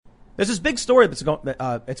There's this big story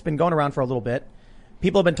it's been going around for a little bit.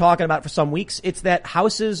 People have been talking about it for some weeks. It's that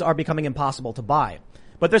houses are becoming impossible to buy.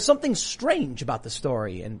 But there's something strange about the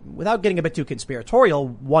story. And without getting a bit too conspiratorial,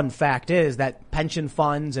 one fact is that pension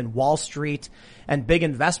funds and Wall Street and big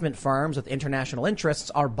investment firms with international interests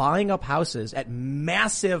are buying up houses at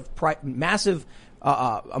massive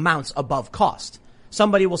amounts above cost.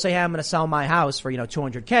 Somebody will say, hey, I'm going to sell my house for,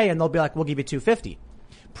 $200K, and they'll be like, we'll give you $250.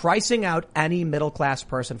 Pricing out any middle class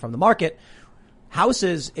person from the market.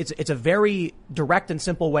 Houses, it's a very direct and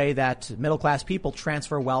simple way that middle class people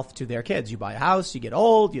transfer wealth to their kids. You buy a house, you get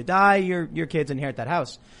old, you die, your kids inherit that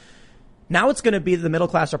house. Now it's going to be that the middle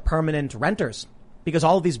class are permanent renters because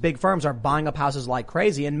all of these big firms are buying up houses like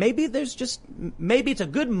crazy. And maybe it's a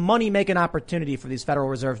good money making opportunity for these Federal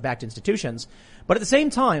Reserve backed institutions. But at the same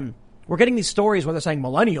time, we're getting these stories where they're saying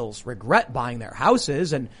millennials regret buying their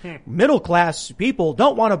houses and middle class people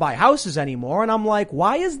don't want to buy houses anymore. And I'm like,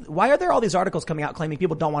 why are there all these articles coming out claiming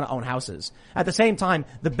people don't want to own houses? At the same time,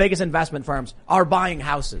 the biggest investment firms are buying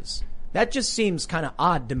houses. That just seems kind of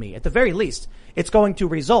odd to me. At the very least, it's going to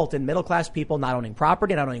result in middle class people not owning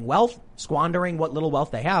property, not owning wealth, squandering what little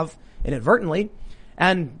wealth they have inadvertently,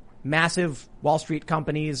 and massive Wall Street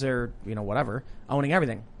companies or, whatever, owning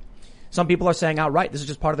everything. Some people are saying outright, this is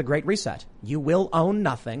just part of the Great Reset. You will own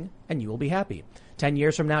nothing and you will be happy. 10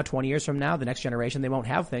 years from now, 20 years from now, the next generation, they won't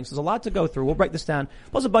have things. There's a lot to go through. We'll break this down.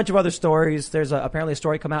 Plus a bunch of other stories. There's apparently a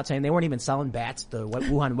story come out saying they weren't even selling bats at the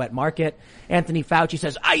Wuhan wet market. Anthony Fauci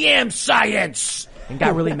says, I am science, and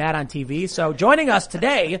got really mad on TV. So joining us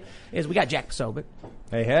today is we got Jack Posobiec.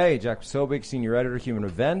 Hey, Jack Posobiec, senior editor, Human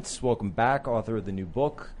Events. Welcome back, author of the new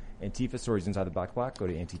book, Antifa Stories Inside the Black. Go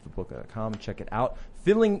to antifabook.com and check it out.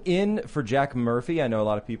 Filling in for Jack Murphy. I know a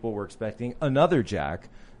lot of people were expecting another Jack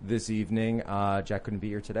this evening. Jack couldn't be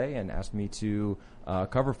here today and asked me to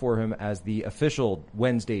cover for him as the official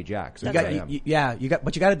Wednesday Jack. So but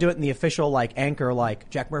you got to do it in the official anchor,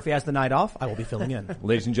 Jack Murphy has the night off. I will be filling in.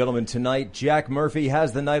 Ladies and gentlemen, tonight Jack Murphy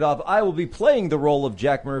has the night off. I will be playing the role of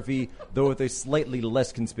Jack Murphy, though with a slightly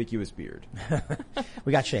less conspicuous beard.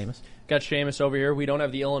 We got Seamus. Got Seamus over here. We don't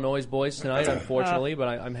have the Illinois boys tonight, unfortunately, but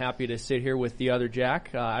I'm happy to sit here with the other Jack,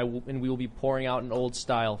 and we will be pouring out an old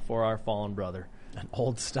style for our fallen brother. An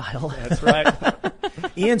old style. That's right.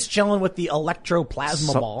 Ian's chilling with the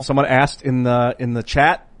electroplasma ball. Someone asked in the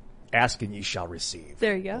chat, ask and ye shall receive.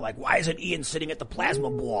 There you go. Why isn't Ian sitting at the plasma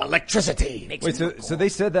ball? Electricity. Wait, so they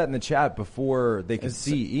said that in the chat before they could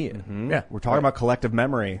see Ian. Mm-hmm. Yeah, we're talking about collective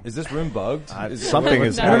memory. Is this room bugged? Something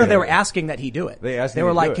is No, they were asking that he do it. They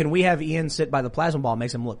were like, can we have Ian sit by the plasma ball? It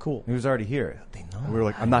makes him look cool. He was already here. They know. We were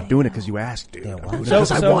like, I'm not doing it because you asked, dude. I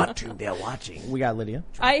want to. They're watching. We got Lydia.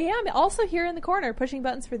 I am also here in the corner pushing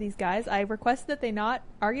buttons for these guys. I requested that they not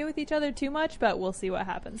argue with each other too much, but we'll see what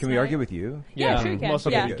happens. Can we argue with you? Yeah, sure you can. Most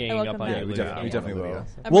of yeah, you ganging up on you. We definitely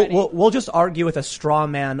will. We'll just argue with a straw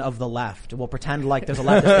man of the left. We'll pretend like there's a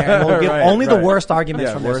leftist there. And we'll give only the worst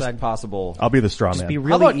arguments from their side. Possible. I'll be the straw just man. Be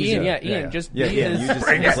really How about easy. Ian? Yeah, Ian. Just be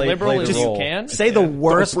as liberal as you role. can. Say the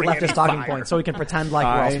worst leftist talking points so we can pretend like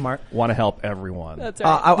we're all smart. Want to help everyone. That's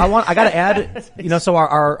right. I got to add, so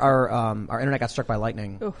our internet got struck by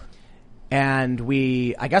lightning. Oof. And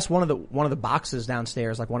I guess one of the boxes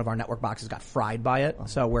downstairs, one of our network boxes got fried by it.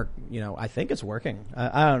 So we're, I think it's working.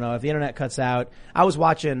 I don't know if the internet cuts out. I was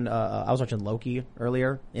watching Loki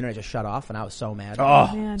earlier. The internet just shut off and I was so mad.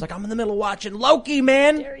 Oh, man. It's I'm in the middle of watching Loki,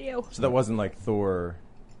 man. Dare you. So that wasn't like Thor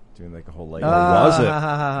doing a whole light.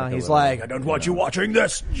 Was it? He's like, I don't want you watching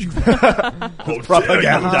this.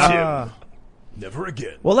 Propaganda. Never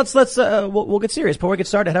again. Well, we'll get serious. Before we get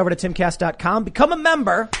started, head over to timcast.com. Become a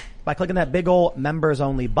member by clicking that big old members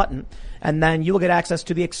only button. And then you will get access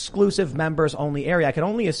to the exclusive members only area. I can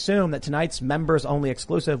only assume that tonight's members only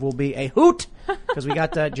exclusive will be a hoot because we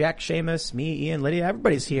got Jack, Seamus, me, Ian, Lydia.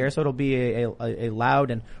 Everybody's here. So it'll be a loud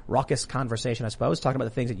and raucous conversation, I suppose, talking about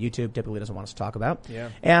the things that YouTube typically doesn't want us to talk about. Yeah.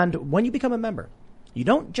 And when you become a member, you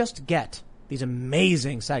don't just get these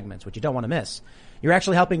amazing segments, which you don't want to miss. You're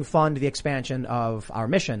actually helping fund the expansion of our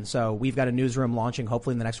mission. So we've got a newsroom launching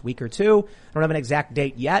hopefully in the next week or two. I don't have an exact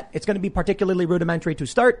date yet. It's going to be particularly rudimentary to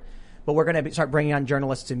start, but we're going to start bringing on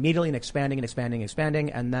journalists immediately and expanding.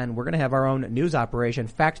 And then we're going to have our own news operation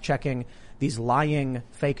fact-checking these lying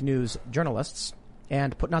fake news journalists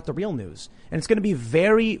and putting out the real news. And it's going to be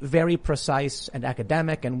very, very precise and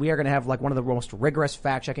academic, and we are going to have one of the most rigorous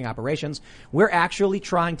fact-checking operations. We're actually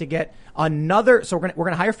trying to get so we're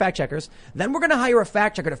going to hire fact-checkers, then we're going to hire a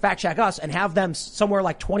fact-checker to fact-check us and have them somewhere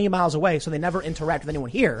 20 miles away so they never interact with anyone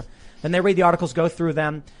here. Then they read the articles, go through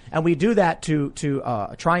them, and we do that to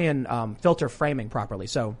try and filter framing properly.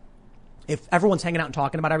 So if everyone's hanging out and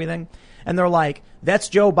talking about everything and they're like, that's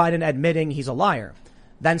Joe Biden admitting he's a liar.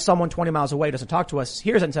 Then someone 20 miles away doesn't talk to us,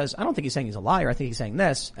 hears it and says, I don't think he's saying he's a liar. I think he's saying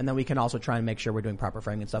this. And then we can also try and make sure we're doing proper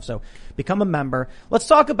framing and stuff. So become a member. Let's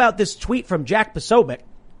talk about this tweet from Jack Posobiec.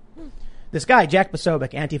 This guy, Jack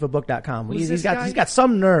Posobiec, Antifabook.com. He's got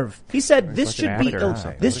some nerve. He said this should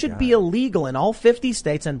be illegal in all 50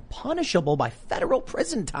 states and punishable by federal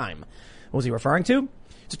prison time. What was he referring to?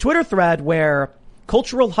 It's a Twitter thread where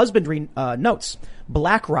Cultural Husbandry notes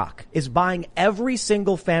BlackRock is buying every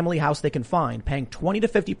single family house they can find, paying 20 to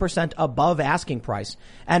 50% above asking price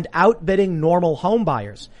and outbidding normal home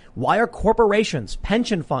buyers. Why are corporations,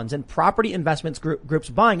 pension funds, and property investments groups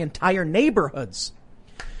buying entire neighborhoods?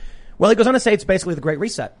 Well, he goes on to say it's basically the Great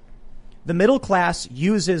Reset. The middle class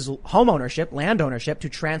uses home ownership, land ownership, to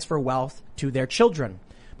transfer wealth to their children.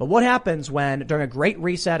 But what happens when during a Great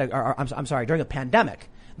Reset, during a pandemic,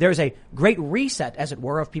 there's a great reset, as it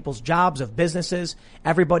were, of people's jobs, of businesses.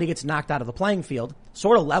 Everybody gets knocked out of the playing field,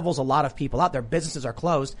 sort of levels a lot of people out. Their businesses are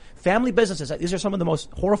closed. Family businesses, these are some of the most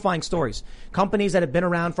horrifying stories. Companies that have been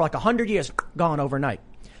around for like 100 years, gone overnight.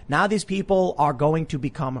 Now these people are going to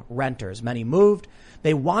become renters. Many moved.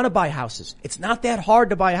 They want to buy houses. It's not that hard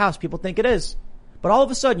to buy a house. People think it is. But all of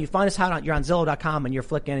a sudden, you find this house, you're on Zillow.com and you're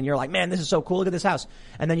flicking and you're like, man, this is so cool. Look at this house.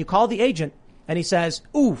 And then you call the agent and he says,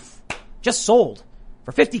 oof, just sold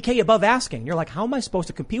for $50K above asking. You're like, how am I supposed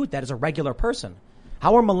to compete with that as a regular person?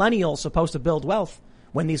 How are millennials supposed to build wealth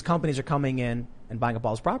when these companies are coming in and buying up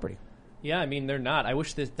all this property? Yeah, I mean, they're not. I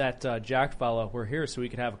wish that Jack fellow were here so we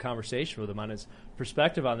could have a conversation with him on his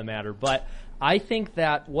perspective on the matter. But I think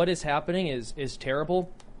that what is happening is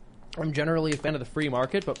terrible. I'm generally a fan of the free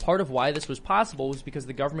market, but part of why this was possible was because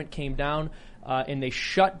the government came down and they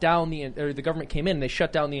shut down the government came in and they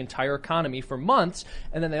shut down the entire economy for months,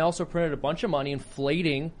 and then they also printed a bunch of money,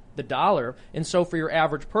 inflating the dollar. And so for your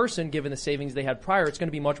average person, given the savings they had prior, it's going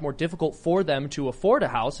to be much more difficult for them to afford a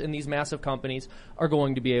house, and these massive companies are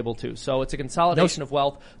going to be able to. So it's a consolidation of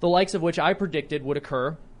wealth, the likes of which I predicted would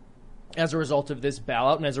occur as a result of this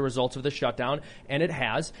bailout and as a result of the shutdown, and it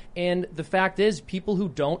has. And the fact is, people who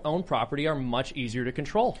don't own property are much easier to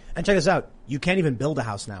control. And check this out. You can't even build a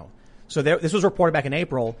house now. So this was reported back in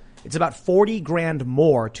April. It's about $40,000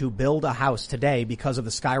 more to build a house today because of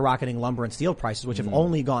the skyrocketing lumber and steel prices, which have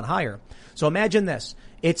only gone higher. So imagine this.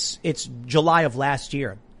 It's July of last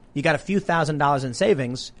year. You got a few $1,000s in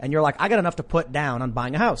savings, and you're like, I got enough to put down on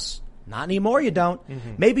buying a house. Not anymore, you don't.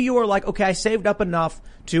 Mm-hmm. Maybe you were like, okay, I saved up enough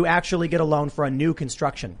to actually get a loan for a new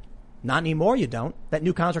construction. Not anymore, you don't. That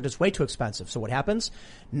new contract is way too expensive. So what happens?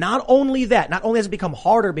 Not only has it become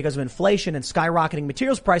harder because of inflation and skyrocketing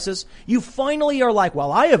materials prices, you finally are like,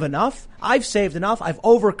 well, I have enough. I've saved enough. I've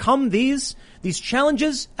overcome these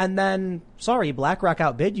challenges. And then, sorry, BlackRock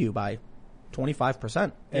outbid you by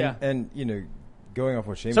 25%. And you know, going off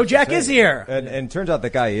what Shane So Jack is here. And turns out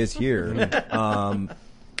that guy is here.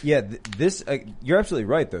 Yeah, you're absolutely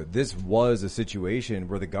right, though. This was a situation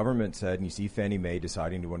where the government said, and you see Fannie Mae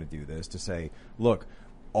deciding to want to do this, to say, look,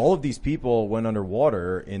 all of these people went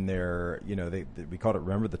underwater in their, we called it,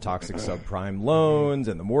 remember, the toxic subprime loans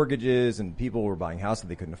and the mortgages, and people were buying houses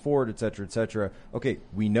they couldn't afford, et cetera, et cetera. Okay,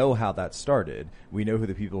 we know how that started. We know who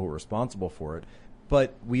the people who were responsible for it.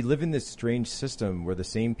 But we live in this strange system where the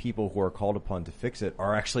same people who are called upon to fix it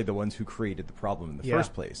are actually the ones who created the problem in the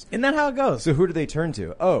first place. Isn't that how it goes? So who do they turn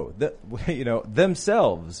to? Oh,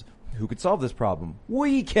 themselves. Who could solve this problem?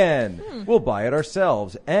 We can. We'll buy it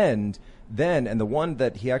ourselves. And the one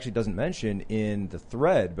that he actually doesn't mention in the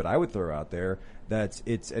thread, but I would throw out there,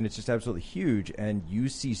 it's just absolutely huge. And you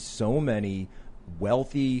see so many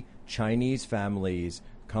wealthy Chinese families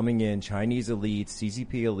coming in, Chinese elites,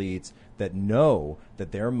 CCP elites, that know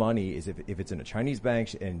that their money is, if it's in a Chinese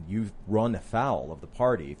bank and you've run afoul of the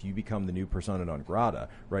party, if you become the new persona non grata,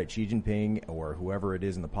 right? Xi Jinping or whoever it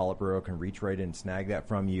is in the Politburo can reach right in and snag that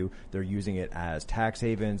from you. They're using it as tax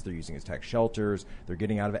havens. They're using it as tax shelters. They're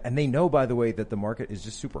getting out of it. And they know, by the way, that the market is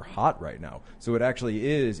just super hot right now. So it actually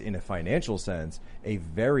is, in a financial sense, a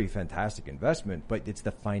very fantastic investment, but it's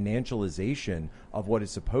the financialization of what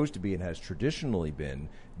is supposed to be and has traditionally been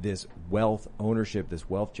this wealth ownership, this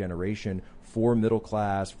wealth generation for middle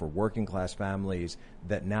class, for working class families,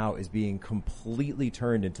 that now is being completely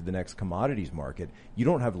turned into the next commodities market. You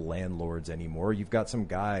don't have landlords anymore. You've got some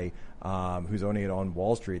guy who's owning it on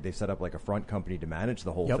Wall Street. They set up like a front company to manage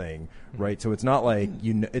the whole thing, right? So it's not like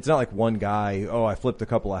it's not like one guy, oh, I flipped a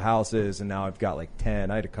couple of houses and now I've got like 10.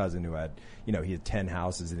 I had a cousin who had, he had 10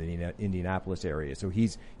 houses in the Indianapolis area. So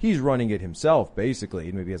he's running it himself basically,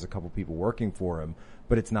 and maybe has a couple people working for him.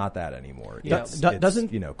 But it's not that anymore. Yeah. It's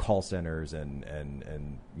call centers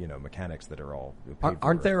and mechanics that are all paid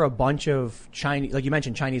Aren't for. there a bunch of Chinese, like you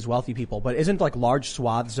mentioned, Chinese wealthy people, but isn't like large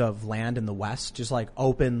swaths of land in the West just like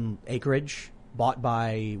open acreage bought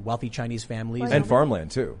by wealthy Chinese families? And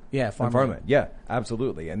farmland too. Yeah, And farmland. Yeah,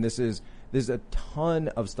 absolutely. And there's a ton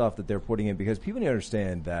of stuff that they're putting in because people need to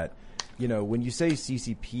understand that, when you say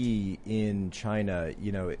CCP in China,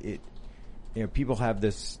 people have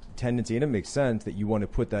this tendency, and it makes sense that you want to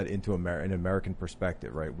put that into an American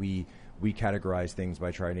perspective, right? We categorize things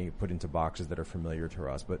by trying to put into boxes that are familiar to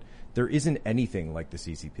us, but there isn't anything like the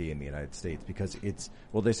CCP in the United States because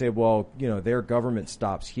they say, their government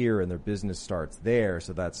stops here and their business starts there,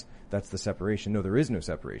 so that's the separation. No, there is no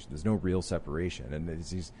separation. There's no real separation, and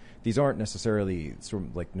these aren't necessarily sort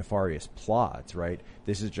of like nefarious plots, right?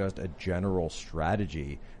 This is just a general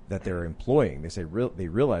strategy that they're employing. They say they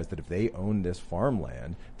realize that if they own this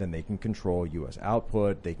farmland, then they can control U.S.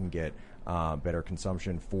 output. They can get better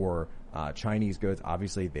consumption for Chinese goods.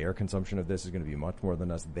 Obviously, their consumption of this is going to be much more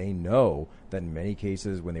than us. They know that in many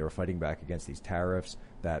cases, when they were fighting back against these tariffs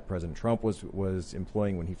that President Trump was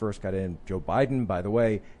employing when he first got in, Joe Biden, by the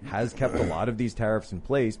way, has kept a lot of these tariffs in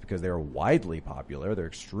place because they are widely popular. They're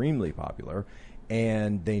extremely popular.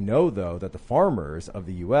 And they know, though, that the farmers of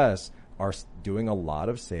the U.S. are doing a lot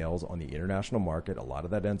of sales on the international market. A lot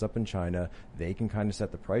of that ends up in China. They can kind of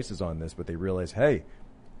set the prices on this, but they realize, hey,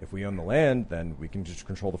 if we own the land, then we can just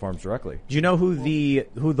control the farms directly. Do you know who the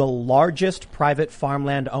largest private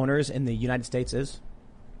farmland owners in the United States is?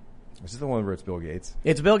 This is the one where it's Bill Gates.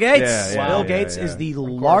 It's Bill Gates. Yeah, Bill Gates is the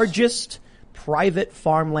largest private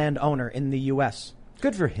farmland owner in the U.S.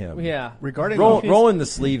 Good for him. Yeah. Regarding rolling the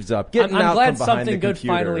sleeves up, getting I'm out glad from behind something the good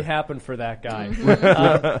computer. finally happened for that guy.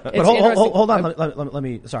 But hold on. Let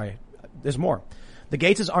me. Sorry, there's more. The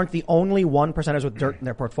Gateses aren't the only 1%ers with dirt in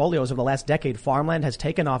their portfolios. Over the last decade, farmland has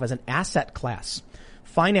taken off as an asset class.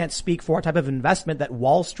 Finance speak for a type of investment that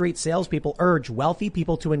Wall Street salespeople urge wealthy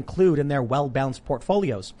people to include in their well-balanced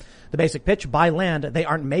portfolios. The basic pitch, buy land, they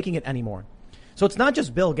aren't making it anymore. So it's not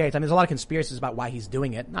just Bill Gates. I mean, there's a lot of conspiracies about why he's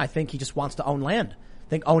doing it. I think he just wants to own land. I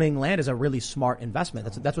think owning land is a really smart investment.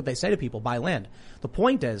 That's what they say to people, buy land. The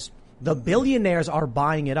point is, the billionaires are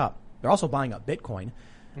buying it up. They're also buying up Bitcoin.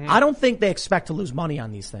 I don't think they expect to lose money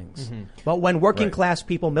on these things. Mm-hmm. But when working class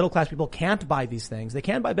people, middle class people can't buy these things, they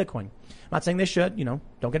can buy Bitcoin. I'm not saying they should,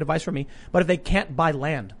 don't get advice from me. But if they can't buy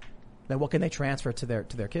land, then what can they transfer to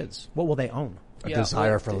their kids? What will they own? A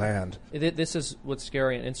desire for land. This is what's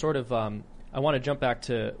scary. And sort of, I want to jump back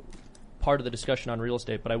to part of the discussion on real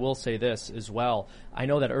estate, but I will say this as well. I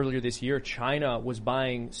know that earlier this year, China was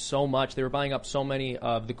buying so much. They were buying up so many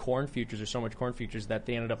of the corn futures, or so much corn futures, that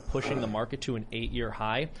they ended up pushing the market to an 8-year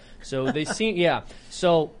high. So they seem,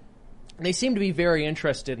 So they seem to be very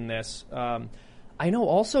interested in this. I know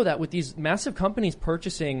also that with these massive companies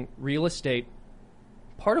purchasing real estate,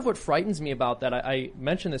 part of what frightens me about that, I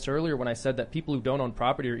mentioned this earlier when I said that people who don't own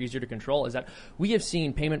property are easier to control, is that we have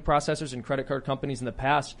seen payment processors and credit card companies in the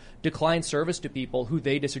past decline service to people who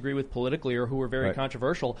they disagree with politically or who are very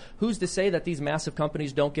controversial. Who's to say that these massive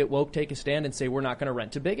companies don't get woke, take a stand, and say we're not going to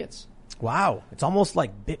rent to bigots? Wow. It's almost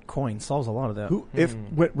like Bitcoin solves a lot of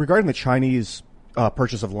that. Regarding the Chinese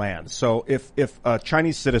purchase of land, so if a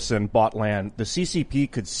Chinese citizen bought land, the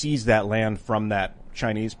CCP could seize that land from that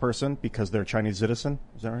Chinese person because they're a Chinese citizen.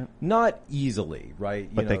 Is that right? Not easily, right?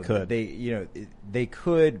 But they could. They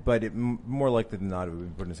could, but more likely than not, it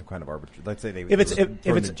would be put in some kind of arbitrary. Let's say they would If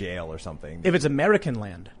it's in jail or something. If it's American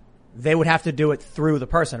land, they would have to do it through the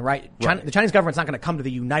person, right? The Chinese government's not going to come to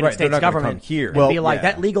the United States government come here and be like,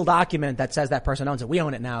 that legal document that says that person owns it, we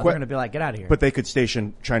own it now. They're going to be like, get out of here. But they could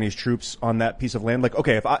station Chinese troops on that piece of land. Like,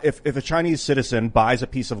 okay, if a Chinese citizen buys a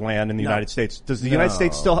piece of land in the United States, does the United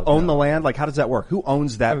States still own the land? Like, how does that work? Who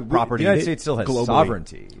owns that property? The United States still has globally?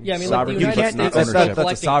 Sovereignty. Yeah, I mean, like the United States is still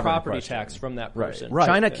collecting property tax from that person. Right.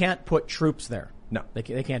 China can't put troops there. No.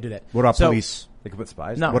 They can't do that. What about police? They can put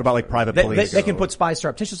spies. No. What about like private police? They can put spies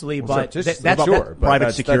surreptitiously, but that's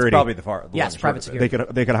private security. That's probably the yes, private security.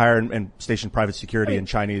 They could hire and station private security in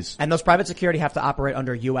Chinese. And those private security have to operate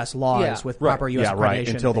under U.S. laws with proper U.S.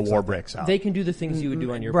 accreditation. Until the war breaks out. They can do the things you would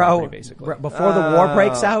do on your property, basically. Before the war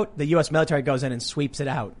breaks out, the U.S. military goes in and sweeps it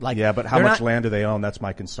out. Like, yeah, but how much land do they own? That's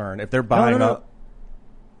my concern. If they're buying up,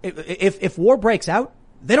 if war breaks out,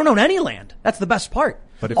 they don't own any land. That's the best part.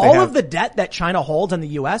 But all of the debt that China holds in the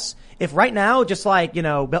U.S., if right now, just like,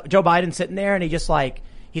 Joe Biden's sitting there and he's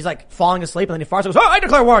like falling asleep and then he farts and goes, I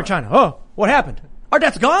declare war on China. Oh, what happened? Our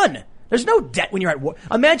debt's gone. There's no debt when you're at war.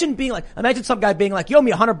 Imagine some guy being like, you owe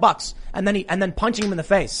me $100 and then punching him in the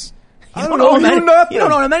face. You don't own nothing. You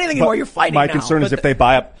don't own them anything anymore. But You're fighting my now. concern is But if they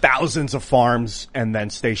buy up thousands of farms and then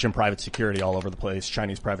station private security all over the place,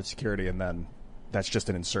 Chinese private security, and then that's just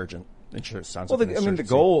an insurgent. It sure sounds Well, like an the insurgency.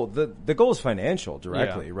 goal is financial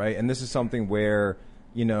directly, right? And this is something where,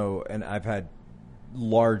 and I've had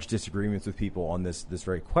large disagreements with people on this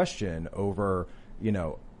very question over,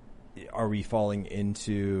 are we falling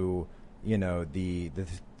into, the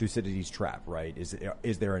Thucydides trap, right?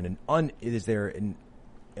 Is there an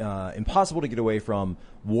impossible to get away from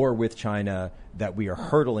war with China that we are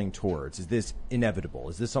hurtling towards? Is this inevitable?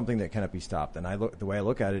 Is this something that cannot be stopped? And the way I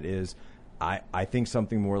look at it is, I think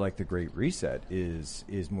something more like the Great Reset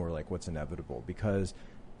is more like what's inevitable, because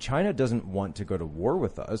China doesn't want to go to war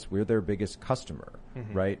with us. We're their biggest customer,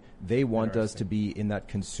 right? They want us to be in that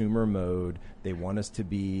consumer mode. They want us to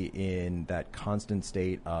be in that constant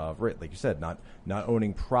state of, right, like you said, not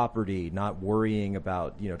owning property, not worrying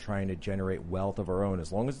about, trying to generate wealth of our own.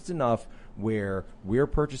 As long as it's enough where we're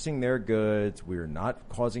purchasing their goods, we're not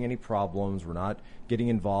causing any problems, we're not getting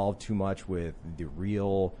involved too much with the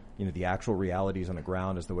real, the actual realities on the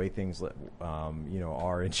ground as the way things,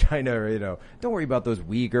 are in China. Don't worry about those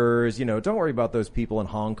Uyghurs. Don't worry about those people in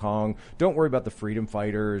Hong Kong. Don't worry about the freedom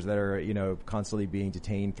fighters that are, constantly being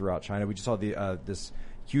detained throughout China. We just saw this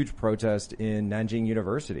huge protest in Nanjing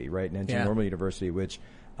University, right? Nanjing Normal University, which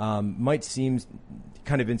might seem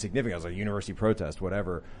kind of insignificant. It was a university protest,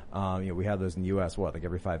 whatever. We have those in the U.S. like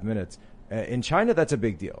every 5 minutes. In China, that's a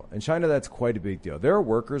big deal. In China, that's quite a big deal. There are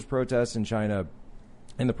workers' protests in China,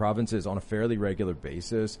 in the provinces, on a fairly regular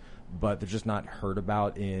basis, but they're just not heard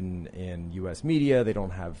about in U.S. media. They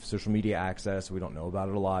don't have social media access. So we don't know about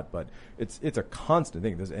it a lot, but it's a constant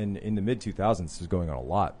thing. In the mid-2000s, this is going on a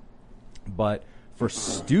lot. But for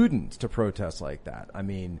students to protest like that, I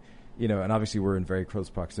mean, and obviously we're in very close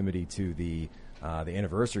proximity to the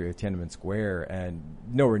anniversary of Tiananmen Square, and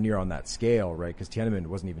nowhere near on that scale, right? Because Tiananmen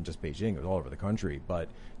wasn't even just Beijing; it was all over the country. But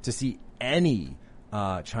to see any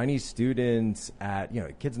Chinese students at,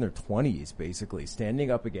 kids in their 20s, basically standing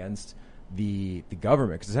up against the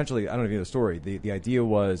government, because essentially, I don't know if you know the story. The idea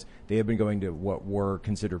was they had been going to what were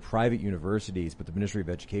considered private universities, but the Ministry of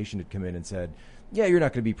Education had come in and said, yeah, you're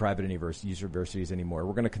not going to be private universities anymore.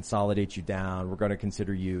 We're going to consolidate you down. We're going to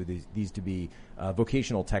consider these to be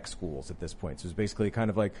vocational tech schools at this point. So it's basically kind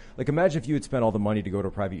of like imagine if you had spent all the money to go to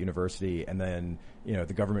a private university, and then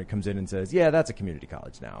the government comes in and says, yeah, that's a community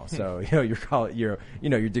college now. So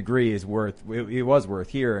your degree is worth, it was worth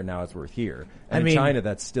here, and now it's worth here. And in China,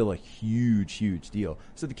 that's still a huge deal.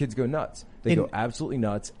 So the kids go nuts. They go absolutely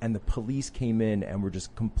nuts, and the police came in and were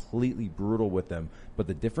just completely brutal with them. But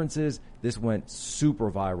the difference is, this went super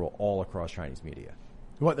viral all across Chinese media.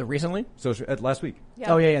 What, recently? So last week.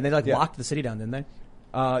 Yeah. Oh, yeah, and they locked the city down, didn't they?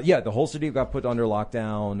 The whole city got put under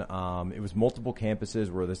lockdown. It was multiple campuses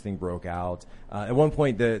where this thing broke out. At one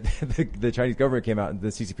point, the Chinese government came out and the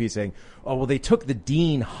CCP saying, "Oh, well, they took the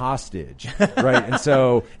dean hostage, right?" And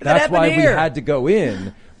so that's why we had to go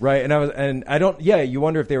in, right? You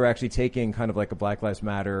wonder if they were actually taking kind of like a Black Lives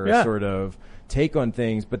Matter sort of take on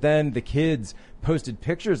things. But then the kids posted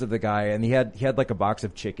pictures of the guy, and he had like a box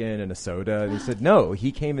of chicken and a soda, and he said, "No,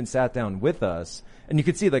 he came and sat down with us." And you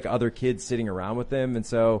could see like other kids sitting around with him, and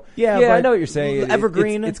so I know what you're saying.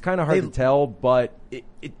 Evergreen, it's kind of hard to tell, but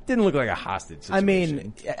it didn't look like a hostage situation. I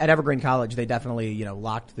mean, at Evergreen College, they definitely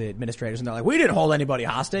locked the administrators, and they're like, we didn't hold anybody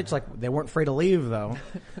hostage. Like, they weren't free to leave though.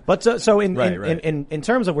 But so in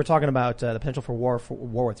terms of, we're talking about the potential for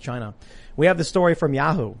war with China, we have the story from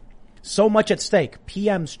Yahoo. So much at stake.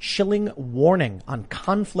 PM's chilling warning on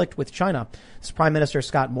conflict with China. This Prime Minister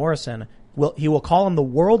Scott Morrison will call on the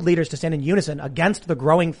world leaders to stand in unison against the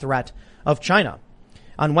growing threat of China.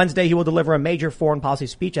 On Wednesday, he will deliver a major foreign policy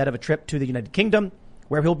speech out of a trip to the United Kingdom,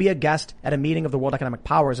 where he'll be a guest at a meeting of the world economic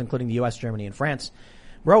powers, including the U.S., Germany, and France.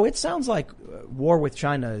 Bro, it sounds like war with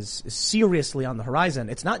China is seriously on the horizon.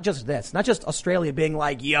 It's not just this. Not just Australia being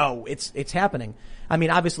like, yo, it's happening. I mean,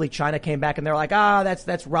 obviously China came back and they're like,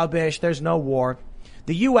 that's rubbish. There's no war.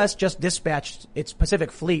 The U.S. just dispatched its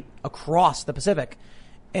Pacific fleet across the Pacific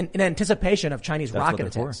in anticipation of Chinese rocket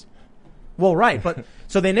attacks. Well, right. But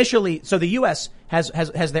so the U.S.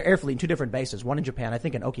 has their air fleet in two different bases. One in Japan, I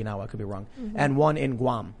think in Okinawa, I could be wrong, and one in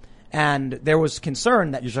Guam. And there was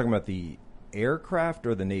concern that... You're talking about the aircraft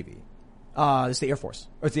or the Navy? It's the Air Force.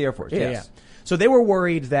 Oh, it's the Air Force, yes. Yeah. So they were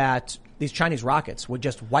worried that these Chinese rockets would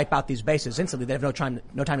just wipe out these bases instantly. They'd have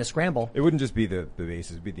no time to scramble. It wouldn't just be the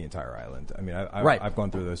bases, it would be the entire island. I mean, I've gone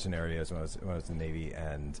through those scenarios when I was in the Navy,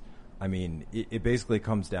 and I mean, it basically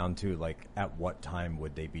comes down to, like, at what time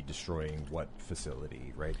would they be destroying what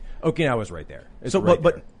facility, right? Okinawa's right there. It's So, right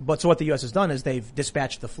there. but so what the U.S. has done is they've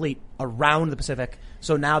dispatched the fleet around the Pacific.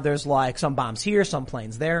 So now there's like some bombs here, some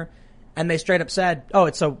planes there, and they straight up said, "Oh,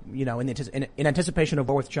 it's so in anticipation of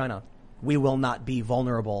war with China, we will not be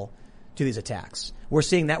vulnerable to these attacks." We're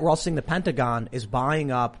seeing that. We're also seeing the Pentagon is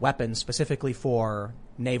buying up weapons specifically for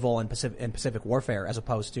naval and Pacific warfare, as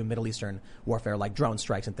opposed to Middle Eastern warfare, like drone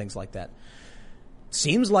strikes and things like that.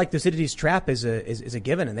 Seems like Thucydides' trap is a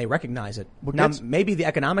given, and they recognize it. Now, maybe the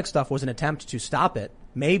economic stuff was an attempt to stop it.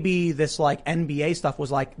 Maybe this like NBA stuff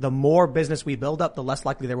was like, the more business we build up, the less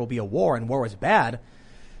likely there will be a war, and war is bad.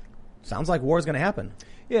 Sounds like war is going to happen.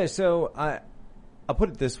 Yeah, so I'll put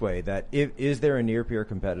it this way, that is there a near-peer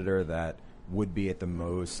competitor that would be at the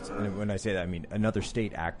most, and when I say that, I mean another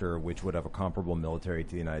state actor which would have a comparable military to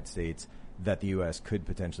the United States that the U.S. could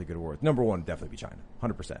potentially go to war with? Number one would definitely be China,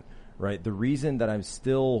 100%. Right? The reason that I'm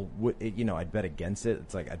still, I'd bet against it,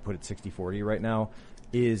 it's like I'd put it 60-40 right now,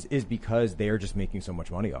 is because they are just making so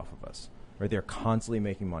much money off of us. Right? They're constantly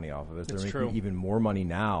making money off of us. They're making even more money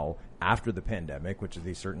now after the pandemic, which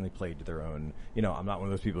they certainly played to their own. I'm not one of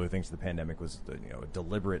those people who thinks the pandemic was a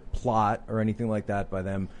deliberate plot or anything like that by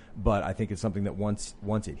them. But I think it's something that once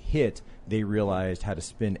it hit, they realized how to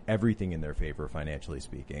spin everything in their favor, financially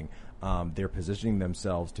speaking. They're positioning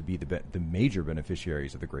themselves to be the major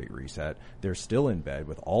beneficiaries of the Great Reset. They're still in bed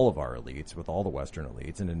with all of our elites, with all the Western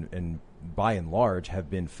elites, and by and large have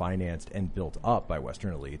been financed and built up by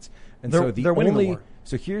Western elites. And they're winning the war.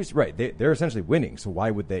 So here's right. They're essentially winning. So why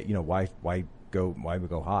would they? Why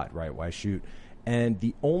go hot? Right? Why shoot? And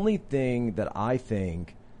the only thing that I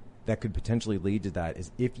think that could potentially lead to that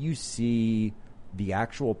is if you see the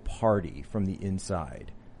actual party from the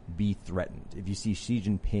inside be threatened. If you see Xi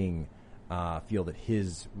Jinping feel that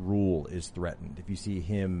his rule is threatened, if you see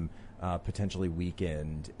him potentially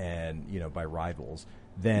weakened and by rivals,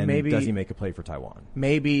 then does he make a play for Taiwan?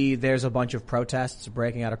 Maybe there's a bunch of protests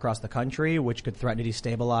breaking out across the country, which could threaten to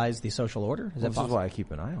destabilize the social order. Is that possible? This is why I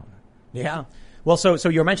keep an eye on it. Yeah. Well, so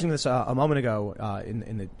you were mentioning this a moment ago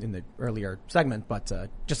in the earlier segment, but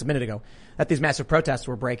just a minute ago, that these massive protests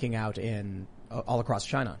were breaking out in all across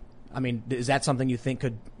China. I mean, is that something you think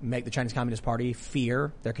could make the Chinese Communist Party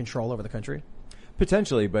fear their control over the country?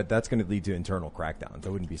 Potentially, but that's going to lead to internal crackdowns.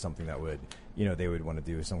 That wouldn't be something that would, they would want to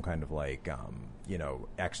do some kind of like,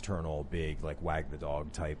 external big, like wag the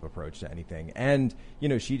dog type approach to anything. And,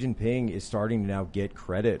 Xi Jinping is starting to now get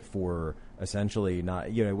credit for essentially not,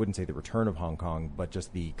 I wouldn't say the return of Hong Kong, but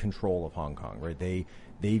just the control of Hong Kong, right? They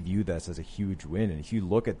view this as a huge win. And if you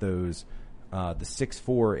look at those, the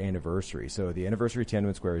 6/4 anniversary. So the anniversary of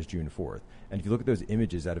Tiananmen Square is June 4th. And if you look at those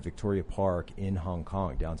images out of Victoria Park in Hong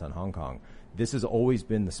Kong, downtown Hong Kong, this has always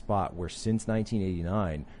been the spot where since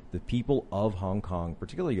 1989, the people of Hong Kong,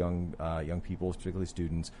 particularly young people, particularly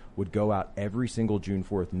students, would go out every single June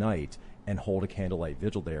 4th night and hold a candlelight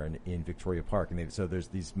vigil there in Victoria Park. And so there's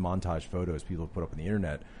these montage photos people have put up on the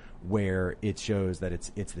internet where it shows that it's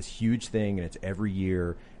this huge thing and it's every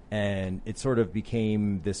year. And it sort of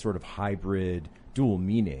became this sort of hybrid dual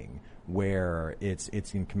meaning where it's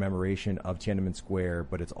in commemoration of Tiananmen Square,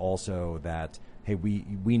 but it's also that, hey,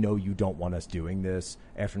 we know you don't want us doing this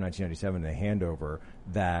after 1997, the handover,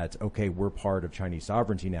 that, okay, we're part of Chinese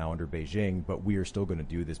sovereignty now under Beijing, but we are still going to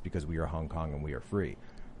do this because we are Hong Kong and we are free.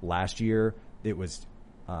 Last year, it was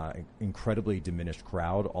incredibly diminished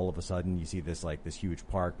crowd. All of a sudden, you see this huge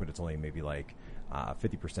park, but it's only maybe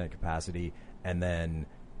 50% capacity. And then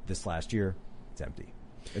this last year, it's empty.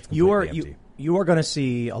 It's completely empty. You are going to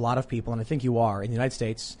see a lot of people, and I think you are, in the United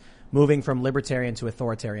States, moving from libertarian to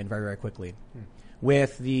authoritarian very, very quickly.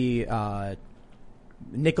 With the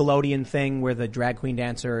Nickelodeon thing where the drag queen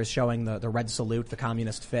dancer is showing the red salute, the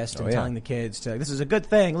communist fist, and telling the kids this is a good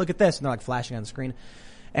thing, look at this, and they're flashing on the screen.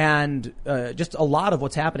 And just a lot of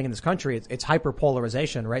what's happening in this country, it's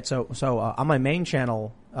hyper-polarization, right? So on my main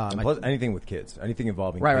channel... anything with kids, anything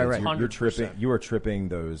involving kids, right. You are tripping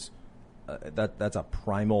those... that's a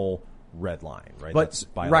primal red line, right? But, that's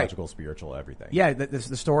biological, spiritual, everything. Yeah,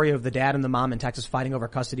 the story of the dad and the mom in Texas fighting over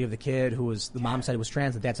custody of the kid the mom said was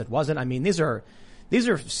trans, the dad said wasn't. I mean, these are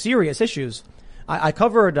serious issues. I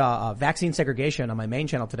covered vaccine segregation on my main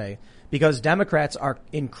channel today because Democrats are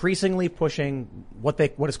increasingly pushing what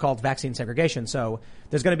is called vaccine segregation. So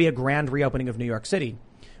there's going to be a grand reopening of New York City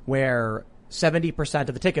where 70%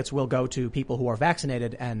 of the tickets will go to people who are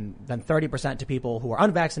vaccinated, and then 30% to people who are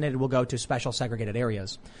unvaccinated will go to special segregated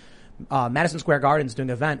areas. Madison Square Garden's doing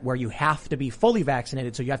an event where you have to be fully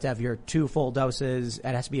vaccinated, so you have to have your 2 full doses. It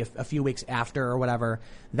has to be a few weeks after or whatever,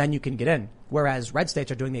 then you can get in. Whereas red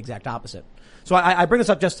states are doing the exact opposite. So I bring this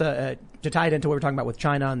up just to tie it into what we're talking about with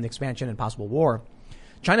China and the expansion and possible war.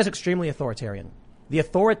 China's extremely authoritarian. The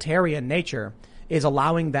authoritarian nature is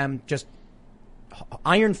allowing them just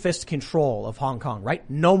iron fist control of Hong Kong, right?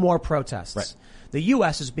 No more protests. Right. The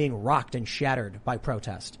U.S. is being rocked and shattered by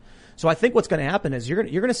protest. So I think what's going to happen is you're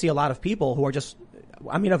going to see a lot of people who are just,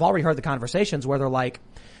 I mean, I've already heard the conversations where they're like,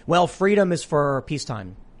 well, freedom is for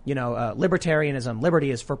peacetime. Libertarianism,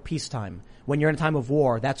 liberty is for peacetime. When you're in a time of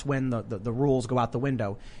war, that's when the rules go out the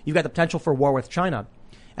window. You've got the potential for war with China.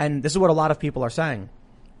 And this is what a lot of people are saying.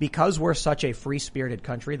 Because we're such a free-spirited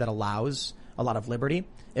country that allows a lot of liberty,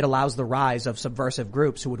 it allows the rise of subversive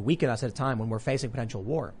groups who would weaken us at a time when we're facing potential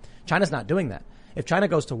war. China's not doing that. If China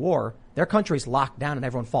goes to war, their country's locked down and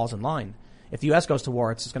everyone falls in line. If the U.S. goes to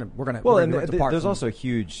war, it's just we're going to depart. There's also a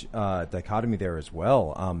huge dichotomy there as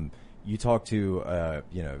well. You talk to,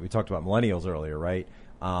 we talked about millennials earlier, right?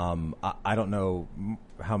 I don't know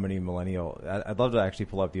how many I'd love to actually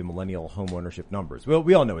pull up the millennial home ownership numbers. Well,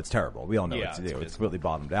 we all know it's terrible. We all know it's really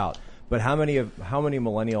bottomed out. But how many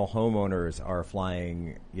millennial homeowners are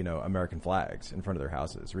flying, American flags in front of their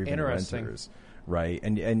houses or even renters? Right.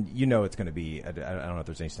 And it's going to be, I don't know if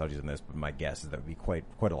there's any studies on this, but my guess is that would be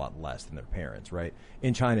quite a lot less than their parents, right?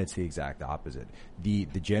 In China, it's the exact opposite. The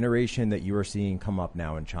generation that you are seeing come up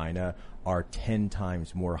now in China are 10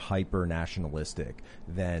 times more hyper nationalistic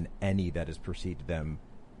than any that has preceded them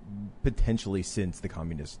potentially since the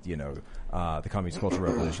communist, the communist cultural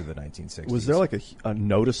revolution of the 1960s. Was there like a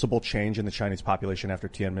noticeable change in the Chinese population after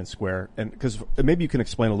Tiananmen Square? And because maybe you can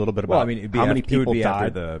explain a little bit about how many people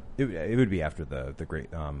died. It would be after the great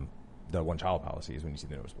the one-child policy is when you see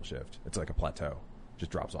the noticeable shift. It's like a plateau,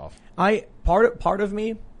 just drops off. Part of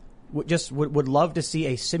me would love to see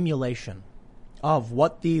a simulation of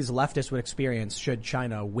what these leftists would experience should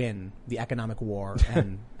China win the economic war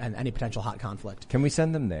and any potential hot conflict. Can we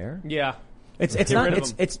send them there? Yeah.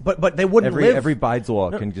 But they wouldn't live. Every Bides law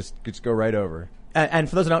can just go right over. And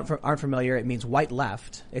for those that aren't familiar, it means white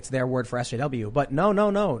left. It's their word for SJW. But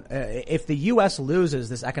no. If the U.S. loses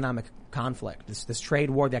this economic conflict, this trade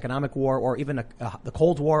war, the economic war, or even the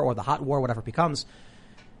Cold War or the hot war, whatever it becomes,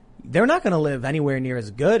 they're not going to live anywhere near as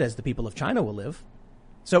good as the people of China will live.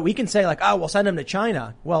 So we can say we'll send them to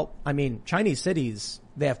China. Well, I mean, Chinese cities,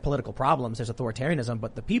 they have political problems. There's authoritarianism,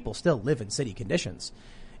 but the people still live in city conditions.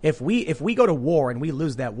 If we go to war and we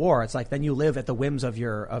lose that war, it's like then you live at the whims of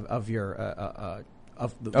your I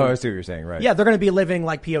see what you're saying, right? Yeah, they're going to be living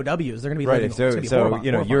like POWs. They're going to be living. So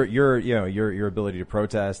your ability to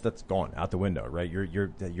protest, that's gone out the window, right?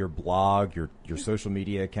 Your blog, your social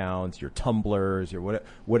media accounts, your Tumblrs, your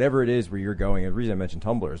whatever it is where you're going. And the reason I mentioned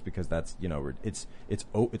Tumblr is because that's it's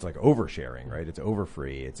like oversharing, right? It's over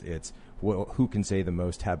free. It's who can say the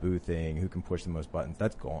most taboo thing, who can push the most buttons.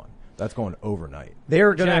 That's gone. That's going overnight.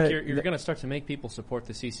 You're going to start to make people support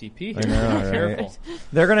the CCP here. I know, right? Careful.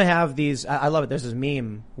 They're going to have these. I love it. There's this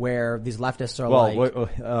meme where these leftists are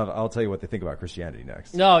I'll tell you what they think about Christianity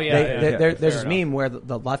next. No, yeah. There's this meme where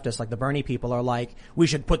the leftists, like the Bernie people, are like, we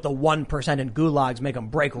should put the 1% in gulags, make them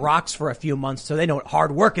break rocks for a few months so they know what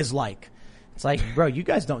hard work is like. It's like, bro, you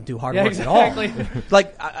guys don't do hard work at all.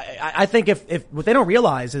 Like, I think if what they don't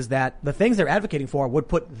realize is that the things they're advocating for would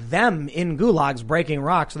put them in gulags breaking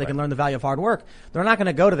rocks so they can learn the value of hard work. They're not going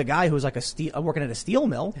to go to the guy who's like working at a steel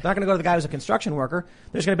mill. They're not going to go to the guy who's a construction worker.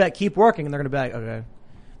 They're just going to be like, keep working, and they're going to be like, okay.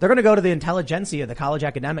 They're going to go to the intelligentsia, the college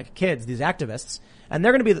academic kids, these activists, and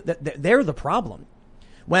they're going to be they're the problem.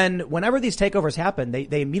 Whenever these takeovers happen,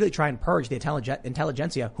 they immediately try and purge the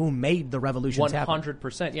intelligentsia who made the revolutions happen.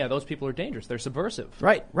 100%. Yeah, those people are dangerous. They're subversive.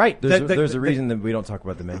 Right. There's a reason that we don't talk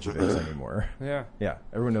about the Mensheviks anymore. Yeah.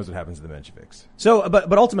 Everyone knows what happens to the Mensheviks. So,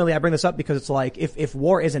 but ultimately, I bring this up because it's like if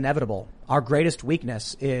war is inevitable, our greatest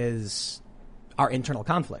weakness is our internal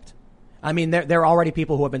conflict. I mean, there are already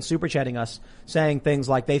people who have been super chatting us saying things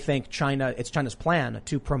like they think it's China's plan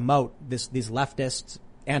to promote these leftist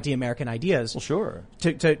anti-American ideas. Well, sure.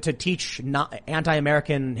 To teach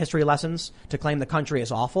anti-American history lessons, to claim the country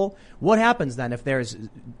is awful. What happens then if there's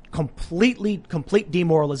complete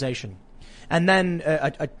demoralization? And then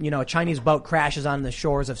a Chinese boat crashes on the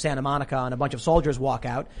shores of Santa Monica and a bunch of soldiers walk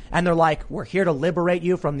out and they're like, we're here to liberate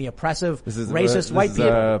you from the oppressive, racist white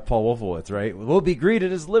people. Paul Wolfowitz, right? We'll be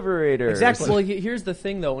greeted as liberators. Exactly. Well, here's the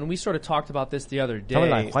thing, though. When we sort of talked about this the other day,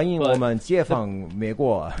 the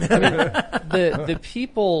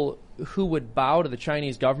people who would bow to the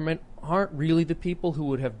Chinese government aren't really the people who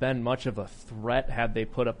would have been much of a threat had they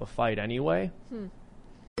put up a fight anyway.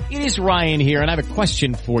 It is Ryan here, and I have a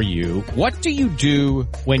question for you. What do you do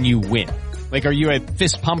when you win? Like, are you a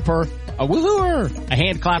fist pumper, a woohooer, a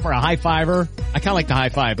hand clapper, a high fiver? I kind of like the high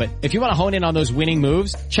five, but if you want to hone in on those winning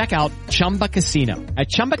moves, check out Chumba Casino. At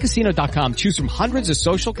ChumbaCasino.com, choose from hundreds of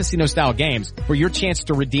social casino style games for your chance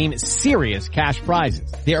to redeem serious cash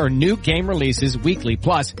prizes. There are new game releases weekly,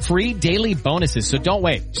 plus free daily bonuses. So don't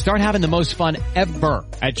wait. Start having the most fun ever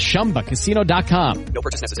at ChumbaCasino.com. No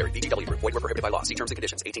purchase necessary. VGW Group. Void where prohibited by law. See terms and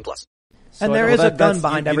conditions. 18+. And there is a gun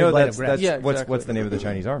behind every blade of grass. That's, Yeah, what's exactly. the name of the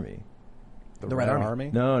Chinese army? The Red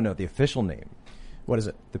Army. No, the official name. What is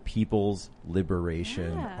it? The People's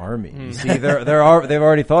Liberation Army. You see, they've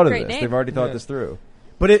already thought of Great this. name. They've already thought this through.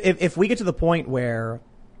 But if we get to the point where,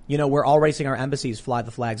 you know, we're already seeing our embassies fly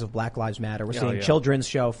the flags of Black Lives Matter, we're seeing children's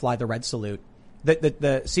show fly the red salute.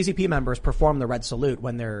 The CCP members perform the red salute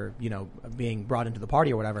when they're, you know, being brought into the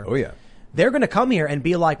party or whatever. Oh, yeah. They're going to come here and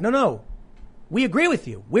be like, no, we agree with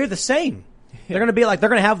you. We're the same. They're going to be like, they're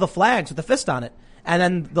going to have the flags with the fist on it. And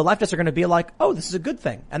then the leftists are going to be like, oh, this is a good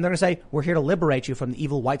thing. And they're going to say, we're here to liberate you from the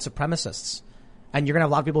evil white supremacists. And you're going to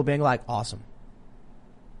have a lot of people being like, awesome.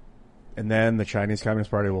 And then the Chinese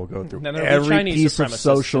Communist Party will go through Then there'll be every Chinese piece of supremacists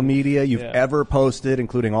social and- media you've yeah. ever posted,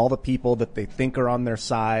 including all the people that they think are on their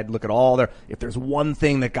side. Look at all their. If there's one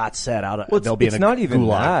thing that got said out, they'll be in a not even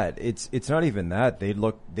gulag. that. It's not even that. They'd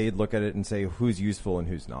look at it and say who's useful and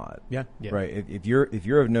who's not. Yeah. Right. If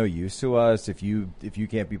you're of no use to us, if you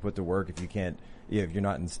can't be put to work, if you can't, if you're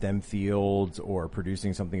not in STEM fields or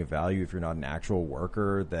producing something of value, if you're not an actual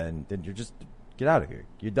worker, then you're just get out of here.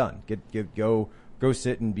 You're done. Go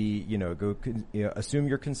sit and be, assume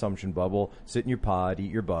your consumption bubble, sit in your pod,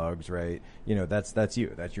 eat your bugs, right? You know, that's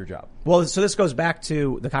you. That's your job. Well, so this goes back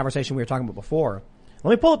to the conversation we were talking about before.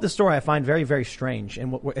 Let me pull up this story I find very, very strange.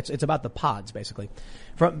 And it's about the pods, basically.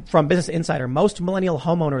 From Business Insider, most millennial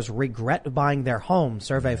homeowners regret buying their home,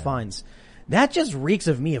 survey finds. That just reeks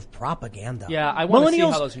of me of propaganda. Yeah, I want to see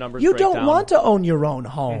Millennials, how those numbers you break don't down. want to own your own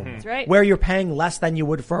home. That's right. Where you're paying less than you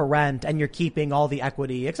would for a rent and you're keeping all the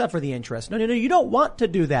equity except for the interest. No, you don't want to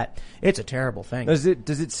do that. It's a terrible thing. Does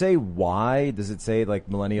it say why? Does it say like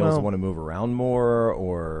millennials want to move around more,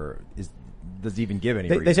 or does it even give any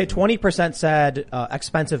reason? They say 20% said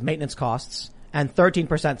expensive maintenance costs and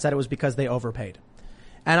 13% said it was because they overpaid.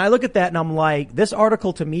 And I look at that and I'm like, this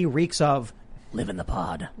article to me reeks of live in the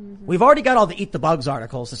pod. Mm-hmm. We've already got all the eat the bugs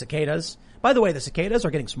articles, the cicadas. By the way, the cicadas are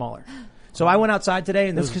getting smaller. So I went outside today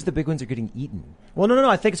and that's because the big ones are getting eaten. Well, no.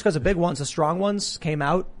 I think it's because the big ones, the strong ones came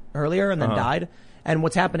out earlier and then died. And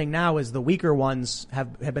what's happening now is the weaker ones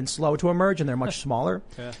have been slow to emerge and they're much smaller.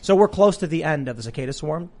 Yeah. So we're close to the end of the cicada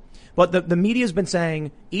swarm. But the media's been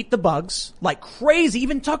saying, eat the bugs like crazy.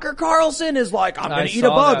 Even Tucker Carlson is like, I'm going to eat a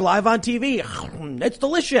bug live on TV. It's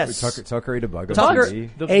delicious. Tucker ate a bug on Tucker TV.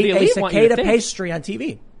 The ate a elite want you to cicada think- pastry on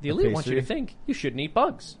TV. The elite wants you to think you shouldn't eat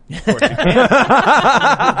bugs.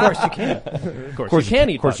 Of course you can. Of course you can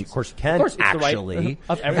eat bugs. Of course you can. Of course, it's Actually. the right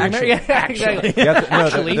of every American. Yeah, exactly.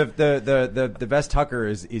 Actually, the best Tucker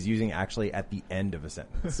is using actually at the end of a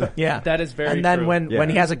sentence. Yeah. That is very And then true. when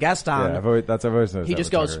he has a guest on, I've always noticed He that just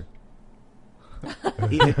with goes, Tucker.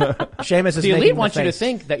 Seamus is the making elite wants you to face.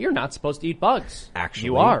 think that you're not supposed to eat bugs. Actually.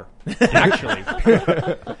 You are. Actually.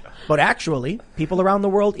 But actually, people around the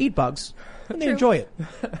world eat bugs and they enjoy it. So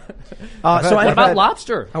What anyway, about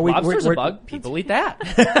lobster? we- Lobster's we're- a bug. People eat that.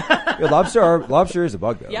 Yeah, lobster is a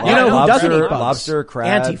bug though. Yeah. You know who lobster, doesn't eat bugs? Lobster,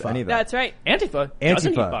 crab, Antifa. any of that. That's right. Antifa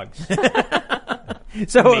doesn't eat Antifa.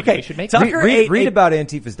 bugs. so Maybe okay, we should make Tucker Read ate about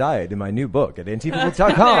Antifa's diet in my new book at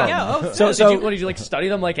antifabook.com. There you go. So Did you like study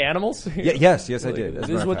them like animals? Yes, I did. This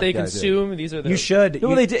is what they consume. These are the. you should. No,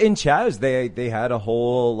 you- they did in Chaz. They had a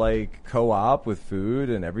whole like co-op with food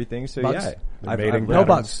and everything. So Bugs? yeah, They're mating no patterns.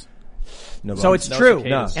 bugs. No bugs. So it's No true.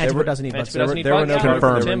 cicadas. No. Antifa doesn't eat Antifa bugs. doesn't eat There were bugs? no Yeah.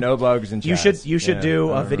 bugs. There Tim? were no bugs in Chaz. You should do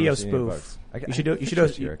Yeah, a I don't video remember seeing spoof. any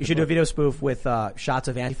bugs. You should do a video spoof with shots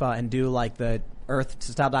of Antifa and do like the Earth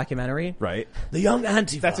style documentary. Right. The young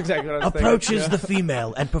Antifa That's exactly what I was approaches thinking. the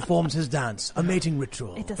female and performs his dance, a mating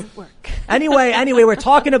ritual. It doesn't work. Anyway, we're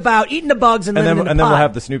talking about eating the bugs and And living then in the we'll pot.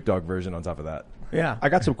 have the Snoop Dogg version on top of that. Yeah. I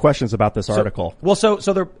got some questions about this article. Well, so it's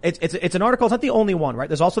an article. It's not the only one, right?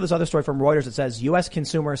 There's also this other story from Reuters that says U.S.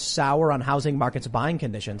 consumers sour on housing market's buying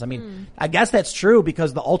conditions. I mean, I guess that's true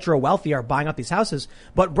because the ultra wealthy are buying up these houses.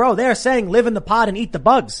 But bro, they're saying live in the pod and eat the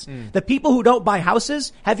bugs. The people who don't buy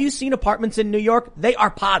houses, have you seen apartments in New York? They are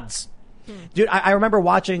pods. Dude, I remember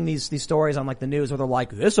watching these stories on like the news where they're like,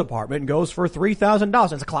 this apartment goes for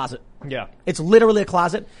 $3,000. It's a closet. Yeah. It's literally a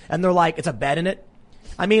closet. And they're like, it's a bed in it.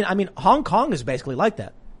 I mean, Hong Kong is basically like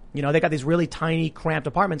that. You know, they got these really tiny, cramped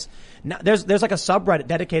apartments. Now, there's like a subreddit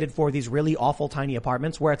dedicated for these really awful tiny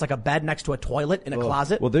apartments where it's like a bed next to a toilet in a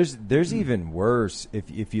closet. Well, there's even worse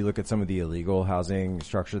if you look at some of the illegal housing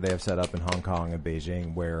structure they have set up in Hong Kong and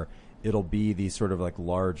Beijing, where it'll be these sort of like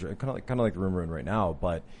large, kind of like the room we're in right now,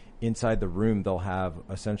 but inside the room they'll have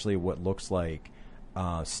essentially what looks like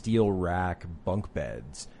steel rack bunk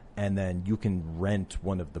beds. And then you can rent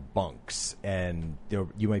one of the bunks, and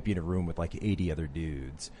you might be in a room with like 80 other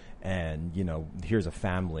dudes. And, you know, here's a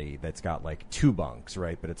family that's got like 2 bunks,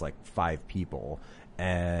 right? But it's like 5 people,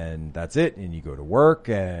 and that's it. And you go to work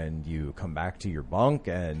and you come back to your bunk,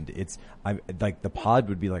 and like the pod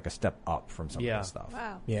would be like a step up from some of this stuff.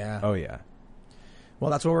 Wow. Yeah. Oh yeah.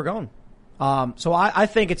 Well, that's where we're going. So I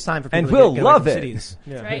think it's time for people And to we'll get away love from it. cities.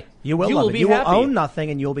 That's right. You will You love will it. be You happy. will own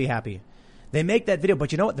nothing and you'll be happy. They make that video,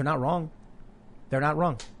 but you know what? They're not wrong. They're not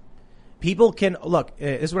wrong. People can look.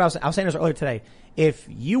 This is what I was saying this earlier today. If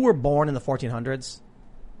you were born in the 1400s,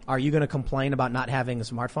 are you going to complain about not having a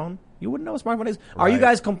smartphone? You wouldn't know what a smartphone is. Are you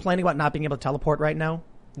guys complaining about not being able to teleport right now?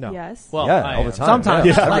 No. Yes. Well, Yeah, I all the am. time. Sometimes.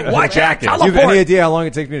 Yeah. Like, why can't Do you have teleport? any idea how long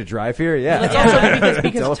it takes me to drive here? Yeah. It's also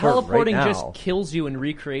because Teleport teleporting right just now. kills you and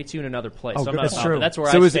recreates you in another place. Oh, So I'm good. not That's about true. that. That's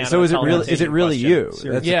where So I is stand it? So on is the it really? Is it teleportation really you?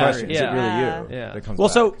 question. That's Yeah, the question. Is it yeah. really you? Yeah. That comes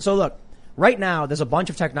Well, back. so look. Right now, there's a bunch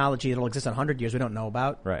of technology that'll exist in 100 years we don't know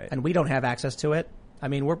about, Right. and we don't have access to it. I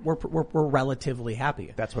mean, we're relatively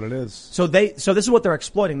happy. That's what it is. So this is what they're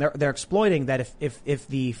exploiting. They're exploiting that if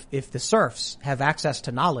the serfs have access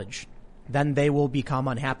to knowledge, then they will become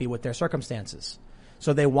unhappy with their circumstances.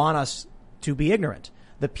 So they want us to be ignorant.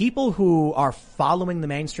 The people who are following the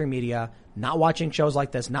mainstream media, not watching shows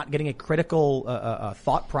like this, not getting a critical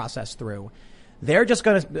thought process through, they're just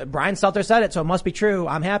going to, Brian Stelter said it, so it must be true.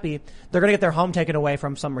 I'm happy. They're going to get their home taken away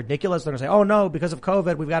from some ridiculous. They're going to say, oh no, because of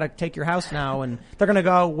COVID, we've got to take your house now. And they're going to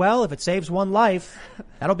go, well, if it saves one life,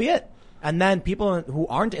 that'll be it. And then people who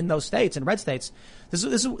aren't in those states, in red states, this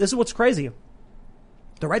is what's crazy.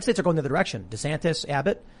 The red states are going the other direction. DeSantis,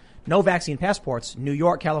 Abbott, no vaccine passports. New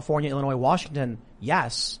York, California, Illinois, Washington,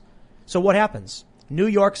 yes. So what happens? New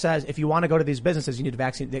York says if you want to go to these businesses, you need a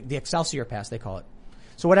vaccine, the Excelsior pass, they call it.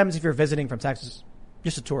 So what happens if you're visiting from Texas?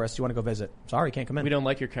 Just a tourist, you want to go visit. Sorry, can't come in. We don't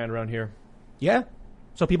like your kind around here. Yeah.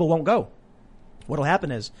 So people won't go. What'll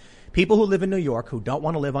happen is people who live in New York who don't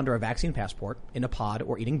want to live under a vaccine passport in a pod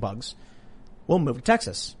or eating bugs will move to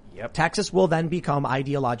Texas. Yep. Texas will then become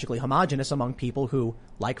ideologically homogenous among people who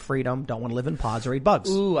like freedom, don't want to live in pods or eat bugs.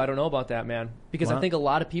 Ooh, I don't know about that, man. Because Well- I think a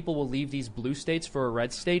lot of people will leave these blue states for a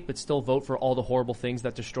red state, but still vote for all the horrible things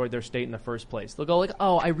that destroyed their state in the first place. They'll go like,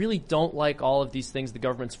 oh, I really don't like all of these things the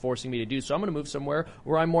government's forcing me to do, so I'm going to move somewhere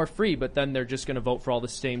where I'm more free, but then they're just going to vote for all the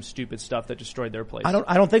same stupid stuff that destroyed their place. I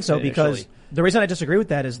don't think so, because initially. the reason I disagree with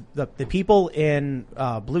that is the people in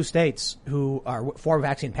blue states who are for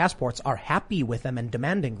vaccine passports are happy with them and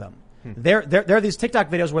demanding them. There are these TikTok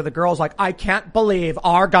videos where the girl's like, I can't believe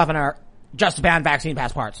our governor just banned vaccine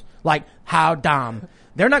passports. Like, how dumb.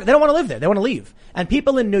 They don't want to live there. They want to leave. And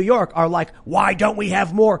people in New York are like, why don't we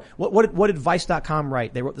have more? What did Vice.com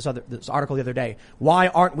write? They wrote this article the other day. Why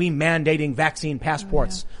aren't we mandating vaccine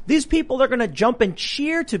passports? Oh, yeah. These people are going to jump and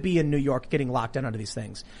cheer to be in New York getting locked down under these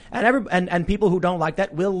things. And people who don't like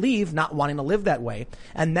that will leave not wanting to live that way.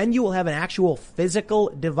 And then you will have an actual physical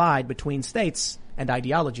divide between states and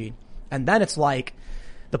ideology. And then it's like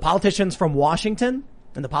the politicians from Washington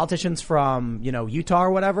and the politicians from, Utah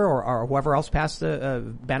or whatever, or whoever else passed the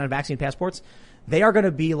ban on vaccine passports, they are going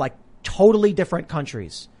to be like totally different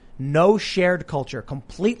countries. No shared culture,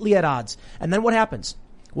 completely at odds. And then what happens?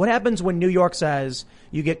 What happens when New York says,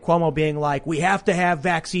 you get Cuomo being like, we have to have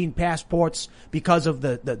vaccine passports because of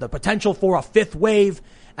the potential for a fifth wave.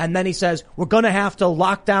 And then he says, we're going to have to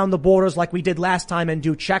lock down the borders like we did last time and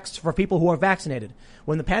do checks for people who are vaccinated.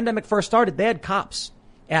 When the pandemic first started, they had cops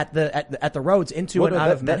at the roads into and out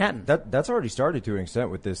of Manhattan. That's already started to an extent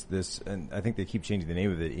with this, and I think they keep changing the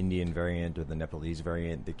name of the Indian variant or the Nepalese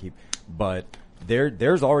variant. But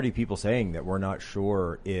there's already people saying that we're not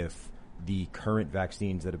sure if the current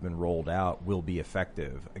vaccines that have been rolled out will be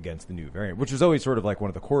effective against the new variant, which is always sort of like one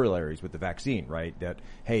of the corollaries with the vaccine, right? That,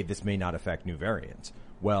 hey, this may not affect new variants.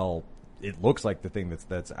 Well, it looks like the thing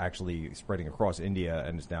that's actually spreading across India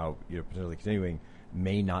and is now potentially continuing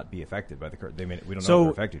may not be affected by the current. We don't know if they're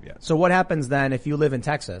affected yet. So what happens then if you live in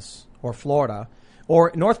Texas or Florida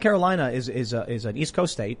or North Carolina is an East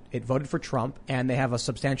Coast state? It voted for Trump and they have a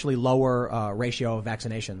substantially lower ratio of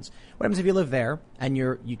vaccinations. What happens if you live there and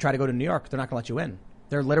you try to go to New York? They're not going to let you in.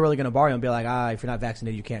 They're literally going to bar you and be like, if you're not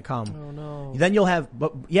vaccinated, you can't come. Oh no. Then you'll have,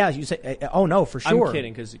 you say, oh no, for sure. I'm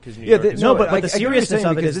kidding because New York is but the seriousness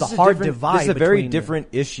of it is the hard divide. This is a very between different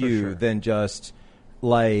issue than just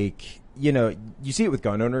like, you know, you see it with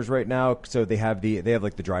gun owners right now. So they have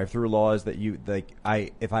like the drive-through laws that you, like,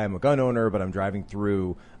 if I am a gun owner, but I'm driving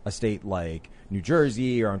through a state like New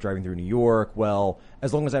Jersey or I'm driving through New York, well,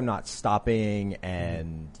 as long as I'm not stopping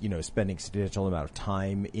and, you know, spending a substantial amount of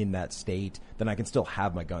time in that state, then I can still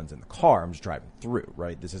have my guns in the car. I'm just driving through,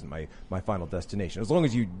 right? This isn't my final destination. As long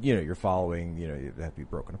as you're following, you know, you have to be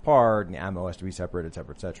broken apart and the ammo has to be separate, et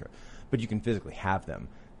cetera, et cetera. But you can physically have them.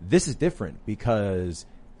 This is different because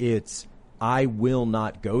I will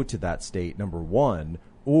not go to that state, number one,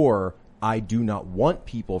 or I do not want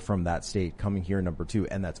people from that state coming here, number two,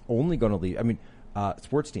 and that's only going to lead. I mean,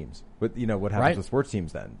 sports teams. But you know what happens with sports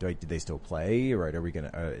teams then? Do they still play? Right? Are we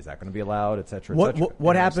going to? Is that going to be allowed? Et cetera. Et cetera?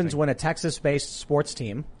 What happens when a Texas-based sports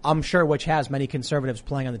team, I'm sure, which has many conservatives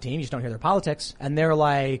playing on the team, you just don't hear their politics, and they're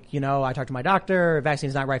like, you know, I talked to my doctor,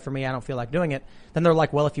 vaccine's not right for me, I don't feel like doing it. Then they're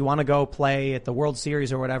like, well, if you want to go play at the World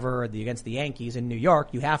Series or whatever against the Yankees in New York,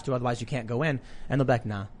 you have to, otherwise you can't go in. And they'll be like,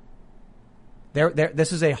 nah.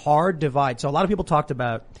 This is a hard divide. So a lot of people talked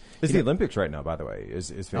about. This is the Olympics right now, by the way, is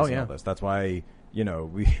facing all this. That's why, you know,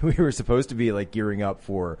 we were supposed to be like gearing up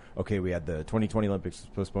for, okay, we had the 2020 Olympics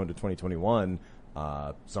postponed to 2021.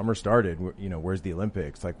 Summer started, you know, where's the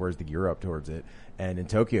Olympics? Like, where's the gear up towards it? And in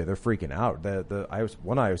Tokyo, they're freaking out.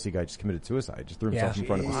 One IOC guy just committed suicide, just threw himself in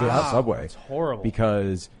front of the subway. It's horrible.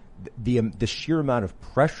 Because the sheer amount of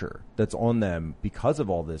pressure that's on them because of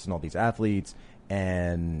all this and all these athletes.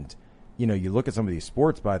 And, you know, you look at some of these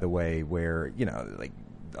sports, by the way, where, you know, like,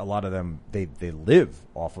 a lot of them, they live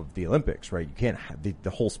off of the Olympics, right? You can't have, the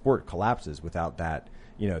whole sport collapses without that,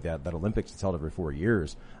 you know, that Olympics that's held every 4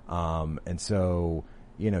 years. And so,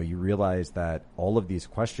 you know, you realize that all of these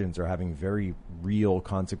questions are having very real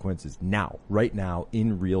consequences now, right now,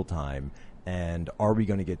 in real time. And are we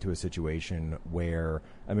going to get to a situation where,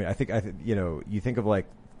 I mean, I think, you know, you think of like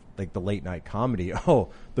the late night comedy. Oh,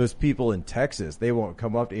 those people in Texas, they won't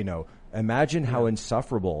come up to, you know, imagine how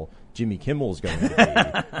insufferable Jimmy Kimmel is going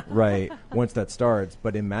to be, right, once that starts.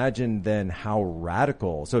 But imagine then how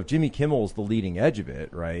radical. So if Jimmy Kimmel is the leading edge of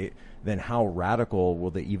it, right, then how radical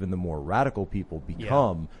will even the more radical people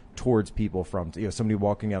become towards people from, you know, somebody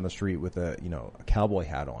walking down the street with a cowboy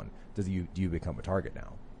hat on? Do you become a target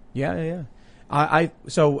now? Yeah.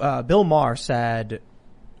 So Bill Maher said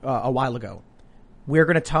a while ago, we're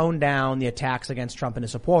going to tone down the attacks against Trump and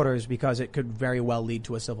his supporters because it could very well lead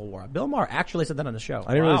to a civil war. Bill Maher actually said that on the show.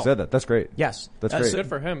 I didn't realize that. That's great. Yes. That's great. Good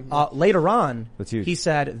for him. Later on, that's huge. He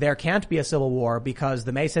said there can't be a civil war because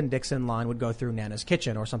the Mason-Dixon line would go through Nana's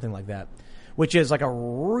kitchen or something like that, which is like a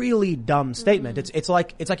really dumb statement. It's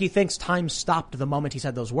like he thinks time stopped the moment he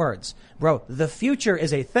said those words. Bro, the future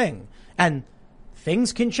is a thing. And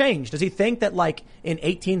things can change. Does he think that, like, in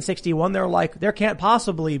 1861, they're like, there can't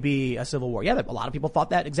possibly be a civil war? Yeah, a lot of people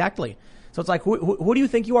thought that exactly. So it's like, who do you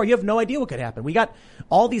think you are? You have no idea what could happen. We got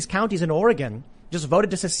all these counties in Oregon just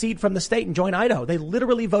voted to secede from the state and join Idaho. They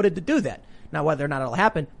literally voted to do that. Now, whether or not it'll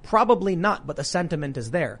happen, probably not, but the sentiment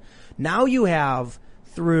is there. Now you have,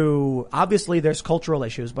 obviously there's cultural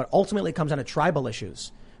issues, but ultimately it comes down to tribal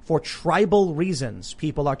issues. For tribal reasons,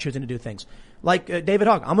 people are choosing to do things. Like David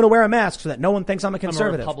Hogg, I'm going to wear a mask so that no one thinks I'm a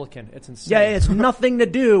conservative. I'm a Republican. It's insane. Yeah, it's nothing to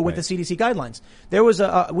do with the CDC guidelines. There was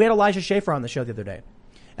we had Elijah Schaffer on the show the other day,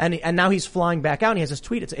 and now he's flying back out. And he has this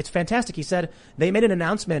tweet. It's fantastic. He said they made an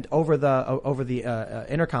announcement over the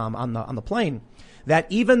intercom on the plane that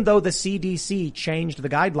even though the CDC changed the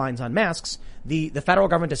guidelines on masks, the federal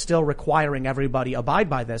government is still requiring everybody abide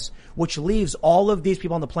by this, which leaves all of these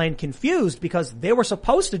people on the plane confused because they were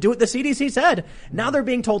supposed to do what the CDC said. Now they're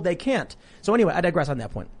being told they can't. So anyway, I digress on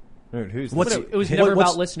that point. It was never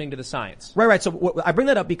about listening to the science. Right. So I bring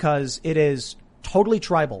that up because it is totally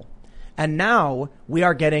tribal. And now we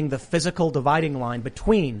are getting the physical dividing line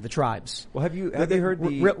between the tribes. Well, have you heard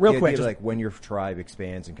real quick, idea, like when your tribe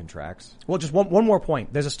expands and contracts? Well, just one more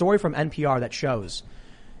point. There's a story from NPR that shows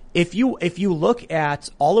if you look at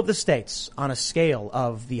all of the states on a scale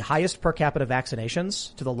of the highest per capita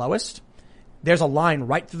vaccinations to the lowest, there's a line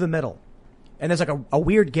right through the middle. And there's like a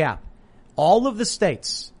weird gap. All of the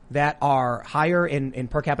states that are higher in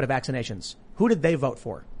per capita vaccinations, who did they vote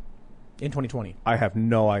for in 2020? I have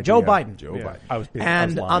no idea. Joe Biden.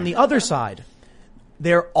 And on the other side,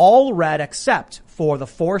 they're all red except for the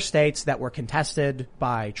 4 states that were contested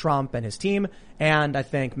by Trump and his team, and I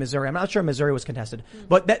think Missouri. I'm not sure Missouri was contested,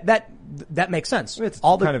 but that makes sense. It's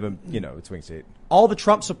kind of a swing state. All the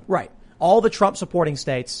Trump supporting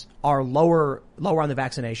states are lower on the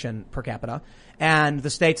vaccination per capita. And the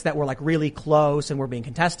states that were like really close and were being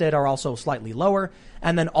contested are also slightly lower.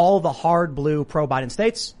 And then all the hard blue pro-Biden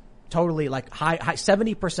states, totally like high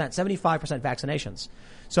 70%, 75% vaccinations.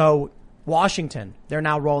 So Washington, they're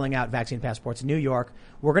now rolling out vaccine passports. New York,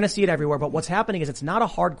 we're going to see it everywhere. But what's happening is it's not a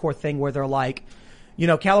hardcore thing where they're like,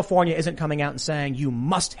 California isn't coming out and saying you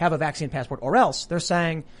must have a vaccine passport or else. They're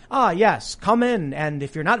saying, yes, come in. And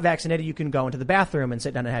if you're not vaccinated, you can go into the bathroom and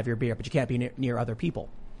sit down and have your beer, but you can't be near other people.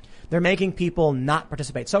 They're making people not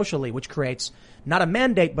participate socially, which creates not a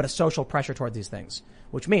mandate, but a social pressure toward these things,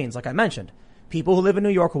 which means, like I mentioned, people who live in New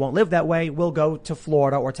York who won't live that way will go to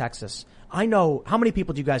Florida or Texas. I know, how many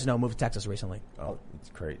people do you guys know moved to Texas recently? Oh, it's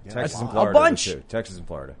great. Yeah, Texas wow. and Florida. A bunch. Too. Texas and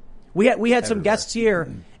Florida. We had some guests here,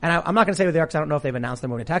 and I'm not going to say who they are because I don't know if they've announced they're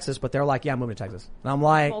moving to Texas, but they're like, yeah, I'm moving to Texas. And I'm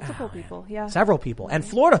like, Multiple people, yeah. Several people. And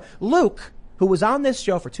Florida, Luke, who was on this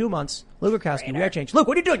show for 2 months, Luke Urkowski, we are changed. Luke,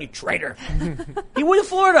 what are you doing, you traitor? He went to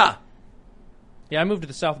Florida. Yeah, I moved to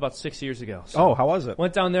the South about 6 years ago. So how was it?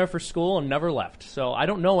 Went down there for school and never left. So I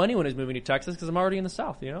don't know anyone who's moving to Texas because I'm already in the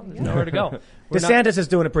South. There's nowhere to go. DeSantis is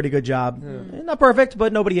doing a pretty good job. Not perfect,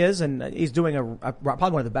 but nobody is. And he's doing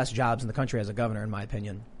probably one of the best jobs in the country as a governor, in my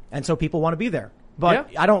opinion. And so people want to be there. But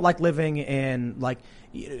I don't like living in,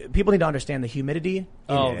 people need to understand the humidity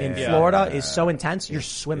in Florida is so intense. You're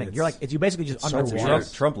swimming. You're you basically just underwater.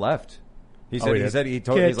 Trump left. He said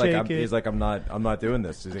he's like I'm not doing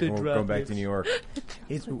this. He's like, going back to New York.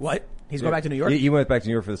 He's what? He's going back to New York? He went back to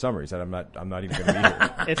New York for the summer. He said I'm not even going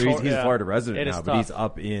to be here. He's a Florida resident now, but he's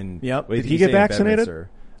up in. Yep. Did he get vaccinated?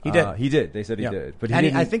 He did. He did. They said he did. But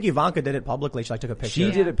I think Ivanka did it publicly. She took a picture.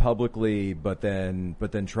 She did it publicly, but then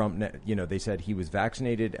Trump, they said he was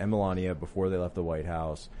vaccinated and Melania before they left the White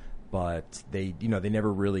House, but they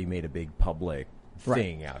never really made a big public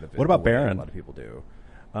thing out of it. What about Barron? A lot of people do.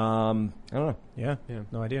 I don't know. Yeah.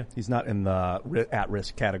 No idea. He's not in the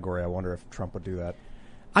at-risk category. I wonder if Trump would do that.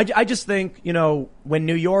 I just think, when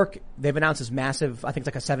New York, they've announced this massive, I think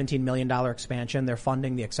it's like a $17 million expansion. They're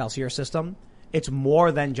funding the Excelsior system. It's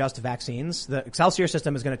more than just vaccines. The Excelsior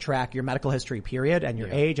system is going to track your medical history, period, and your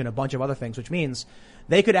age and a bunch of other things, which means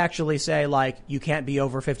they could actually say, you can't be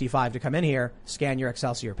over 55 to come in here, scan your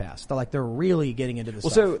Excelsior pass. They're really getting into this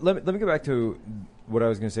stuff. So let me go back to what I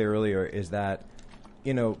was going to say earlier is that,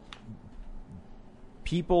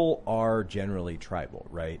 people are generally tribal,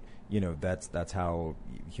 right? That's how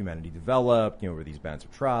humanity developed, were these bands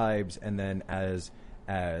of tribes. And then as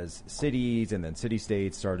cities and then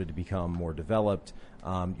city-states started to become more developed,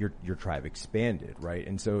 your tribe expanded, right?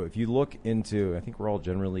 And so if you look into, I think we're all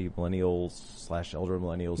generally millennials / elder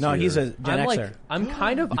millennials. No, here. he's a Gen Xer.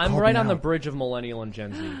 I'm right on the bridge of millennial and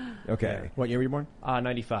Gen Z. Okay. Yeah. What year were you born?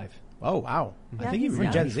 95. Oh, wow. Yeah, I think you were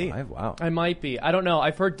Gen Z. Wow. I might be. I don't know.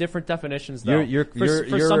 I've heard different definitions, though.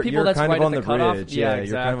 For some people, that's kind right of on at the cutoff. bridge. Yeah, exactly.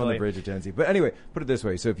 You're kind of on the bridge of Gen Z. But anyway, put it this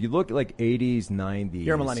way. So if you look at 80s, 90s.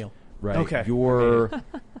 You're a millennial. Right. Okay. Your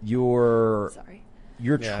Sorry.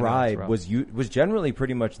 tribe was generally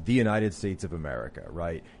pretty much the United States of America,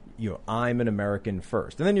 right? I'm an American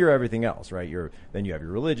first, and then you're everything else, right? Then you have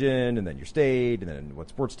your religion, and then your state, and then what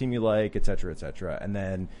sports team you like, et cetera, and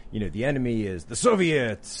then the enemy is the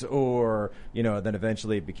Soviets, or then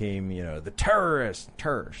eventually it became the terrorists.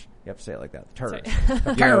 You have to say it like that,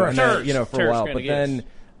 the terrorists. For a while, but then.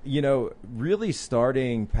 Really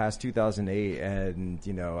starting past 2008, and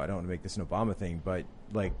I don't want to make this an Obama thing, but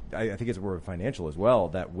I think it's more financial as well.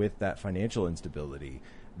 That with that financial instability,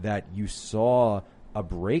 that you saw a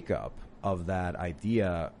breakup of that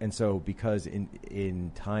idea, and so because in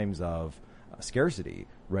times of scarcity,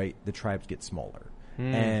 right, the tribes get smaller,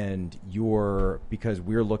 and because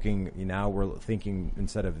we're looking now, we're thinking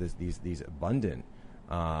instead of these abundant.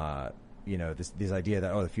 This idea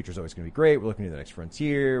that, the future's always going to be great. We're looking to the next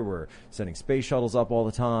frontier. We're sending space shuttles up all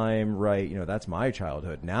the time, right? That's my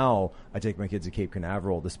childhood. Now I take my kids to Cape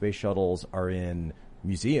Canaveral. The space shuttles are in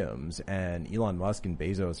museums, and Elon Musk and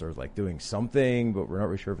Bezos are doing something, but we're not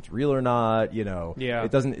really sure if it's real or not. Yeah.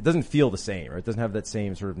 It doesn't feel the same, right? It doesn't have that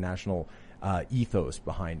same sort of national ethos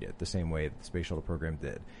behind it, the same way that the space shuttle program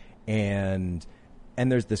did.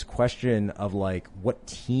 And there's this question of what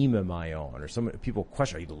team am I on? Or some people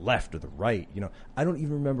question, are you the left or the right? I don't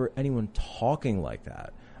even remember anyone talking like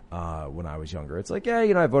that when I was younger. It's I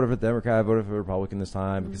voted for the Democrat, I voted for the Republican this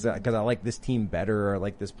time because I like this team better, or I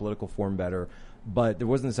like this political form better. But there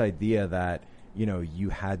wasn't this idea that you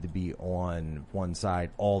had to be on one side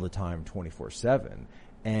all the time, 24/7.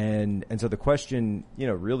 And so the question,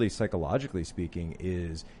 really psychologically speaking,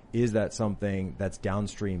 is that something that's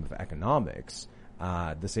downstream of economics?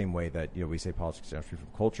 The same way that we say politics is downstream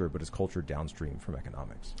from culture, but is culture downstream from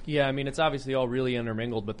economics? Yeah, I mean, it's obviously all really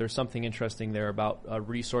intermingled, but there's something interesting there about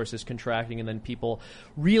resources contracting and then people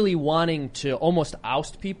really wanting to almost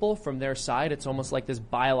oust people from their side. It's almost like this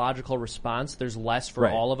biological response. There's less for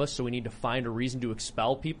all of us, so we need to find a reason to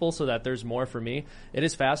expel people so that there's more for me. It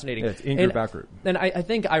is fascinating. Yeah, it's in-group, out-group. And I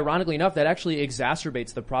think, ironically enough, that actually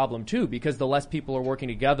exacerbates the problem, too, because the less people are working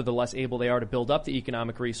together, the less able they are to build up the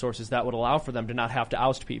economic resources that would allow for them to not have to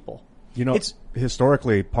oust people. It's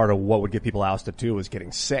historically part of what would get people ousted too is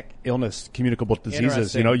getting sick, illness, communicable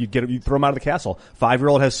diseases. You throw them out of the castle.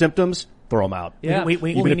 5-year-old has symptoms, throw them out. Yeah,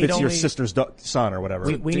 even if it's your sister's son or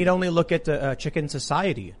whatever. We need only look at the chicken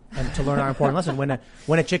society and to learn our important lesson.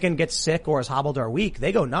 When a chicken gets sick or is hobbled or weak,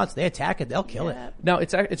 they go nuts. They attack it. They'll kill it. Now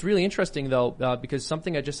it's really interesting though because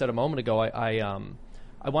something I just said a moment ago.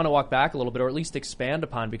 I want to walk back a little bit, or at least expand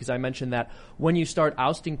upon, because I mentioned that when you start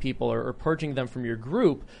ousting people or purging them from your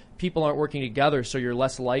group, people aren't working together, so you're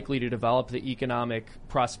less likely to develop the economic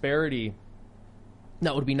prosperity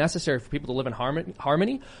that would be necessary for people to live in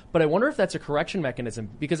harmony. But I wonder if that's a correction mechanism,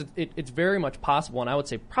 because it's very much possible, and I would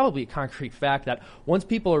say probably a concrete fact, that once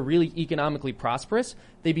people are really economically prosperous,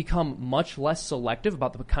 they become much less selective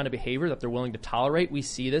about the kind of behavior that they're willing to tolerate. We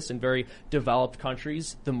see this in very developed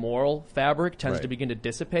countries. The moral fabric tends to begin to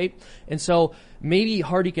dissipate. And so maybe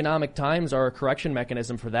hard economic times are a correction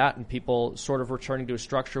mechanism for that, and people sort of returning to a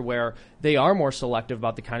structure where they are more selective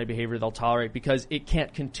about the kind of behavior they'll tolerate, because it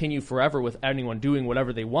can't continue forever with anyone doing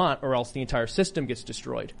whatever they want, or else the entire system gets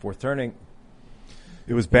destroyed. Fourth turning.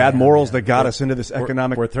 It was bad morals that got us into this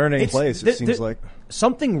economic place, it seems like.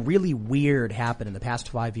 Something really weird happened in the past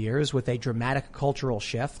 5 years with a dramatic cultural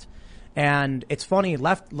shift. And it's funny,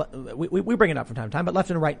 we bring it up from time to time, but left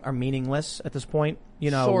and right are meaningless at this point.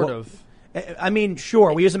 Sort of. I mean,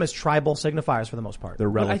 sure, we use them as tribal signifiers for the most part. They're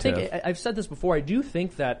relative. I think, I've said this before, I do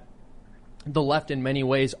think that the left in many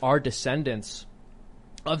ways are descendants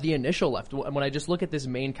of the initial left. When I just look at this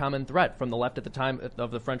main common thread from the left at the time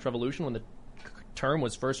of the French Revolution, when the term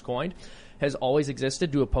was first coined, has always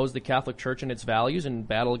existed to oppose the Catholic Church and its values and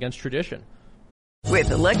battle against tradition. With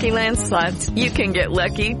the Lucky Land Slots, you can get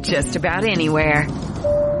lucky just about anywhere.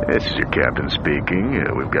 This is your captain speaking.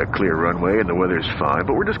 We've got clear runway and the weather's fine,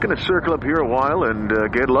 but we're just going to circle up here a while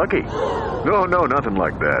and get lucky. No, nothing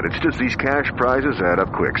like that. It's just these cash prizes add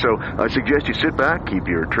up quick. So I suggest you sit back, keep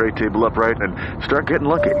your tray table upright, and start getting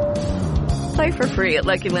lucky. Play for free at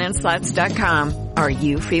LuckyLandSlots.com. Are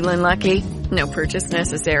you feeling lucky? No purchase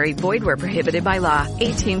necessary. Void where prohibited by law.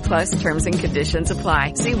 18+ terms and conditions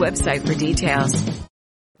apply. See website for details.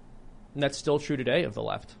 And that's still true today of the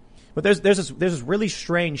left. But there's this really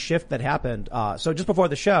strange shift that happened. So just before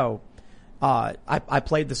the show, I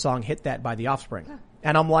played the song "Hit That" by The Offspring,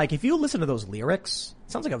 and I'm like, if you listen to those lyrics,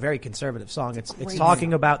 it sounds like a very conservative song. It's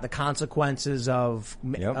talking about the consequences of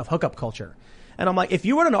hookup culture, and I'm like, if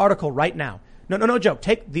you wrote an article right now, no joke,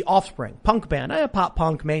 take The Offspring, punk band, pop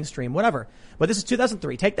punk, mainstream, whatever, but this is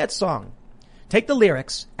 2003. Take that song, take the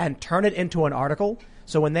lyrics, and turn it into an article.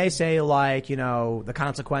 So when they say like, the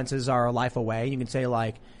consequences are a life away, you can say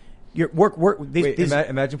like.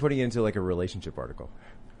 Imagine putting it into like a relationship article.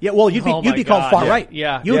 Yeah, well, you'd be called far right.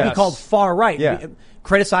 Yeah. You'd be called far right. Yeah.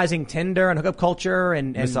 Criticizing Tinder and hookup culture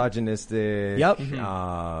and misogynistic. Yep.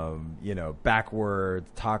 Backward,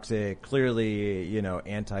 toxic, clearly,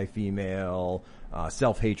 anti-female,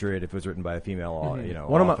 self-hatred if it was written by a female,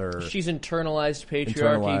 author. She's internalized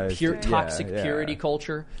patriarchy, toxic purity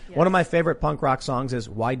culture. Yes. One of my favorite punk rock songs is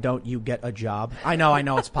 "Why Don't You Get a Job?" I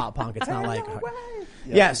know it's pop punk. It's not like.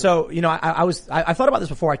 Yeah, so, I thought about this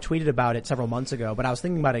before. I tweeted about it several months ago, but I was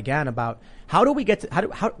thinking about it again about how do we get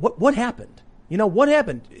to, what happened? What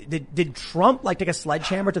happened? Did Trump take a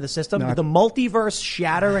sledgehammer to the system? Did the multiverse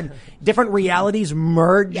shatter and different realities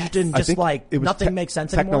merged and just nothing makes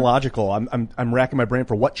sense anymore? Technological. I'm racking my brain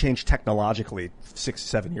for what changed technologically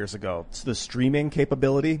 6-7 years ago. It's the streaming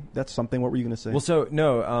capability. That's something. What were you going to say? Well, so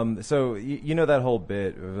that whole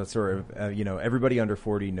bit of sort of everybody under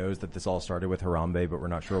 40 knows that this all started with Harambe, but we're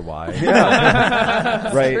not sure why.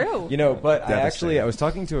 Yeah, right. True. But I was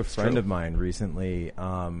talking to a friend of mine recently,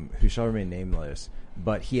 who shall remain nameless.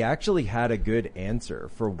 But he actually had a good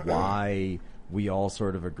answer for why we all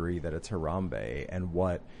sort of agree that it's Harambe, and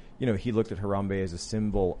what, he looked at Harambe as a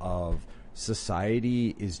symbol of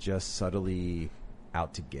society is just subtly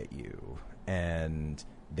out to get you, and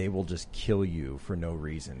they will just kill you for no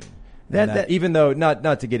reason. Even though,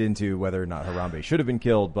 not to get into whether or not Harambe should have been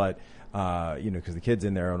killed, but because the kid's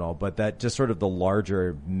in there and all, but that just sort of the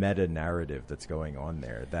larger meta narrative that's going on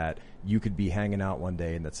there, that you could be hanging out one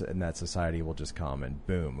day and that society will just come and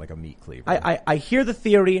boom, like a meat cleaver. I hear the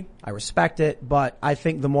theory. I respect it, but I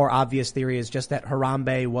think the more obvious theory is just that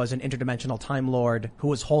Harambe was an interdimensional Time Lord who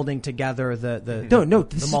was holding together the No,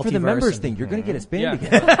 this is for the members thing. You're going to get us banned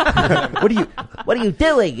again. What are you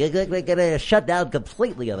doing? You're going to shut down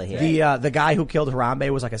completely over here. The guy who killed Harambe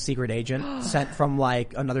was like a secret agent sent from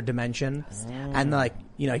like another dimension, and like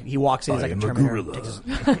he walks in, he's like a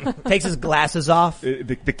Terminator, takes his glasses off.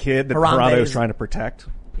 The kid that Harambe Parado was is- trying to protect.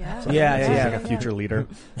 Yeah. Yeah. Like a future leader.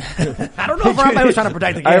 I don't know if Harambe was trying to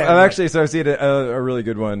protect the kid. I've actually, so I've seen a really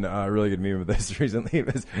good one, a really good meme of this recently. It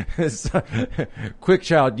was, quick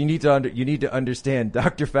child, you need to understand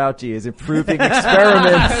Dr. Fauci is improving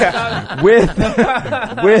experiments with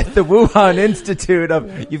the Wuhan Institute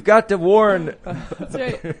you've got to warn. That's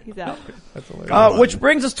right. He's out. Which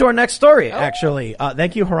brings us to our next story, actually.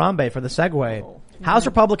 Thank you, Harambe, for the segue. House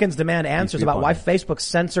Republicans demand answers about why Facebook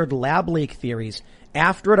censored lab leak theories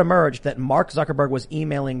after it emerged that Mark Zuckerberg was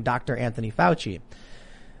emailing Dr. Anthony Fauci.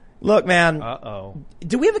 Look, man.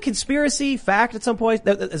 Do we have a conspiracy fact at some point?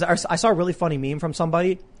 I saw a really funny meme from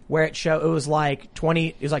somebody where it was like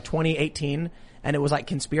 2018, and it was like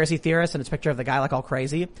conspiracy theorists, and it's a picture of the guy like all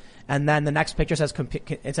crazy. And then the next picture says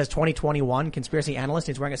 2021 conspiracy analyst.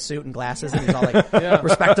 He's wearing a suit and glasses, and he's all like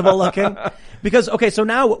respectable looking. Because, okay, so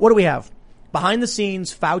now what do we have? Behind the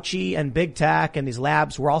scenes, Fauci and big tech and these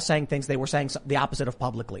labs were all saying things they were saying the opposite of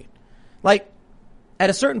publicly. Like, at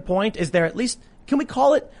a certain point, is there at least, can we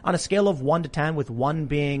call it on a scale of 1 to 10, with 1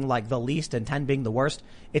 being like the least and 10 being the worst?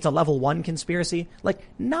 It's a level 1 conspiracy. Like,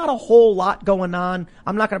 not a whole lot going on.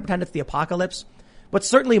 I'm not going to pretend it's the apocalypse. But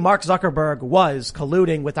certainly Mark Zuckerberg was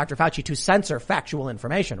colluding with Dr. Fauci to censor factual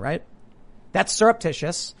information, right? That's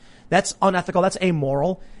surreptitious. That's unethical. That's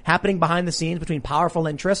amoral. Happening behind the scenes between powerful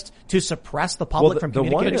interests to suppress the public from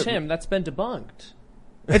communicating. Tim, that's been debunked.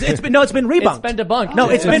 It's been rebunked. It's been debunked. No,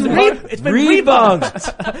 it's been rebunked.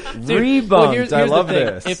 Dude, Rebunked. well, here's I the love thing.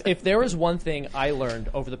 this. If there was one thing I learned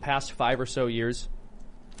over the past 5 or so years,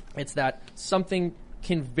 it's that something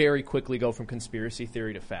can very quickly go from conspiracy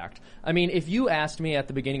theory to fact. I mean, if you asked me at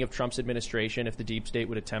the beginning of Trump's administration if the deep state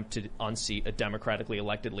would attempt to unseat a democratically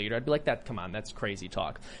elected leader, I'd be like, come on, that's crazy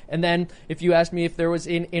talk. And then if you asked me if there was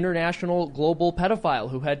an international global pedophile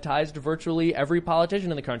who had ties to virtually every politician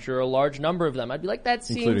in the country, or a large number of them, I'd be like, that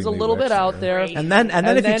seems a little bit out there. And then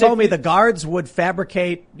if you told me the guards would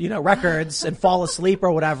fabricate, records and fall asleep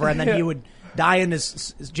or whatever, and then he would die in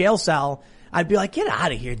his jail cell, I'd be like, get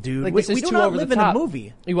out of here, dude. Like, we this is do too not over live the in top. a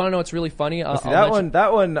movie. You want to know what's really funny?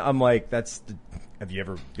 That one, I'm like, have you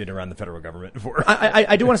ever been around the federal government before?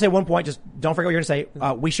 I do want to say one point. Just don't forget what you're going to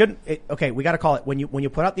say. We shouldn't. We got to call it when you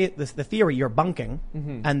put out the theory, you're bunking,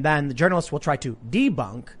 and then the journalists will try to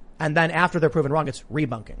debunk, and then after they're proven wrong, it's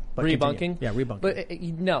rebunking. But rebunking? Continue. Yeah, rebunking. But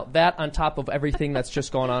no, that on top of everything that's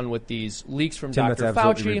just going on with these leaks from Tim, Dr. that's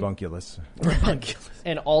absolutely Fauci. rebunculous.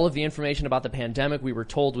 And all of the information about the pandemic we were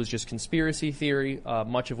told was just conspiracy theory,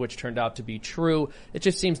 much of which turned out to be true. It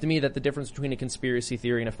just seems to me that the difference between a conspiracy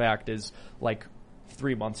theory and a fact is like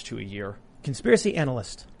 3 months to a year. Conspiracy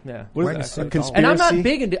analyst. Yeah, Conspiracy? and I'm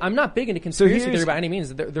not big into conspiracy theory by any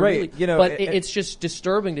means. They're right, really, but it's just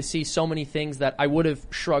disturbing to see so many things that I would have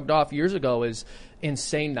shrugged off years ago as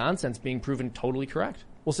insane nonsense being proven totally correct.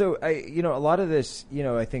 Well, so a lot of this,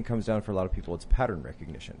 I think comes down for a lot of people. It's pattern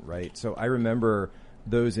recognition, right? So I remember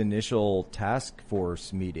those initial task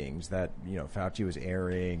force meetings that Fauci was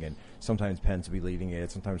airing, and sometimes Pence would be leading it,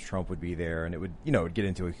 sometimes Trump would be there, and it would it'd get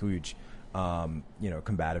into a huge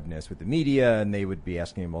combativeness with the media, and they would be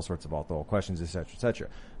asking him all sorts of off-the-wall questions, et cetera, et cetera.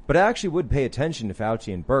 But I actually would pay attention to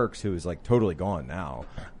Fauci and Birx, who is like totally gone now,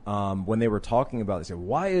 when they were talking about this.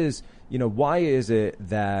 Why is it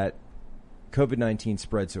that COVID-19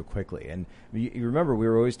 spread so quickly? And you remember we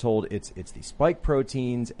were always told it's the spike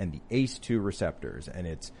proteins and the ACE2 receptors, and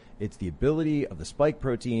it's the ability of the spike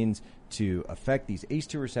proteins to affect these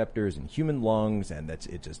ACE2 receptors in human lungs, and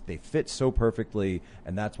they fit so perfectly,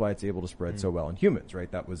 and that's why it's able to spread so well in humans,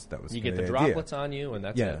 right? That was you get the droplets on you, and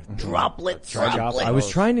that's it. Droplets. I was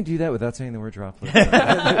trying to do that without saying the word droplets.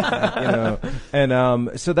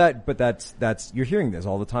 So that's you're hearing this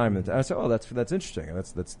all the time, and I said, oh, that's interesting, and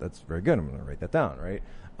that's very good. I'm going to write that down, right?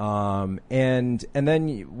 And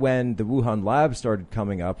then when the Wuhan lab started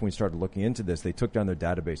coming up, and we started looking into this, they took down their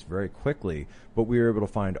database very quickly, but we were able to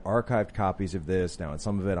find archived copies of this. Now, and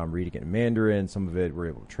some of it I'm reading it in Mandarin, some of it we're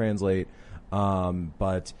able to translate.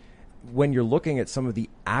 But when you're looking at some of the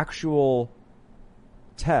actual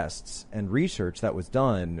tests and research that was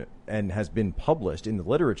done and has been published in the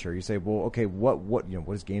literature, you say, well, okay, what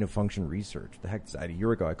is gain of function research? The heck, a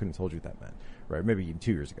year ago I couldn't have told you what that meant, right? Maybe even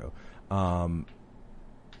 2 years ago.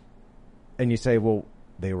 And you say, well,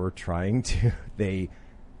 they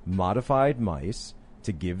modified mice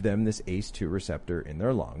to give them this ACE2 receptor in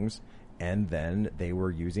their lungs, and then they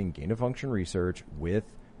were using gain of function research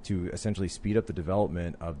to essentially speed up the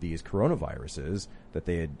development of these coronaviruses that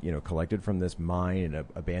they had, collected from this mine, an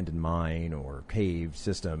abandoned mine or cave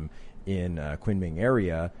system in Kunming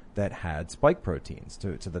area that had spike proteins,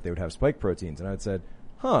 so that they would have spike proteins. And I had said,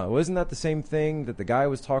 wasn't that the same thing that the guy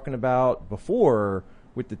was talking about before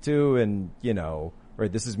with the two? And,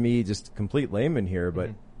 right, this is me, just complete layman here, but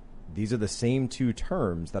these are the same two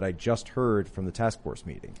terms that I just heard from the task force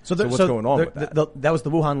meeting. So what's going on with that? That was the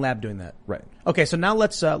Wuhan lab doing that. Right. Okay, so now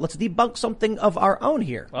let's debunk something of our own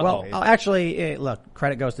here. Uh-oh. Well, actually, look,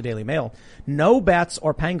 credit goes to Daily Mail. No bats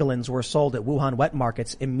or pangolins were sold at Wuhan wet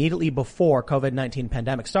markets immediately before COVID-19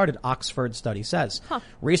 pandemic started, Oxford study says.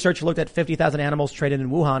 Research looked at 50,000 animals traded in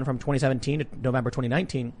Wuhan from 2017 to November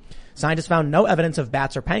 2019. Scientists found no evidence of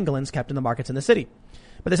bats or pangolins kept in the markets in the city.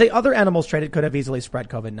 But they say other animals traded could have easily spread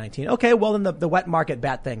COVID-19. Okay, well, then the wet market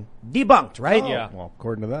bat thing debunked, right? Yeah. Well,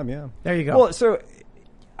 according to them, yeah. There you go. Well, so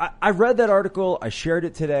I read that article. I shared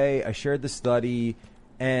it today. I shared the study.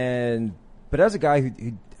 But as a guy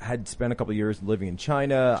who had spent a couple of years living in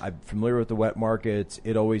China, I'm familiar with the wet markets.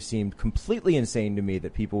 It always seemed completely insane to me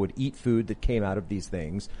that people would eat food that came out of these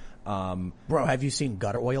things. Bro, have you seen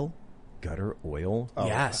gutter oil? Gutter oil? Oh,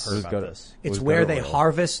 Yes. I heard about this. It's where they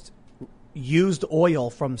harvest used oil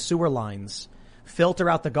from sewer lines, filter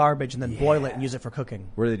out the garbage, and then boil it and use it for cooking.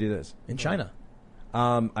 Where do they do this? In China.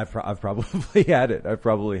 I've probably had it.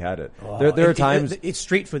 Oh, there are times it's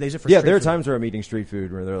street food. They use it for yeah. street There are food. times where I'm eating street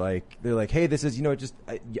food where they're like, hey, this is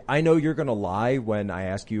I know you're gonna lie when I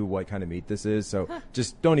ask you what kind of meat this is, so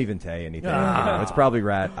just don't even say anything. It's probably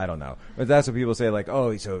rat. I don't know, but that's what people say. Like,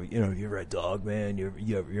 oh, so you ever had dog, man?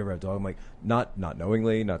 You ever had dog? I'm like, not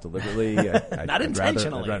knowingly, not deliberately, not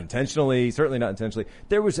intentionally. Not intentionally, certainly not intentionally.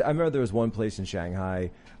 I remember there was one place in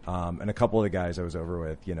Shanghai. And a couple of the guys I was over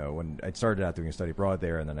with, when I started out doing a study abroad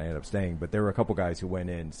there, and then I ended up staying. But there were a couple guys who went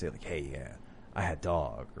in and say like, "Hey, yeah, I had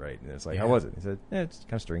dog, right?" And it's like, "How was it?" He said, "It's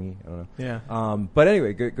kind of stringy. I don't know." Yeah. But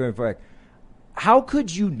anyway, going back, how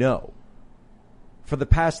could you know for the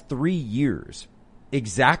past 3 years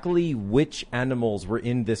exactly which animals were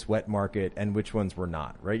in this wet market and which ones were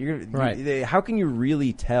not? Right. How can you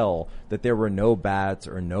really tell that there were no bats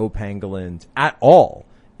or no pangolins at all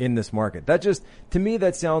in this market? That just, to me,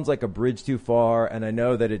 that sounds like a bridge too far, and I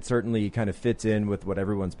know that it certainly kind of fits in with what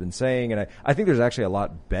everyone's been saying, and I think there's actually a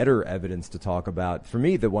lot better evidence to talk about. For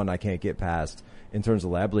me, the one I can't get past in terms of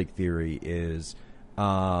lab leak theory is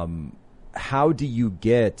how do you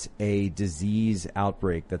get a disease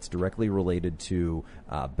outbreak that's directly related to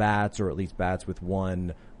bats, or at least bats with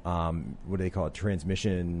one, what do they call it,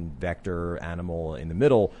 transmission vector animal in the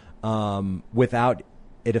middle, without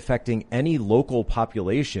it affecting any local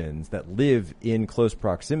populations that live in close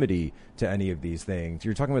proximity to any of these things?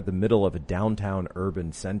 You're talking about the middle of a downtown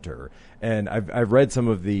urban center. And I've read some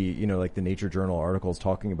of the, like the Nature Journal articles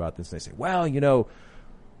talking about this. And they say, well,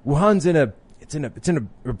 Wuhan's it's in a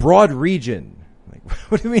broad region. Like,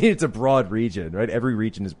 what do you mean it's a broad region, right? Every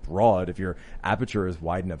region is broad if your aperture is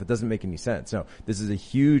wide enough. It doesn't make any sense. No, this is a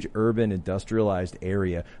huge urban industrialized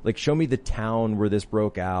area. Like, show me the town where this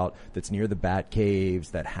broke out that's near the bat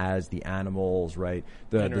caves, that has the animals, right?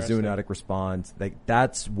 The zoonotic response. Like,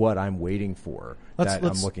 that's what I'm waiting for,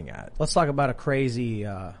 I'm looking at. Let's talk about a crazy,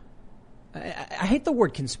 I hate the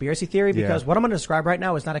word conspiracy theory, because what I'm going to describe right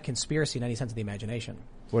now is not a conspiracy in any sense of the imagination.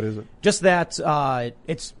 What is it? Just that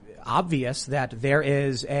it's obvious that there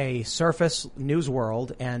is a surface news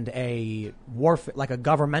world and a like a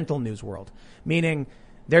governmental news world, meaning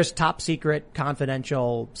there's top secret,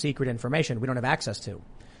 confidential, secret information we don't have access to.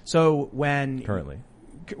 So currently.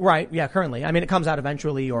 I mean, it comes out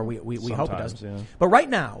eventually, or we hope it does. Yeah. But right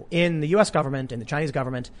now, in the U.S. government and the Chinese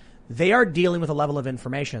government, they are dealing with a level of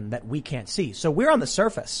information that we can't see. So we're on the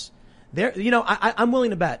surface. I'm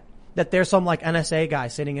willing to bet that there's some like NSA guy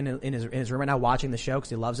sitting in his room right now watching the show because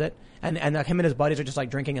he loves it, and him and his buddies are just like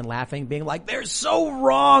drinking and laughing, being like, "They're so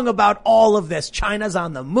wrong about all of this. China's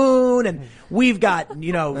on the moon, and we've got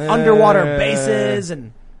underwater bases."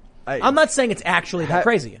 And I'm not saying it's actually that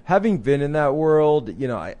crazy. Having been in that world,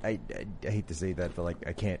 I hate to say that, but like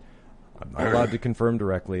I'm not allowed to confirm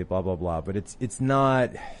directly, blah blah blah. But it's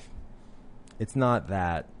not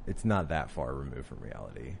that far removed from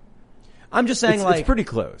reality. I'm just saying, it's pretty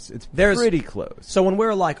close. It's pretty close. So when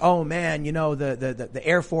we're like, oh man, the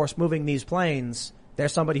Air Force moving these planes,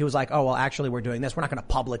 There's somebody who's like, oh, well, actually, we're doing this. We're not going to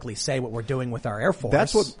publicly say what we're doing with our Air Force.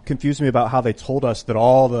 That's what confused me about how they told us that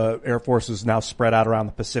all the Air Force is now spread out around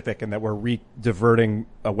the Pacific and that we're diverting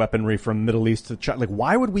weaponry from Middle East to China. Like,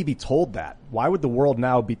 why would we be told that? Why would the world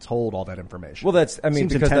now be told all that information? Well, Seems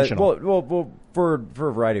because intentional. well, for a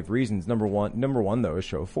variety of reasons. Number one, though, is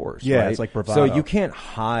show of force. Yeah, right? it's like bravado. So you can't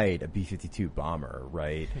hide a B-52 bomber,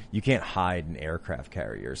 right? You can't hide an aircraft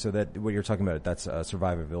carrier. So that what you're talking about, that's a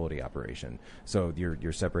survivability operation. So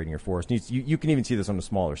you're separating your force. You can even see this on a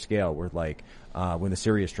smaller scale, where like when the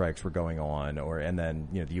Syria strikes were going on, and then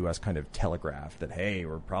the U.S. kind of telegraphed that, hey,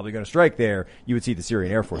 we're probably going to strike there. You would see the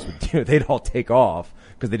Syrian Air Force they'd all take off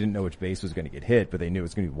because they didn't know which base was going to get hit, but they knew it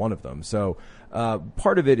was going to be one of them. So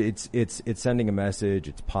part of it, it's sending a message,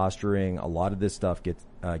 it's posturing. A lot of this stuff gets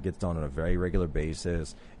done on a very regular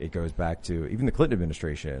basis. It goes back to even the Clinton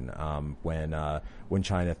administration when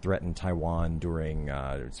China threatened Taiwan during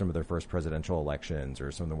some of their first presidential elections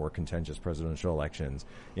or some of the more contentious presidential elections.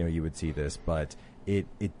 You would see this, but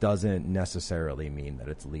it doesn't necessarily mean that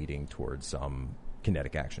it's leading towards some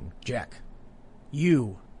kinetic action. Jack,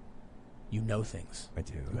 you know things. I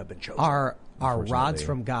do. You have been chosen. Are rods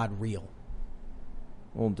from God real?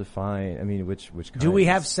 Well, define. I mean, which kinds? Do we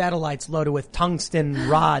have satellites loaded with tungsten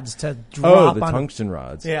rods to drop the on tungsten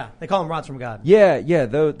rods. Yeah, they call them rods from God. Yeah,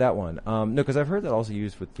 that one. No, because I've heard that also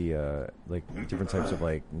used with the like different types of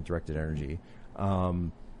like directed energy.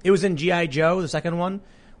 It was in G.I. Joe, the second one,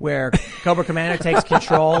 where Cobra Commander takes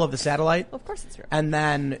control of the satellite. Well, of course it's real. And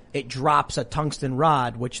then it drops a tungsten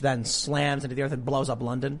rod, which then slams into the earth and blows up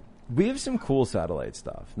London. We have some cool satellite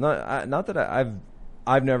stuff. Not that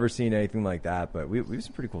I've never seen anything like that, but we have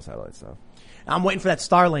some pretty cool satellite stuff. I'm waiting for that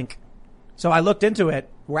Starlink. So I looked into it.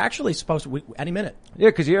 We're actually supposed to any minute. Yeah,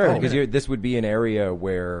 because this would be an area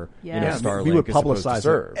where Starlink we would is supposed publicize to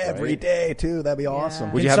serve it every day too. That'd be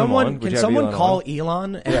awesome. Would you have Elon Can someone on? call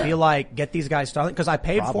Elon and be like, get these guys Starlink? Because I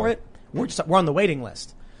paid for it. We're on the waiting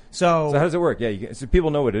list. So how does it work? Yeah, so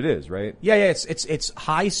people know what it is, right? Yeah. It's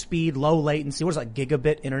high speed, low latency. What is that?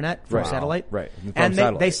 Gigabit internet for a satellite. Right. And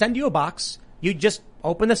they send you a box. You just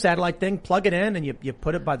open the satellite thing, plug it in, and you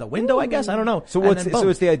put it by the window, I guess. I don't know. So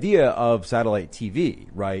it's the idea of satellite TV,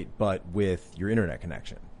 right? But with your internet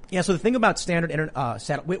connection. Yeah. So the thing about standard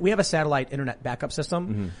internet, we have a satellite internet backup system.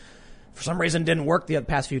 Mm-hmm. For some reason, didn't work the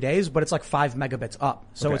past few days, but it's like 5 megabits up.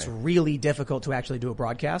 So It's really difficult to actually do a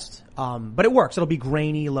broadcast. But it works. It'll be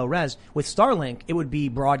grainy, low res. With Starlink, it would be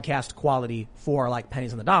broadcast quality for like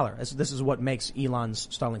pennies on the dollar. This is what makes Elon's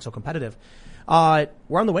Starlink so competitive. We're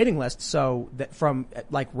on the waiting list, so that from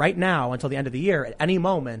like right now until the end of the year, at any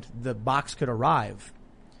moment, the box could arrive.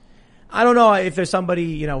 I don't know if there's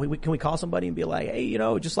somebody, can we call somebody and be like, hey,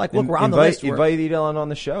 just like, look, we're on the list. Invite Elon on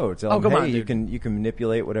the show. Tell him, come hey, on, you can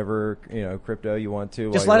manipulate whatever, crypto you want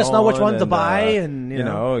to. Just let us know which one to buy and,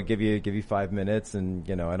 give you 5 minutes and,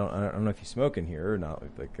 I don't know if you smoke in here or not,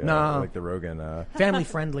 like the Rogan, family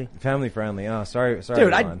friendly. Family friendly. Oh, sorry.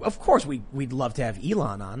 Dude, of course we'd love to have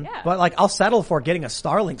Elon on, but like, I'll settle for getting a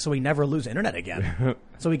Starlink so we never lose internet again.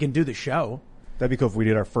 So we can do the show. That'd be cool if we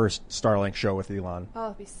did our first Starlink show with Elon. Oh,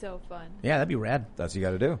 it'd be so fun. Yeah, that'd be rad. That's what you got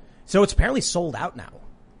to do. So it's apparently sold out now.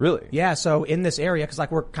 Really? Yeah. So in this area, because like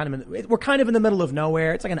we're kind of in the middle of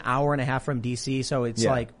nowhere. It's like an hour and a half from DC. So it's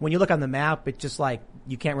like when you look on the map, it's just like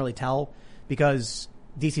you can't really tell because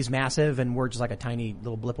DC's massive and we're just like a tiny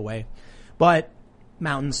little blip away. But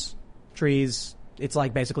mountains, trees. It's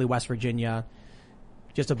like basically West Virginia.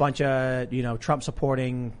 Just a bunch of, Trump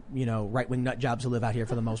supporting, right-wing nut jobs who live out here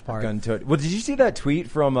for the most part. Gun tote. Well, did you see that tweet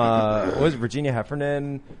from, was it Virginia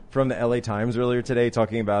Heffernan from the LA Times earlier today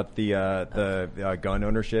talking about the gun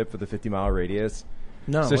ownership for the 50-mile radius?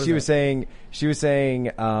 No. So she was saying, I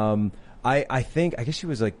guess she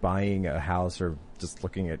was like buying a house or just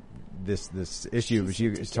looking at this issue. She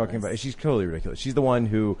was talking about, she's totally ridiculous. She's the one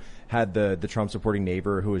who had the Trump supporting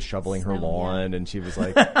neighbor who was shoveling her lawn and she was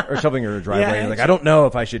like, or shoveling her driveway and like, I don't know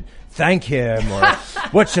if I should thank him or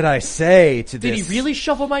what should I say to this. Did he really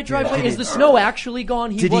shovel my driveway? Is the snow actually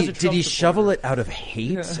gone? Did he shovel it out of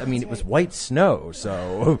hate? I mean, it was white snow,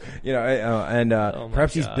 so,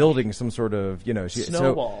 perhaps he's building some sort of,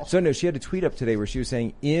 snowball. So no, she had a tweet up today where she was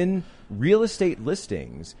saying in real estate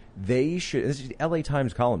listings, they should, this is the LA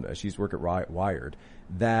Times columnist, she's worked at Wired,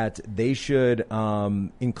 that they should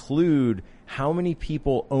include how many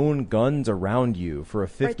people own guns around you for a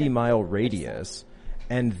 50-mile radius,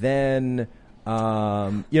 and then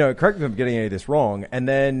correct me if I'm getting any of this wrong, and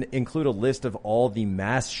then include a list of all the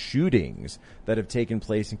mass shootings that have taken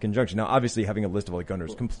place in conjunction. Now, obviously, having a list of all the gun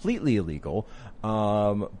owners is completely illegal,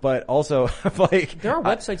 but also, like... There are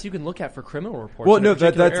websites you can look at for criminal reports. Well, no,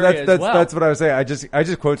 that's what I was saying. I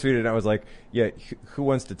just quote tweeted and I was like, yeah, who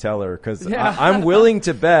wants to tell her? Because I'm willing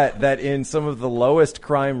to bet that in some of the lowest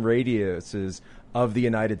crime radiuses of the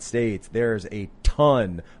United States, there's a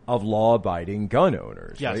ton of law-abiding gun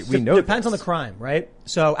owners. Yes. Right? We know depends on the crime, right?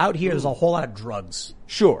 So out here, there's a whole lot of drugs.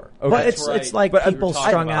 Sure. Okay. But it's like people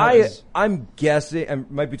strung out. I'm guessing, I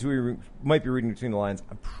might be reading between the lines.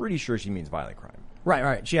 I'm pretty sure she means violent crime.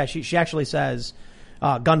 Right. She actually says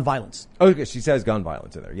gun violence. Okay, she says gun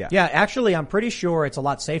violence in there. Yeah. Yeah, actually, I'm pretty sure it's a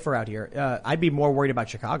lot safer out here. I'd be more worried about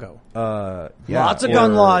Chicago. Lots of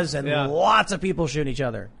gun laws and lots of people shooting each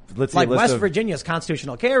other. West Virginia's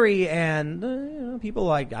constitutional carry, and people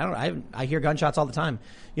like I hear gunshots all the time.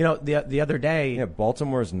 The other day. Yeah,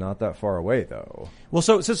 Baltimore's not that far away though. Well,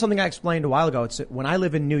 so this is something I explained a while ago. It's when I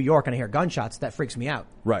live in New York and I hear gunshots, that freaks me out.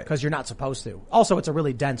 Right. Because you're not supposed to. Also, it's a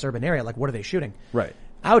really dense urban area. Like, what are they shooting? Right.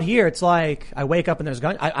 Out here, it's like I wake up and there's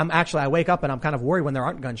I wake up and I'm kind of worried when there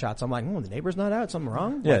aren't gunshots. I'm like, the neighbor's not out. Something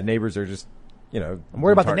wrong? Yeah, neighbors are just, I'm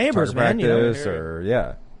worried about the neighbors, man.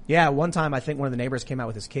 Yeah, one time I think one of the neighbors came out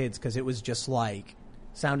with his kids because it was just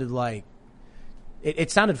sounded like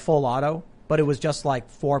it sounded full auto, but it was just like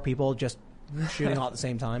 4 people just shooting all at the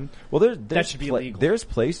same time. Well, that should be illegal. There's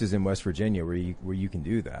places in West Virginia where you can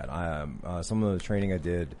do that. Some of the training I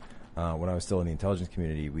did when I was still in the intelligence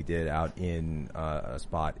community, we did out in a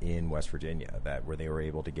spot in West Virginia where they were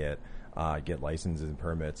able to get licenses and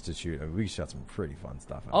permits to shoot. I mean, we shot some pretty fun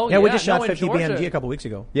stuff. We just shot 50 BMG a couple weeks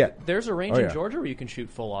ago. Yeah, there's a range in Georgia where you can shoot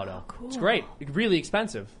full auto. Cool. It's great. Really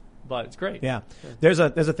expensive, but it's great. Yeah, there's a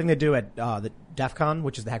thing they do at the DEF CON,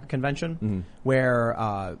 which is the hacker convention,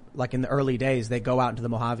 where like in the early days they go out into the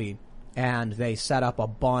Mojave and they set up a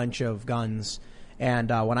bunch of guns. And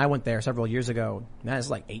when I went there several years ago, it's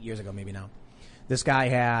like 8 years ago maybe now, this guy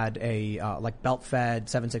had a belt-fed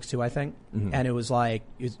 7.62, I think, and it was like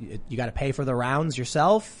you got to pay for the rounds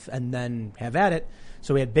yourself and then have at it.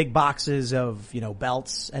 So we had big boxes of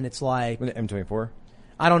belts, and it's like M24.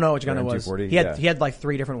 I don't know which gun it was. He had like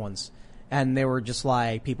 3 different ones, and they were just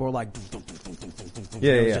like people were like,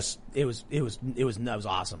 it was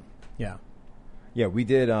awesome. Yeah. Yeah, we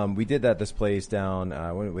did that this place down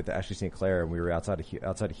I went with Ashley St. Clair, and we were outside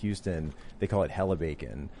of Houston. They call it Hella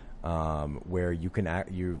Bacon, where you can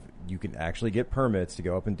actually get permits to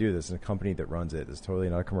go up and do this. And a company that runs it is totally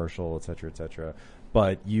not a commercial, et cetera, et cetera.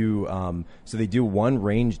 But so they do one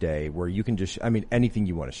range day where you can just anything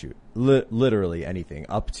you want to shoot, literally anything,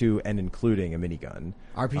 up to and including a minigun.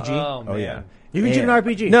 RPG. Oh man. Yeah. You can shoot an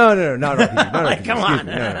RPG. No, not an RPG. Not an RPG. Come on.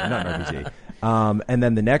 No, not an RPG. And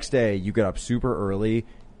then the next day, you get up super early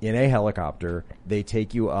in a helicopter. They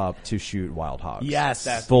take you up to shoot wild hogs. Yes,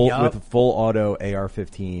 with full auto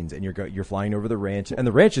AR-15s, and you're flying over the ranch, and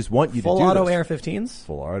the ranches want you to do full auto this. AR-15s.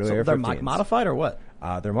 Full auto so AR-15s. They're modified or what?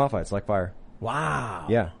 They're modified. Select fire. Wow.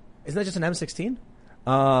 Yeah. Isn't that just an M16?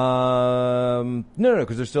 No,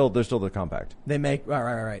 because they're still the compact. They make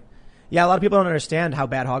right. Yeah, a lot of people don't understand how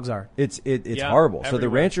bad hogs are. It's horrible. Everywhere. So the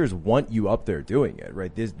ranchers want you up there doing it,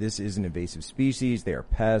 right? This is an invasive species. They are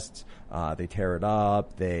pests. They tear it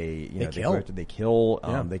up. They kill. They kill.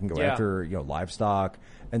 They can go after livestock.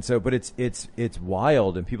 And so, but it's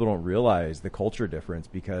wild, and people don't realize the culture difference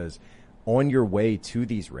because on your way to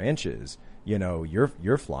these ranches,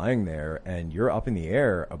 you're flying there and you're up in the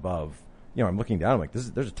air above. I'm looking down. I'm like,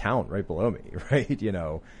 there's a town right below me, right?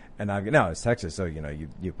 And now it's Texas, so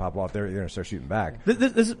you pop off there, you're gonna start shooting back.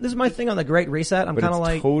 This is my thing on the Great Reset. I'm kind of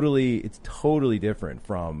like it's totally different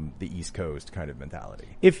from the East Coast kind of mentality.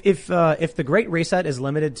 If the Great Reset is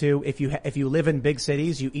limited to if you live in big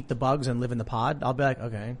cities, you eat the bugs and live in the pod, I'll be like,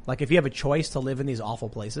 okay. Like if you have a choice to live in these awful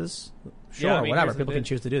places, sure, whatever. People can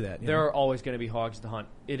choose to do that. There are always going to be hogs to hunt.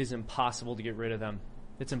 It is impossible to get rid of them.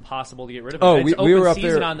 It's impossible to get rid of them. Oh, it's we were up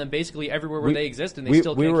season there on them basically everywhere where they exist, and they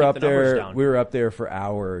still can't keep the numbers down. We were up there for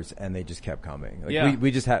hours, and they just kept coming.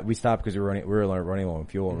 We stopped because we were running low on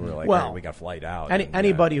fuel, and we were like, all right, we got flight out.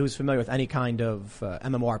 Anybody who's familiar with any kind of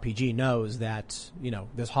MMORPG knows that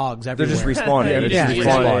there's hogs everywhere. They're just respawning.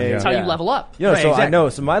 That's how you level up. So exactly. I know.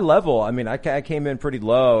 So my level, I came in pretty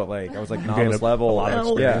low. Like I was like novice level.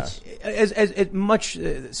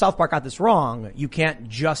 South Park got this wrong. You can't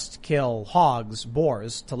just kill hogs,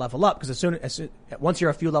 boars to level up because once you're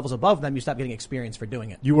a few levels above them, you stop getting experience for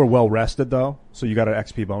doing it. You were well rested though, so you got an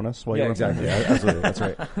XP bonus. While you were exactly. Yeah, absolutely. That's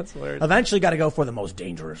right. That's hilarious. Eventually, got to go for the most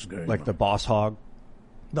dangerous game, like the boss hog.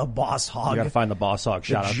 The boss hog. You got to find the boss hog.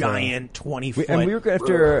 Shout out giant 20-foot. And we were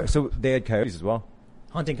after. So they had coyotes as well.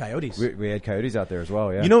 Hunting coyotes. We had coyotes out there as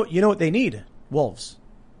well. Yeah. You know what they need? Wolves.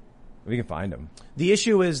 We can find them. The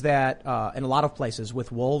issue is that in a lot of places,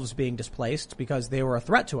 with wolves being displaced because they were a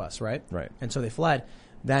threat to us, right? Right. And so they fled.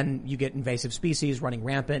 Then you get invasive species running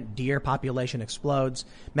rampant. Deer population explodes.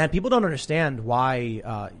 Man, people don't understand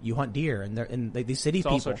why you hunt deer, and these city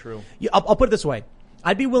people. It's also true. I'll put it this way: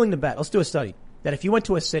 I'd be willing to bet. Let's do a study that if you went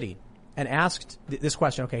to a city and asked this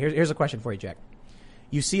question. Okay, here's a question for you, Jack.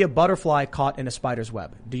 You see a butterfly caught in a spider's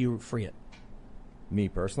web. Do you free it? Me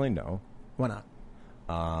personally, no. Why not?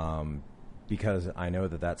 Because I know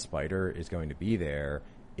that spider is going to be there.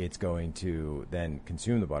 It's going to then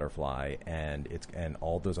consume the butterfly and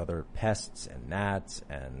all those other pests and gnats,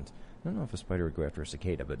 and I don't know if a spider would go after a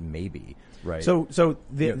cicada, but maybe, right? So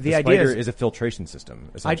the idea spider is a filtration system,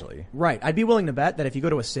 essentially. Right. I'd be willing to bet that if you go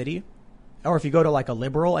to a city, or if you go to like a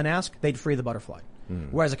liberal and ask, they'd free the butterfly,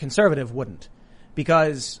 whereas a conservative wouldn't.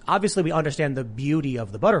 Because obviously we understand the beauty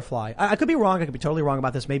of the butterfly. I could be wrong. I could be totally wrong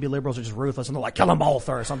about this. Maybe liberals are just ruthless and they're like, kill them both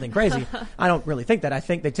or something crazy. I don't really think that. I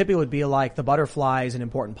think they typically would be like, the butterfly is an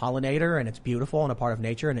important pollinator and it's beautiful and a part of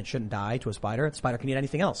nature and it shouldn't die to a spider. The spider can eat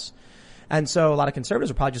anything else. And so a lot of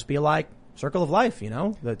conservatives would probably just be like, circle of life, you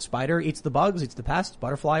know? The spider eats the bugs, eats the pests,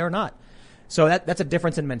 butterfly or not. So that's a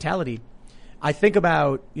difference in mentality. I think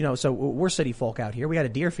about, so we're city folk out here. We had a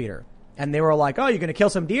deer feeder. And they were like, oh, you're going to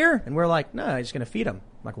kill some deer? And we're like, no, I'm just going to feed them.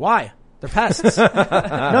 I'm like, why? They're pests.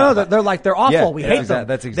 No, they're like, they're awful. Yeah, we hate them.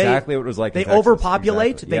 That's exactly what it was like. They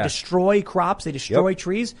overpopulate. Exactly. They destroy crops. They destroy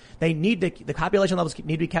trees. They need the population levels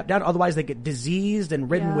need to be kept down. Otherwise, they get diseased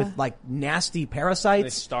and ridden with like nasty parasites. They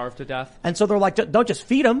starve to death. And so they're like, don't just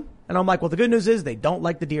feed them. And I'm like, well, the good news is they don't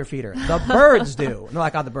like the deer feeder. The birds do. And they're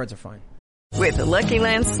like, oh, the birds are fine. With the Lucky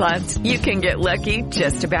Land Slots, you can get lucky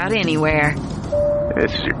just about anywhere.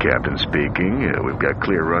 This is your captain speaking. We've got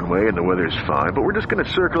clear runway and the weather's fine, but we're just going to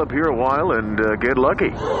circle up here a while and get lucky.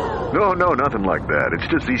 No, nothing like that. It's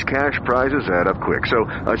just these cash prizes add up quick. So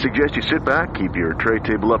I suggest you sit back, keep your tray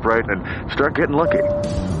table upright, and start getting lucky.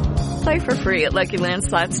 Play for free at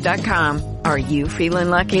LuckyLandSlots.com. Are you feeling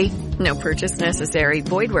lucky? No purchase necessary.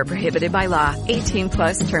 Void where prohibited by law.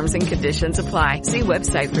 18+ terms and conditions apply. See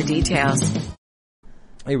website for details.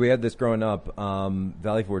 Hey, we had this growing up.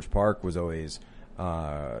 Valley Forge Park was always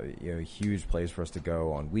a huge place for us to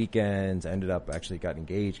go on weekends. Ended up actually got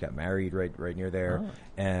engaged, got married right near there. Oh.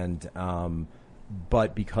 And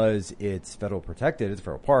but because it's federal protected, it's a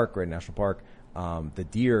federal park, right, national park. The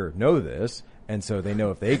deer know this. And so they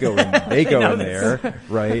know if they go in, they go in there,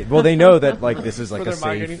 right? Well, they know that like this is like a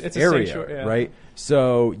safe area, right?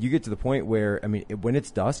 So you get to the point where, I mean, when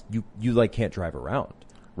it's dusk, you like can't drive around,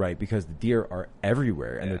 right? Because the deer are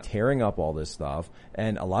everywhere and they're tearing up all this stuff.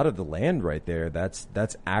 And a lot of the land right there, that's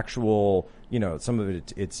actual, some of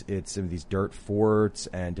it's some of these dirt forts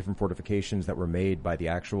and different fortifications that were made by the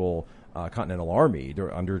actual Continental Army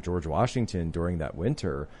under George Washington during that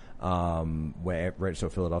winter. So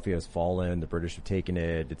Philadelphia has fallen. The British have taken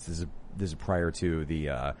it. This is prior to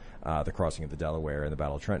the crossing of the Delaware and the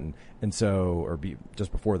Battle of Trenton, and so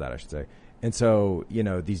just before that, I should say. And so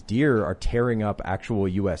these deer are tearing up actual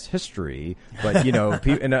U.S. history, but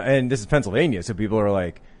and this is Pennsylvania, so people are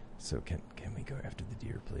like, so can we go after the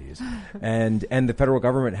deer, please? And the federal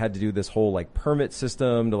government had to do this whole like permit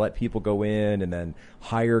system to let people go in, and then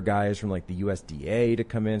hire guys from like the USDA to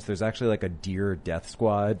come in. So there's actually like a deer death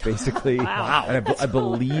squad, basically. Wow. And I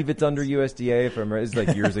believe it's under USDA. If I'm right, it's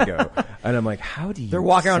like years ago. And I'm like, how do you? They're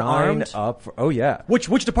walking around sign armed. Up for, oh yeah.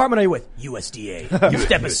 Which department are you with? USDA. You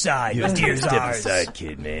step aside. The deer's step ours. aside,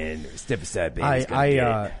 kid, man. Step aside, baby.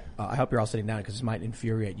 I hope you're all sitting down because this might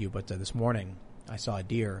infuriate you. But this morning I saw a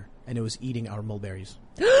deer. And it was eating our mulberries.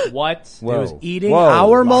 What? Whoa. It was eating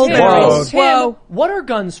our mulberries. Whoa. What are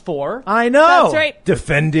guns for? I know. That's right.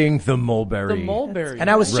 Defending the mulberry. The mulberry. And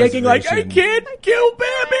I was shaking like, I can't kill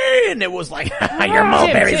Bambi. And it was like, your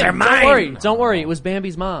mulberries are mine. Don't worry. It was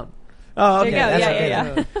Bambi's mom. Oh, okay.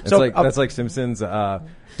 Yeah. That's like Simpsons.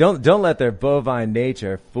 Don't let their bovine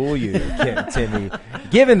nature fool you, Timmy.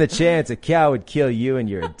 Given the chance, a cow would kill you and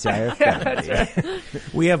your entire family.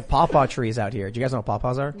 We have pawpaw trees out here. Do you guys know what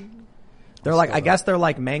pawpaws are? They're like, I guess they're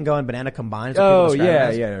like mango and banana combined. Oh,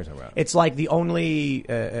 yeah. It's like the only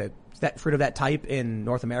that fruit of that type in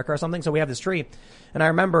North America or something. So we have this tree. And I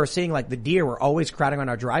remember seeing like the deer were always crowding on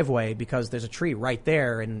our driveway because there's a tree right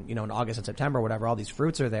there. And, in August and September, whatever, all these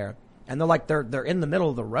fruits are there. And they're like, they're in the middle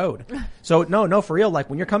of the road. So no, for real, like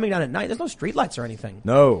when you're coming down at night, there's no street lights or anything.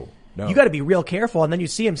 No. You got to be real careful. And then you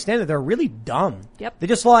see them standing there. They're really dumb. Yep. They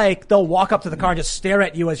just like, they'll walk up to the car and just stare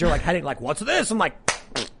at you as you're like heading like, what's this? I'm like,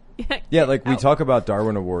 Yeah, like we talk about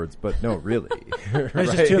Darwin Awards, but no, really.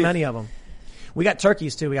 There's just too many of them. We got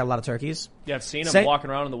turkeys too. We got a lot of turkeys. Yeah, I've seen them walking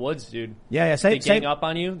around in the woods, dude. Yeah. They gang up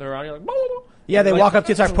on you. They're on you like. Yeah, they walk up to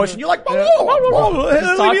you, start pushing. You're like,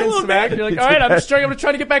 just talking smack. You're like, all right, I'm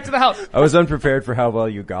trying to get back to the house. I was unprepared for how well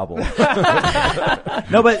you gobble.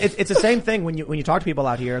 No, but it's the same thing when you talk to people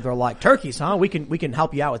out here. They're like, turkeys, huh? We can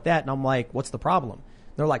help you out with that. And I'm like, what's the problem?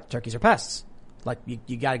 They're like, turkeys are pests. Like,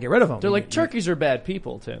 you got to get rid of them. They're like, turkeys are bad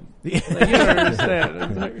people, Tim. Like, you don't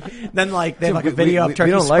understand. Then like they have like a video of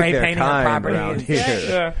turkeys spray painting their property around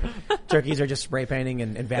here. Turkeys are just spray painting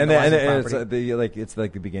and vandalizing property. It's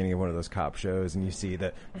like the beginning of one of those cop shows, and you see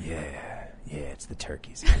that. Yeah, it's the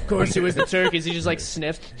turkeys. Of course, it was the turkeys. He just like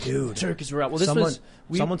sniffed. Dude, turkeys were out. Well,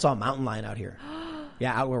 someone saw a mountain lion out here.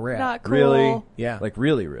 Yeah, out where we're at. Not cool. Really? Yeah. Like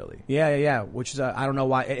really? Yeah. Which is, I don't know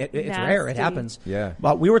why. It's rare. It happens. Yeah.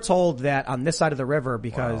 But we were told that on this side of the river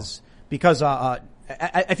because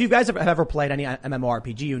if you guys have ever played any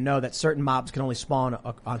MMORPG, you know that certain mobs can only spawn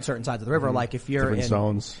on certain sides of the river. Mm-hmm. Like if you're different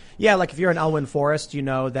zones. Yeah, like if you're in Elwyn Forest, you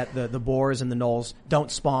know that the boars and the gnolls don't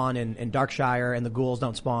spawn in Darkshire and the ghouls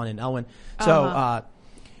don't spawn in Elwyn. So,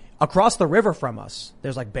 across the river from us,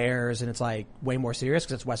 there's like bears, and it's like way more serious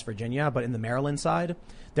because it's West Virginia. But in the Maryland side,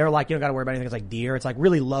 they're like, you don't got to worry about anything. It's like deer. It's like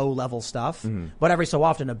really low level stuff. Mm-hmm. But every so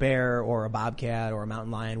often, a bear or a bobcat or a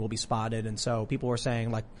mountain lion will be spotted. And so people were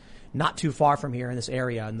saying like, not too far from here in this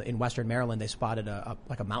area in Western Maryland, they spotted a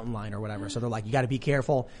mountain lion or whatever. So they're like, you got to be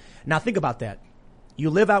careful. Now think about that.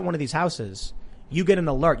 You live out one of these houses. You get an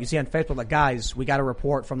alert. You see on Facebook, like, guys, we got a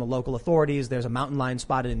report from the local authorities. There's a mountain lion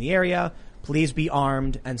spotted in the area. Please be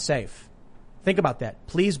armed and safe. Think about that.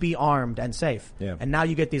 Please be armed and safe. Yeah. And now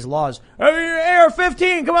you get these laws. Hey,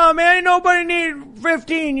 AR-15, come on, man. Ain't nobody need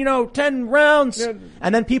 15, 10 rounds. Yeah.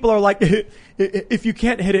 And then people are like, if you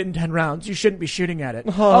can't hit it in 10 rounds, you shouldn't be shooting at it.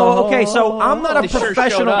 Oh, okay. So I'm not a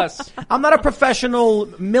professional. I'm not a professional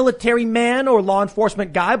military man or law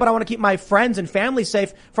enforcement guy, but I want to keep my friends and family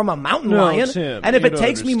safe from a mountain lion. Tim, and if it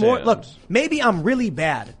takes me more, look, maybe I'm really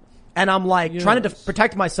bad and I'm like trying to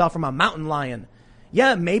protect myself from a mountain lion.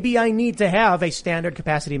 Yeah, maybe I need to have a standard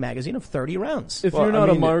capacity magazine of 30 rounds. If you're not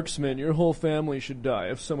a marksman, your whole family should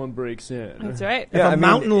die if someone breaks in. That's right. If a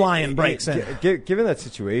mountain lion breaks in. Given that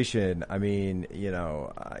situation, I mean,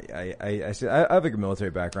 I have a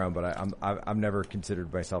military background, but I've never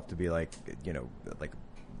considered myself to be like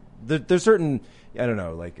there's certain, I don't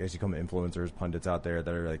know, like as you call them, influencers, pundits out there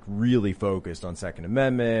that are like really focused on Second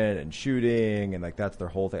Amendment and shooting, and like that's their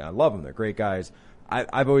whole thing. I love them; they're great guys.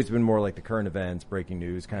 I've always been more like the current events, breaking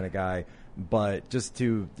news kind of guy. But just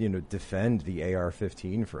to, defend the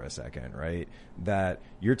AR-15 for a second, right? That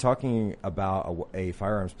you're talking about a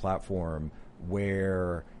firearms platform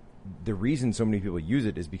where the reason so many people use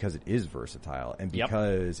it is because it is versatile and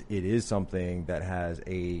because it is something that has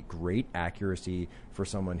a great accuracy for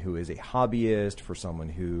someone who is a hobbyist, for someone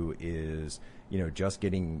who is, just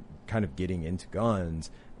getting into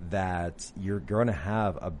guns, that you're going to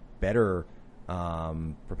have a better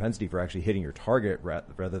propensity for actually hitting your target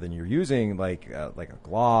rather than you're using like a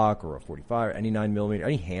Glock or a 45, any 9mm,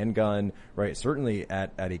 any handgun, right? Certainly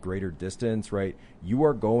at a greater distance, right? You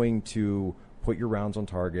are going to put your rounds on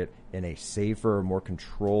target in a safer, more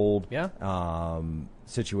controlled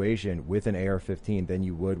situation with an AR-15 than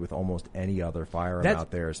you would with almost any other firearm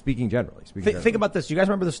out there. Speaking generally. Think about this. You guys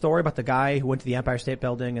remember the story about the guy who went to the Empire State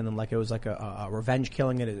Building and then it was like a revenge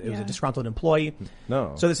killing and it was a disgruntled employee?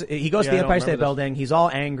 No. So he goes to the Empire State Building. He's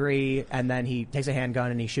all angry and then he takes a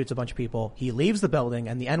handgun and he shoots a bunch of people. He leaves the building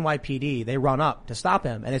and the NYPD, they run up to stop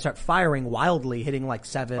him and they start firing wildly, hitting like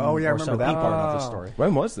 7 or so people. I remember that part of the story.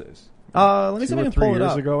 When was this? Let me see if I can pull it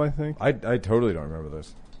up. 3 years ago, I think. I totally don't remember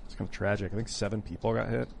this. It's kind of tragic. I think 7 people got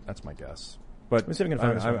hit. That's my guess. But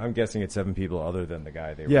I'm guessing it's 7 people other than the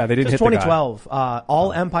guy. They didn't hit 2012.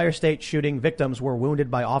 All Empire State shooting victims were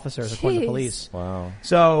wounded by officers, according to police. Wow.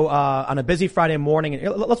 So on a busy Friday morning,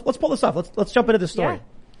 and let's pull this up. Let's jump into this story. Yeah.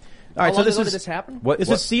 All right. How long ago did this happen? This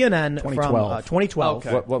is CNN 2012. from 2012.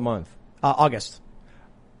 Okay. What month? August.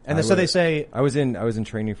 And so they say I was in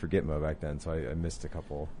training for Gitmo back then, so I missed a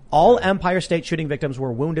couple. All Empire State shooting victims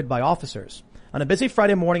were wounded by officers. On a busy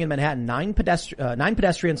Friday morning in Manhattan, 9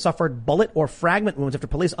 pedestrians suffered bullet or fragment wounds after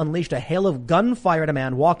police unleashed a hail of gunfire at a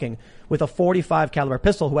man walking with a .45 caliber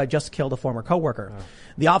pistol who had just killed a former coworker. Oh.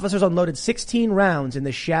 The officers unloaded 16 rounds in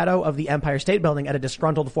the shadow of the Empire State Building at a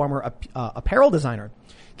disgruntled former apparel designer,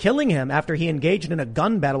 killing him after he engaged in a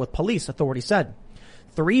gun battle with police, authorities said.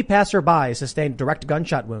 3 passersby sustained direct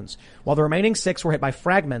gunshot wounds, while the remaining 6 were hit by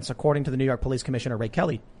fragments, according to the New York Police Commissioner Ray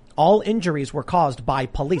Kelly. All injuries were caused by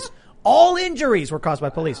police. All injuries were caused by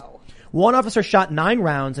police. One officer shot 9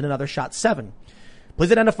 rounds and another shot 7.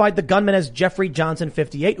 Police identified the gunman as Jeffrey Johnson,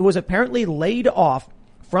 58, who was apparently laid off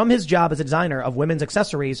from his job as a designer of women's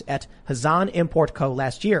accessories at Hazan Import Co.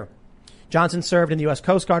 last year. Johnson served in the U.S.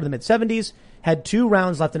 Coast Guard in the mid-70s, had 2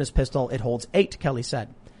 rounds left in his pistol. It holds 8, Kelly said.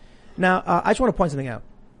 Now, I just want to point something out.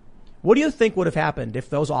 What do you think would have happened if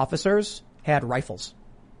those officers had rifles?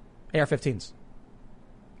 AR-15s.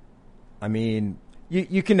 I mean,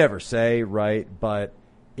 you can never say, right? But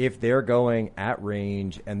if they're going at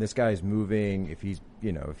range and this guy's moving, if he's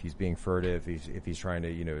being furtive, if he's trying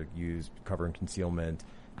to, use cover and concealment,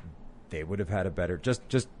 they would have had a better, just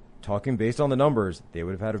talking based on the numbers, they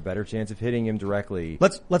would have had a better chance of hitting him directly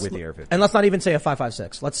with the AR-15. And let's not even say a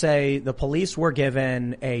 5.56. Let's say the police were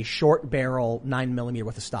given a short barrel 9mm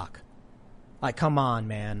worth of stock. Like, come on,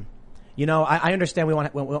 man. I understand we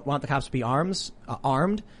want the cops to be armed.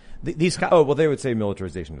 These cops. Oh, well, they would say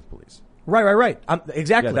militarization of police. Right.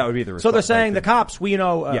 Exactly. Yeah, that would be the response. So they're saying the cops, a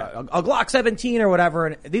Glock 17 or whatever,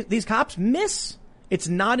 and these cops miss. It's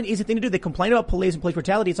not an easy thing to do. They complain about police and police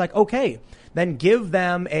brutality. It's like, okay, then give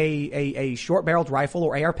them a short-barreled rifle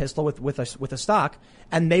or AR pistol with a stock,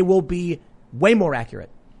 and they will be way more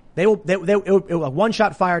accurate. They will one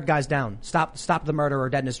shot fired, guys down. Stop the murderer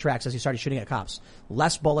dead in his tracks as he started shooting at cops.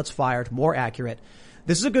 Less bullets fired, more accurate.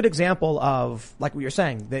 This is a good example of, like what you're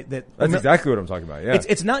saying. That's exactly what I'm talking about, yeah.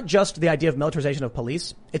 It's not just the idea of militarization of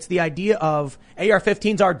police. It's the idea of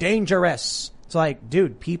AR-15s are dangerous. It's like,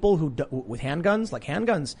 dude, people with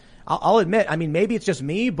handguns, I'll admit, I mean, maybe it's just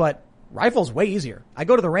me, but rifle's way easier. I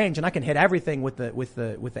go to the range and I can hit everything with the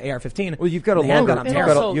AR-15. Well, you've got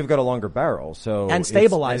a longer barrel, so and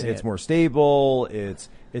stabilizing it's more stable. It's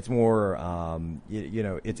more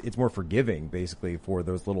it's more forgiving basically for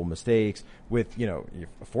those little mistakes. With a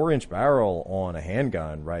 4-inch barrel on a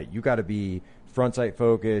handgun, right? You got to be front sight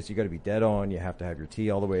focus. You got to be dead on. You have to have your T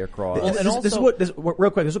all the way across. This is what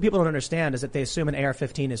people don't understand is that they assume an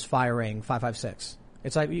AR-15 is firing 5.56.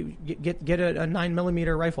 It's like you get a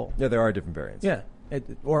 9mm rifle. Yeah, there are different variants. Yeah,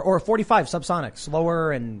 or 45 subsonic,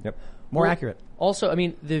 slower and more accurate. Also, I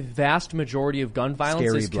mean, the vast majority of gun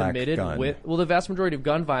violence is committed the vast majority of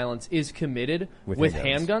gun violence is committed with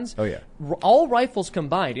handguns. Oh yeah, all rifles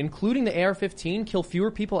combined, including the AR-15, kill fewer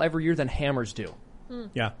people every year than hammers do.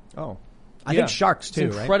 Yeah. Oh. I think sharks too,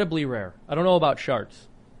 it's incredibly rare. I don't know about sharks.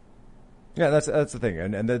 Yeah, that's the thing,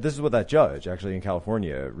 and this is what that judge actually in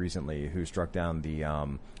California recently, who struck down the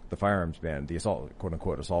firearms ban, the assault, quote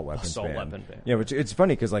unquote, assault weapons ban. Yeah, which it's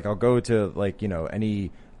funny because I'll go to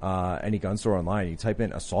any gun store online, you type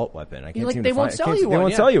in assault weapon, I can't seem to find it. They won't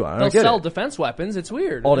sell you one. They'll sell defense weapons. It's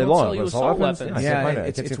weird. All day long. Sell you assault weapons. Yeah,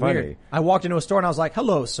 it's weird. I walked into a store and I was like,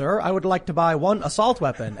 "Hello, sir. I would like to buy one assault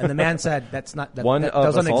weapon." And the man said, "That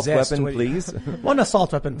doesn't assault exist. Weapon, please. One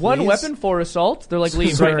assault weapon, please. One weapon for assault." They're like,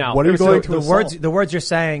 "Leave right now." What are you going to assault? The words you're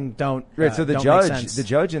saying don't. Right. So the don't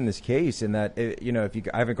judge in this case, in that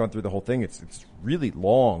I haven't gone through the whole thing. It's really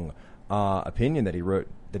long opinion that he wrote,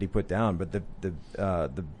 that he put down, but the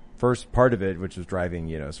first part of it, which was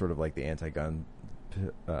driving, sort of like the anti-gun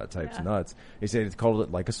types nuts, he said it's called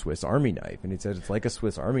it like a Swiss Army knife. And he said it's like a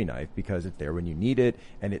Swiss Army knife because it's there when you need it,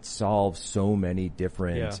 and it solves so many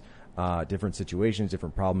different situations,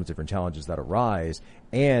 different problems, different challenges that arise.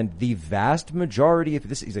 And the vast majority of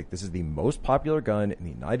this, he's like, this is the most popular gun in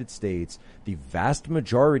the United States. The vast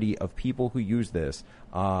majority of people who use this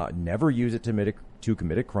never use it to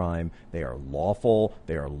commit a crime. They are lawful.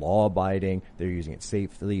 They are law-abiding. They're using it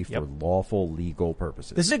safely for lawful, legal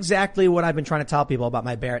purposes. This is exactly what I've been trying to tell people about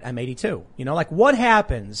my Barrett M82. What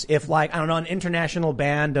happens if, an international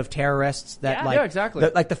band of terrorists that, exactly.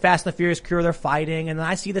 like the Fast and the Furious crew, they're fighting, and then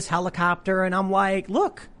I see this helicopter, and I'm like,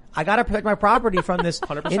 look, I got to protect my property from this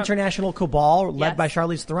 100%. international cabal led by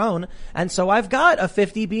Charlize Theron, and so I've got a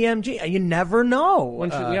 50 BMG. You never know.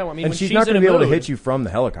 And she's not going to be able to hit you from the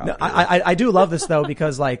helicopter. No, I do love this though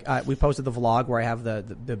because we posted the vlog where I have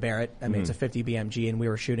the Barrett. I mean, it's a 50 BMG, and we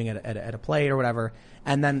were shooting at a plate or whatever.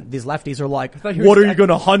 And then these lefties are like, "What are you going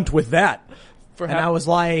to hunt with that?" And I was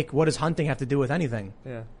like, "What does hunting have to do with anything?"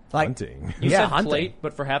 Yeah. Hunting. You said hunting. plate,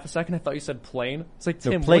 but for half a second I thought you said plane. It's like,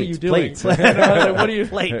 Tim, plates, what are you doing? Plates. What are you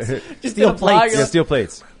plates? Just Steel plates. Yeah, steel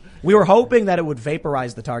plates. We were hoping that it would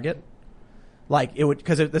vaporize the target. Like it would,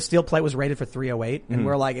 because the steel plate was rated for 308, and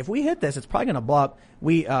we're like, if we hit this, it's probably going to blow up.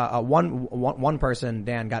 We one person,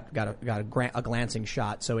 Dan, got a glancing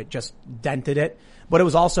shot, so it just dented it. But it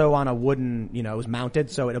was also on a wooden, it was mounted,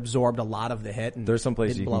 so it absorbed a lot of the hit. And there's some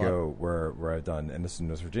places you can go where I've done, and this is in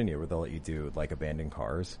West Virginia, where they'll let you do like abandoned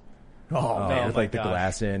cars. Oh, man. With like the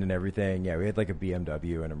glass in and everything. Yeah, we had like a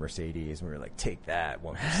BMW and a Mercedes, and we were like, take that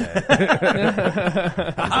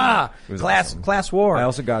 1%. Class war. I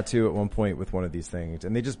also got to at one point with one of these things,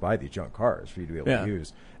 and they just buy these junk cars for you to be able to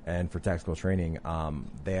use. And for tactical training,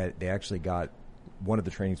 they actually got, one of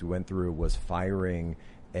the trainings we went through was firing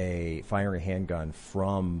a handgun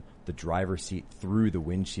from the driver's seat through the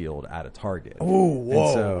windshield at a target. Oh,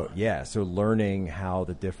 whoa. And so learning how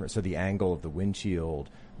the angle of the windshield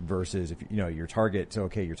versus if your target,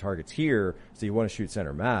 your target's here, so you want to shoot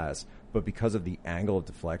center mass, but because of the angle of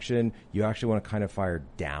deflection, you actually want to kind of fire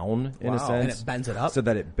down in a sense. And it bends it up? So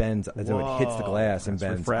that it bends, so it hits the glass and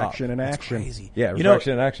bends refraction up. in action. That's crazy. Yeah,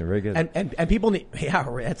 refraction in action. Very good. And people need,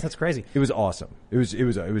 that's crazy. It was awesome. It was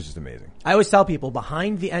just amazing. I always tell people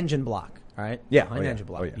behind the engine block, all right? Yeah. Behind the engine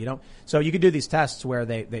block. Oh, yeah. You don't, so you could do these tests where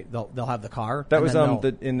they'll have the car. That was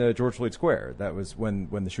in the George Floyd Square. That was when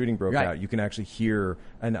the shooting broke out. You can actually hear,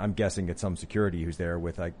 and I'm guessing it's some security who's there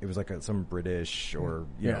with it was some British or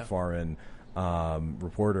foreign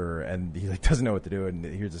reporter, and he doesn't know what to do, and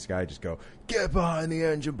here's this guy just go, get behind the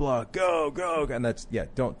engine block, go, and that's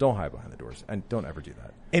don't hide behind the doors, and don't ever do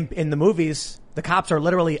that. In the movies, the cops are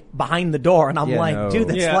literally behind the door, and I'm dude,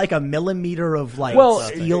 that's like a millimeter of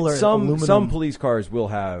steel or aluminum. Some police cars will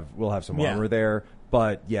have some armor there,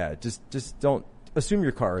 but just don't assume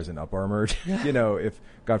your car isn't up armored. If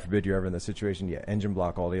God forbid you're ever in this situation, engine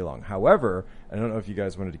block all day long. However, I don't know if you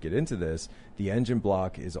guys wanted to get into this, the engine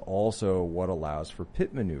block is also what allows for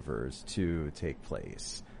pit maneuvers to take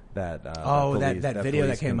place. That video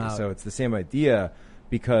that came out. So it's the same idea,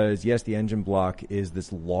 because yes, the engine block is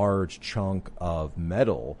this large chunk of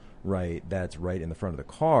metal, right? That's right in the front of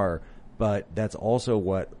the car, but that's also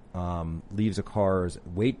what leaves a car's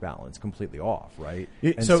weight balance completely off, right?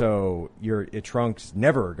 So your trunk's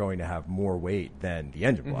never going to have more weight than the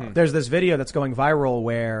engine block. There's this video that's going viral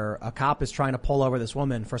where a cop is trying to pull over this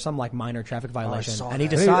woman for some minor traffic violation, and he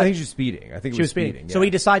decides I think she was speeding. I think she was speeding. So he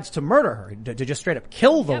decides to murder her, to just straight up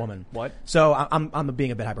kill the woman. What? So I'm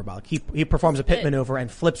being a bit hyperbolic. He performs a pit maneuver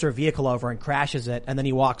and flips her vehicle over and crashes it, and then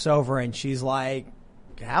he walks over and she's like,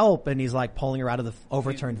 help, and he's pulling her out of the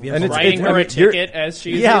overturned vehicle, and writing her a ticket as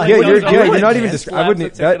she's you're not even I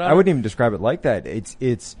wouldn't even describe it like that.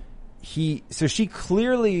 So she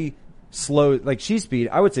clearly slows, she's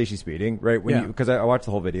speeding. I would say she's speeding, right? Because I watched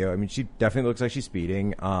the whole video. I mean, she definitely looks like she's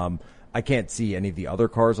speeding. I can't see any of the other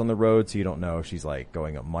cars on the road, so you don't know if she's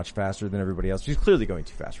going up much faster than everybody else. She's clearly going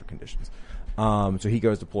too fast for conditions. So he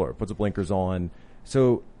goes to pull her, puts the blinkers on.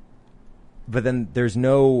 So, but then there's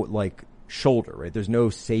no shoulder, right? There's no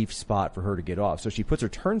safe spot for her to get off. So she puts her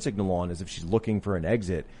turn signal on as if she's looking for an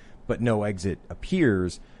exit, but no exit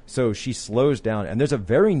appears. So she slows down, and there's a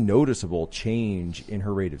very noticeable change in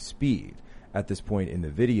her rate of speed at this point in the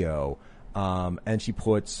video. And she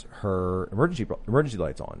puts her emergency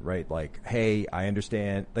lights on, right? Hey, I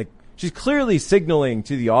understand. She's clearly signaling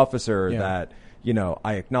to the officer that,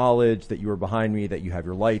 I acknowledge that you were behind me, that you have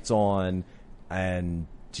your lights on, and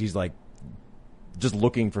she's just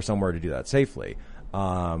looking for somewhere to do that safely,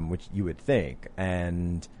 which you would think.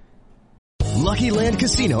 And Lucky Land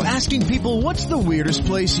Casino, asking people, what's the weirdest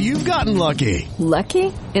place you've gotten lucky?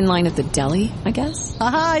 Lucky? In line at the deli, I guess?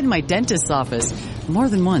 Aha, in my dentist's office. More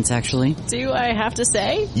than once, actually. Do I have to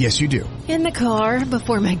say? Yes, you do. In the car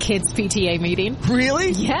before my kids' PTA meeting.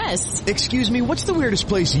 Really? Yes. Excuse me, what's the weirdest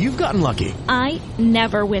place you've gotten lucky? I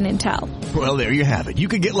never win and tell. Well, there you have it. You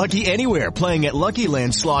can get lucky anywhere, playing at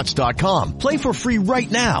LuckyLandSlots.com. Play for free right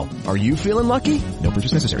now. Are you feeling lucky? No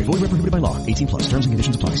purchase necessary. Void where prohibited by law. 18+. Terms and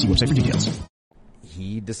conditions apply. See website for details.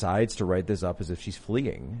 He decides to write this up as if she's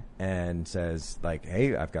fleeing, and says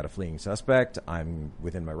hey, I've got a fleeing suspect. I'm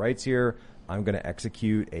within my rights here. I'm going to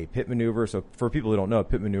execute a pit maneuver. So for people who don't know, a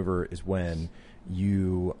pit maneuver is when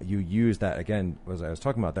you use that, again, as I was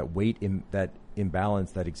talking about, that weight that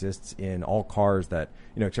imbalance that exists in all cars that,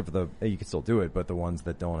 except for you can still do it, but the ones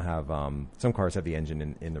that don't have, some cars have the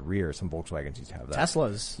engine in the rear. Some Volkswagens used to have that.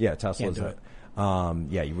 Teslas. Yeah, Teslas. Can't do it.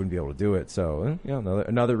 You wouldn't be able to do it. So,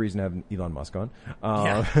 another reason to have Elon Musk on.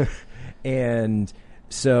 And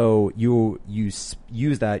so you use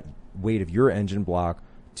that weight of your engine block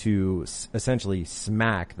to essentially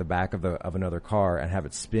smack the back of another car and have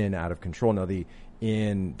it spin out of control. Now,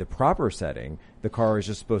 in the proper setting, the car is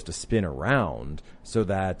just supposed to spin around so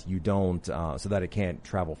that you don't, so that it can't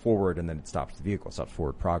travel forward, and then it stops the vehicle, stops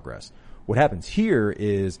forward progress. What happens here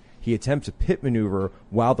is he attempts a pit maneuver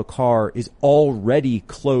while the car is already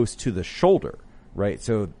close to the shoulder, right?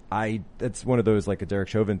 So that's one of those, a Derek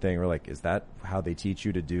Chauvin thing, where is that how they teach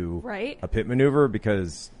you to do right. a pit maneuver?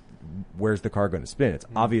 Because where's the car going to spin? It's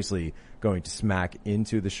obviously going to smack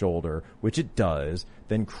into the shoulder, which it does,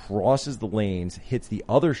 then crosses the lanes, hits the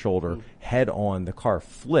other shoulder head on. The car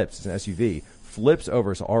flips. It's an SUV. Flips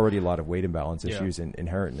over, so already a lot of weight imbalance issues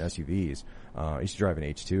inherent in SUVs. I used to drive an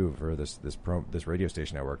H2 for this radio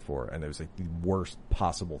station I worked for, and it was like the worst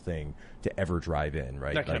possible thing to ever drive in,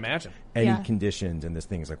 right? I can imagine. Any conditions, and this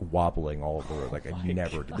thing is like wobbling all over the road. Like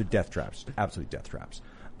they're death traps, absolute death traps.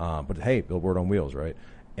 But hey, billboard on wheels, right?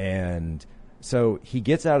 And so he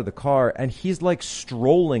gets out of the car and he's like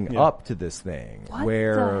strolling up to this thing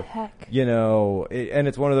where, the heck? And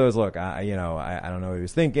it's one of those, look, I don't know what he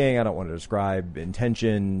was thinking. I don't want to describe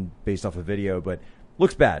intention based off a video, but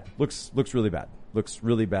looks bad. Looks really bad. Looks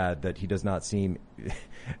really bad that he does not seem,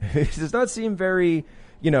 very,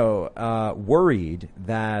 worried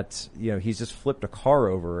that, he's just flipped a car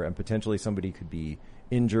over and potentially somebody could be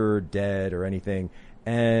injured, dead, or anything.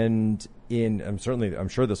 And I'm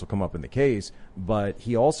sure this will come up in the case, but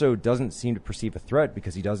he also doesn't seem to perceive a threat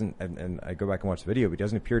because he doesn't, and I go back and watch the video, but he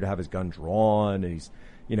doesn't appear to have his gun drawn, and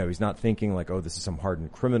he's not thinking like, oh, this is some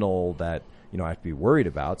hardened criminal that, I have to be worried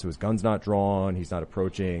about. So his gun's not drawn. He's not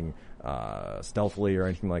approaching, stealthily or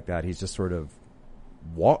anything like that. He's just sort of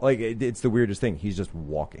it's the weirdest thing. He's just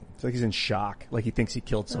walking. It's like he's in shock. Like he thinks he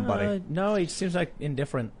killed somebody. No, he seems like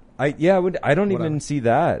indifferent. I don't even see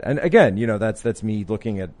that. And again, that's me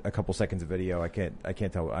looking at a couple seconds of video. I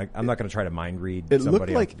can't tell. I'm not going to try to mind read somebody. It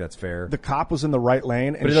looked like that's fair. The cop was in the right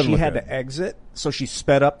lane and she had to exit. So she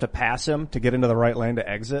sped up to pass him to get into the right lane to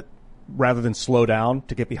exit rather than slow down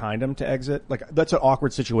to get behind him to exit. Like that's an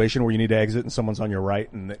awkward situation where you need to exit and someone's on your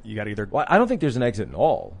right and you got to either. Well, I don't think there's an exit at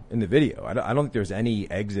all in the video. I don't think there's any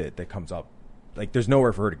exit that comes up. Like there's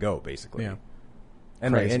nowhere for her to go basically. Yeah.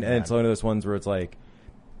 And it's one of those ones where it's like,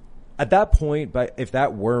 at that point, but if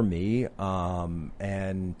that were me,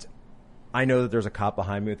 and I know that there's a cop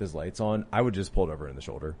behind me with his lights on, I would just pull it over in the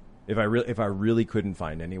shoulder. If I really couldn't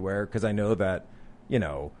find anywhere, because I know that,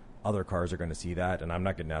 other cars are going to see that, and I'm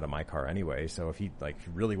not getting out of my car anyway. So if he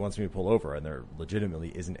really wants me to pull over, and there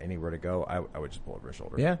legitimately isn't anywhere to go, I would just pull over his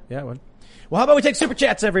shoulder. Yeah, I would. Well, how about we take super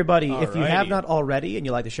chats, everybody? If you have not already and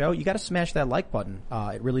you like the show, you got to smash that like button.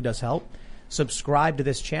 It really does help. Subscribe to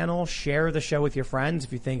this channel. Share the show with your friends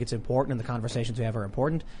if you think it's important and the conversations we have are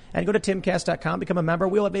important. And go to timcast.com, become a member.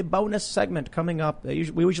 We'll have a bonus segment coming up. We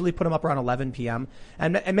usually put them up around 11 p.m.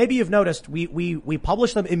 And maybe you've noticed we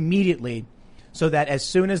publish them immediately so that as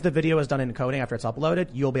soon as the video is done encoding after it's uploaded,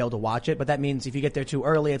 you'll be able to watch it. But that means if you get there too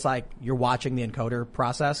early, it's like you're watching the encoder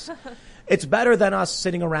process. It's better than us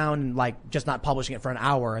sitting around and just not publishing it for an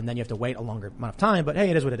hour and then you have to wait a longer amount of time. But hey,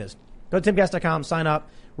 it is what it is. Go to timcast.com, sign up.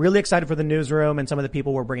 Really excited for the newsroom and some of the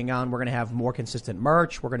people we're bringing on. We're going to have more consistent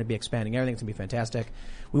merch. We're going to be expanding everything. It's going to be fantastic.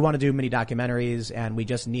 We want to do mini documentaries, and we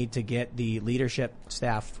just need to get the leadership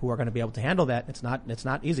staff who are going to be able to handle that. It's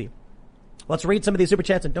not easy. Let's read some of these super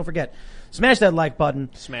chats, and don't forget, smash that like button.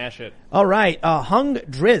 Smash it. All right. Hung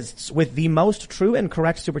Drizzt with the most true and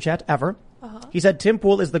correct super chat ever. He said, Tim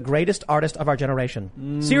Pool is the greatest artist of our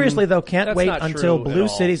generation. Seriously, though, can't wait until Blue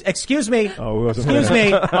Cities. Excuse me. Excuse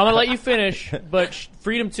me. I'm going to let you finish, but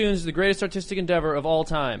FreedomToons is the greatest artistic endeavor of all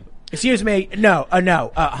time. Excuse me. No.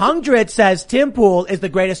 Hung Drizzt says Tim Pool is the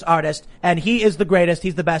greatest artist, and he is the greatest.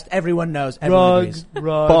 He's the best. Everyone knows. Everyone agrees.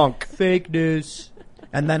 Bunk. Fake news.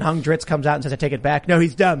 And then Hung Drizzt comes out and says, I take it back. No,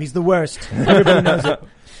 he's dumb. He's the worst. Everybody knows it.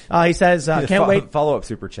 He says, can't wait. Follow-up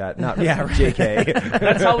super chat, not JK.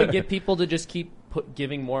 That's how we get people to just keep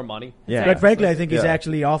giving more money. Yeah. But frankly, I think he's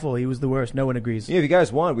actually awful. He was the worst. No one agrees. Yeah, if you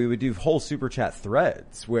guys want, we would do whole super chat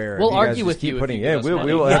threads where we'll argue with you.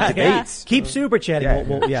 We'll have debates. Keep super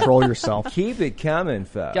chatting. Yeah. Control yourself. Keep it coming,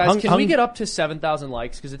 folks. Guys, can we get up to 7,000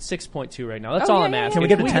 likes? Because it's 6.2 right now. That's all I'm asking. Can we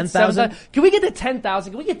get to 10,000? Can we get to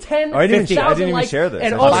 10,000? Can we get 10,000? I didn't even share this.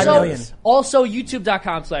 And also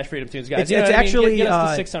youtube.com/FreedomToons, guys. It's actually get us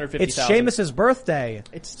to 650,000. It's Seamus's birthday.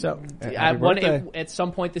 At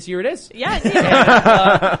some point this year it is. Yeah, it is.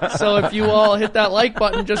 So if you all hit that like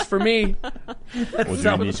button just for me. At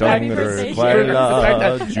some point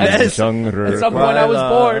I was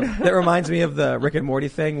born. That reminds me of the Rick and Morty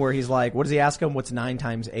thing where he's like, what does he ask him? What's 9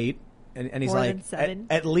 times 8? And he's More like, than 7.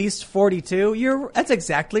 at least 42. That's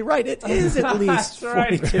exactly right. It is at least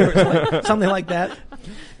 42 or something like that.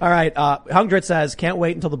 All right. Hung Drizzt says, can't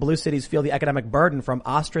wait until the Blue Cities feel the economic burden from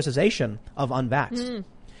ostracization of unvaxxed.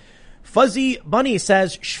 Fuzzy Bunny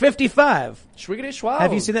says, 55.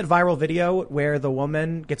 Have you seen that viral video where the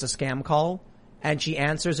woman gets a scam call and she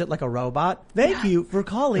answers it like a robot? Thank you for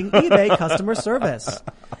calling eBay customer service.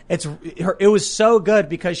 It was so good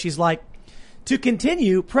because she's like, to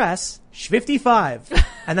continue, press 55.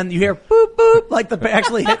 And then you hear boop, boop, like the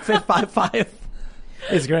actually hit 55.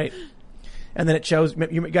 It's great. And then it shows,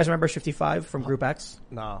 you guys remember 55 from Group X?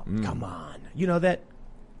 No. Come on. You know that,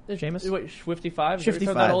 Seamus? Wait, 55?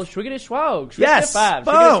 55. That old Schwiggity-Schwog. Yes!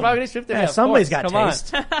 Boom! Yeah, somebody's got Come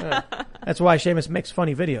taste. That's why Seamus makes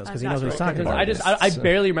funny videos, because he knows what he's talking about. I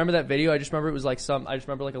barely remember that video. I just remember it was like I just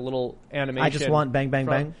remember like a little animation. I just want bang, bang,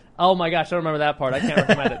 bang. Oh my gosh, I don't remember that part. I can't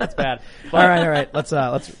recommend it. That's bad. All right.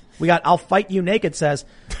 Let's, we got I'll Fight You Naked says,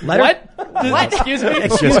 What? Excuse me?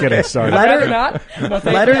 Just kidding, sorry.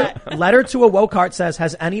 Letter to a woke heart says,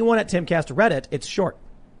 has anyone at Timcast read it? It's short.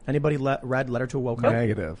 Anybody read Letter to a Woke Heart?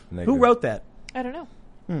 Negative. Who wrote that? I don't know.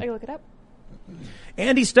 I can look it up.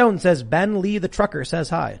 Andy Stone says, Ben Lee the trucker says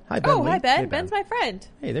hi. Hi, Ben Lee. Hi, Ben. Hey, Ben's my friend.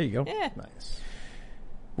 Hey, there you go. Yeah. Nice.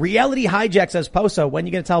 Reality Hijack says, Poso, when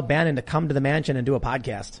you going to tell Bannon to come to the mansion and do a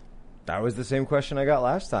podcast? That was the same question I got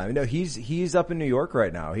last time. No, he's up in New York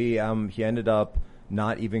right now. He ended up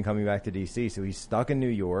not even coming back to DC, so he's stuck in New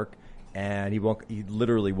York, and he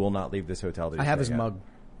literally will not leave this hotel. I have his mug.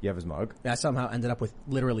 You have his mug? Yeah, I somehow ended up with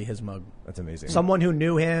literally his mug. That's amazing. Someone who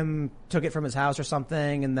knew him took it from his house or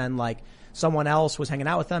something, and then like someone else was hanging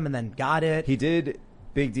out with him and then got it. He did.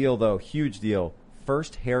 Big deal though. Huge deal.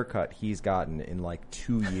 First haircut he's gotten in like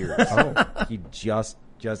 2 years. He just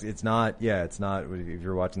it's not. If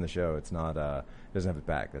you're watching the show, it's not. Doesn't have it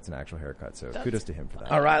back. That's an actual haircut. So kudos to him for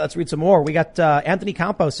that. All right, let's read some more. We got Anthony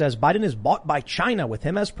Campos says Biden is bought by China. With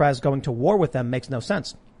him as pres, going to war with them makes no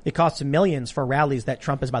sense. It costs millions for rallies that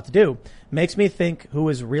Trump is about to do. Makes me think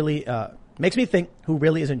who really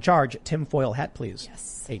is in charge. Tinfoil hat, please.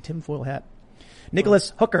 Yes. A tinfoil hat.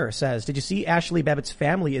 Nicholas Hooker says, did you see Ashley Babbitt's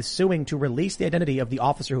family is suing to release the identity of the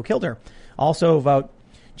officer who killed her? Also vote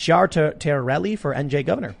Chiartarelli for NJ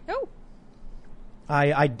governor. Oh.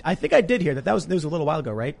 I think I did hear that was news a little while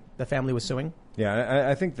ago, right? The family was suing. Yeah,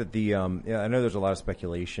 I think that I know there's a lot of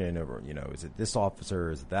speculation over, is it this officer,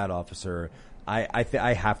 is it that officer?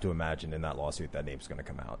 I have to imagine in that lawsuit that name's going to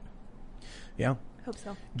come out. Yeah. Hope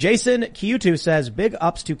so. Jason Kyutu says, big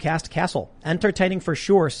ups to Cast Castle. Entertaining for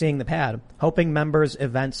sure seeing the pad. Hoping members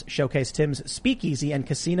events showcase Tim's speakeasy and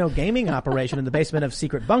casino gaming operation in the basement of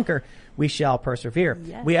Secret Bunker. We shall persevere.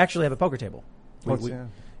 Yes. We actually have a poker table.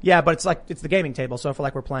 Yeah, but it's the gaming table. So if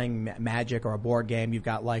we're playing Magic or a board game, you've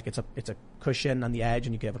got it's a cushion on the edge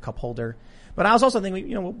and you can have a cup holder. But I was also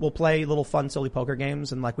thinking, we'll play little fun, silly poker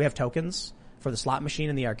games, and we have tokens for the slot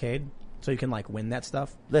machine in the arcade. So you can win that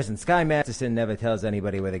stuff. Listen, Sky Masterson never tells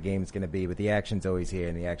anybody where the game's going to be, but the action's always here,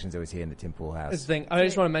 and the action's always here in the Tim Pool house. That's the thing. I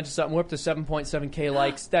just want to mention something. We're up to 7.7K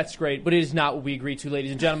likes. That's great, but it is not what we agreed to,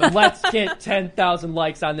 ladies and gentlemen. Let's get 10,000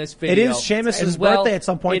 likes on this video. It is Seamus' birthday at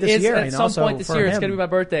some point this year. At some point this year, it's going to be my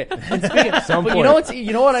birthday. And speaking of, but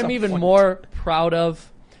you know what I'm even more proud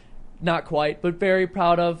of? Not quite, but very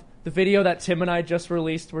proud of. The video that Tim and I just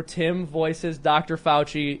released where Tim voices Dr.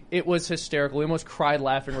 Fauci, it was hysterical. We almost cried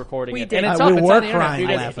laughing recording it. Did. And it's we it's were on the crying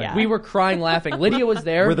internet. laughing. Yeah. We were crying laughing. Lydia was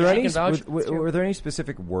there. Were there any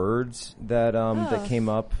specific words that came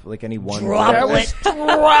up? Like any one droplets coming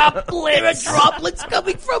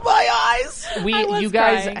from my eyes. You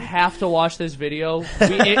guys have to watch this video.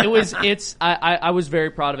 I was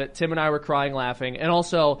very proud of it. Tim and I were crying laughing. And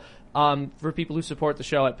also, for people who support the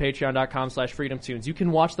show at patreon.com/FreedomToons, you can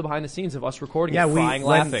watch the behind the scenes of us recording and crying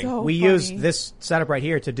laughing. So we used this setup right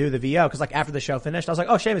here to do the VO because after the show finished, I was like,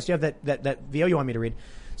 oh, Seamus, do you have that VO you want me to read?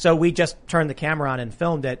 So we just turned the camera on and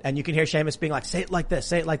filmed it, and you can hear Seamus being like, say it like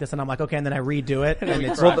this, and I'm like, okay, and then I redo it. And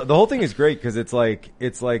it's the whole thing is great because it's like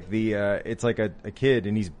a kid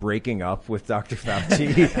and he's breaking up with Dr.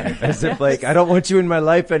 Fauci as if I don't want you in my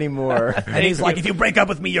life anymore. And he's like, if you break up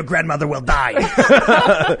with me, your grandmother will die.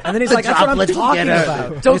 And then he's like, that's what I'm talking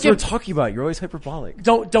about. We're talking about. You're always hyperbolic.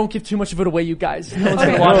 Don't give too much of it away, you guys. No, we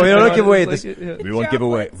don't give away this. We won't give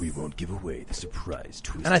away. We won't give away the surprise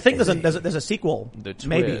twist. And I think there's a sequel.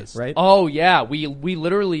 Maybe. Right? Oh yeah, we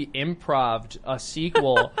literally improv'd a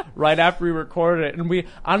sequel right after we recorded it, and we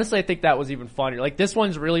honestly I think that was even funnier. This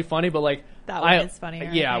one's really funny, but that one is funnier.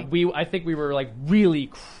 Yeah, I think we were really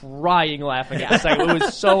crying laughing at it. It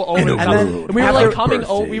was so over the top. And we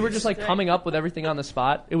were we were just coming up with everything on the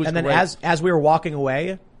spot. It was and then great. as we were walking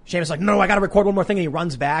away, Seamus like, no, I got to record one more thing, and he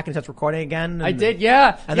runs back and starts recording again. And I did,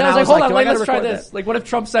 yeah. And then I was like, hold on, let's try this. That? What if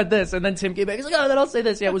Trump said this? And then Tim came back. He's like, oh, then I'll say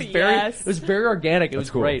this. Yeah, it was very organic. It was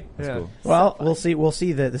cool. great. That's cool. Well, we'll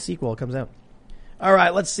see the sequel comes out. All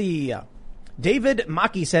right, let's see. David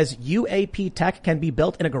Maki says UAP tech can be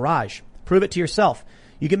built in a garage. Prove it to yourself.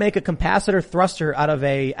 You can make a capacitor thruster out of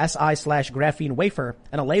a SI/graphene wafer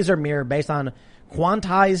and a laser mirror based on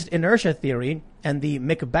quantized inertia theory and the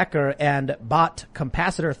Mick-Becker and Bott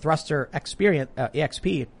capacitor thruster experience,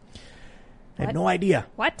 EXP. I have no idea.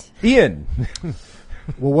 What? Ian.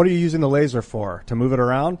 Well, what are you using the laser for? To move it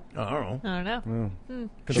around? I don't know.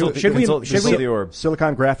 Should we the orb?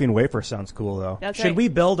 Silicon graphene wafer sounds cool though. That's Should right. we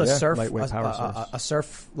build a surf lightweight power source. a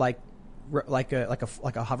surf like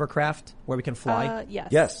a hovercraft where we can fly? Yes.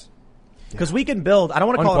 Yes. Because we can build. I don't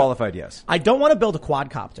want to call Unqualified, yes. I don't want to build a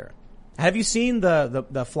quadcopter. Have you seen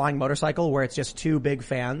the flying motorcycle where it's just two big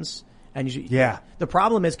fans? And the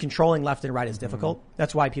problem is controlling left and right is difficult.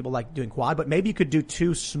 That's why people like doing quad. But maybe you could do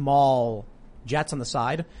two small jets on the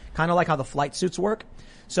side, kind of like how the flight suits work.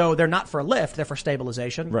 So they're not for lift, they're for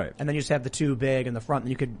stabilization. Right. And then you just have the two big in the front and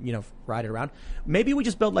you could, ride it around. Maybe we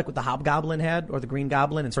just build like what the Hobgoblin had or the Green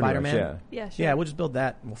Goblin in Spider-Man. Much, Yeah, sure. Yeah, we'll just build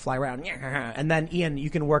that and we'll fly around. And then Ian, you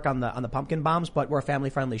can work on the pumpkin bombs, but we're a family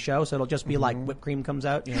friendly show, so it'll just be like whipped cream comes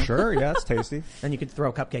out. Sure, yeah, it's tasty. And you could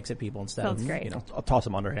throw cupcakes at people instead. Sounds great. I'll toss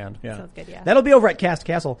them underhand. Yeah. Sounds good, yeah. That'll be over at Cast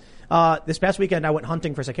Castle. This past weekend I went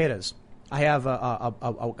hunting for cicadas. I have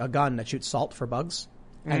a gun that shoots salt for bugs.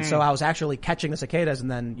 And so I was actually catching the cicadas,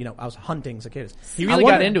 and then I was hunting cicadas. He really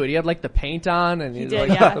got into it. He had like the paint on, and He he did,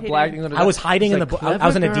 like yeah, the he black did. thing under. I was hiding I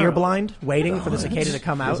was in a deer girl. blind, waiting for the cicada to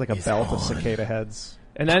come It out. was like a belt of cicada heads.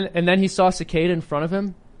 And then he saw a cicada in front of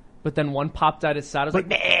him, but then one popped out his side. I was like,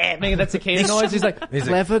 making that cicada noise. He's like,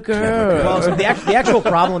 clever girl. Well, so the actual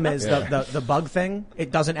problem is the bug thing.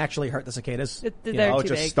 It doesn't actually hurt the cicadas. They're it too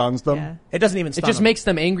just big. stuns them. Yeah. It doesn't even It stun just them. makes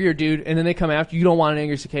them angrier, dude. And then they come after you. You don't want an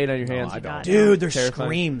angry cicada on your hands. I don't. Dude, there's Terrifying.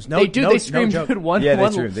 screams. No, they do. no, They scream, no joke. dude. One, Yeah,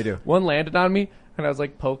 they scream. They do. One landed on me, and I was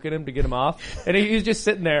like poking him to get him off, and he was just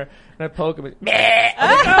sitting there, and I poke him. And,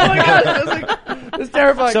 I was like, oh my god! I was like, it's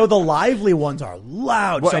terrifying. So the lively ones are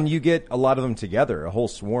loud. Well, So- and you get a lot of them together, a whole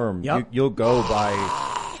swarm. Yep. You'll go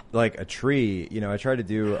by like a tree. I try to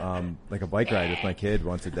do like a bike ride with my kid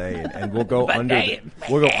once a day, and we'll go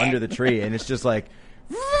under the tree, and it's just like,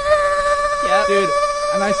 yeah, dude.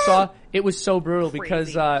 And I saw it was so brutal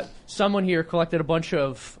because someone here collected a bunch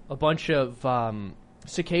of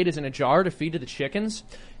cicadas in a jar to feed to the chickens,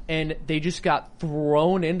 and they just got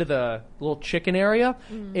thrown into the little chicken area.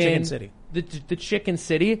 Chicken City. The chicken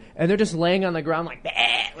city, and they're just laying on the ground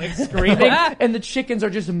like screaming, and the chickens are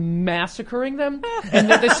just massacring them. And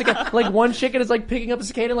like one chicken is like picking up a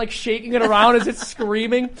cicada and like shaking it around as it's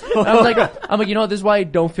screaming. And I'm like, this is why I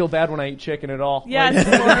don't feel bad when I eat chicken at all. Yeah, Like,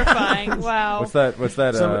 it's horrifying. Wow. what's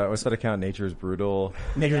that account? Nature's Brutal.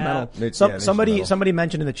 Nature's Yeah. Metal. Nature's Metal. Somebody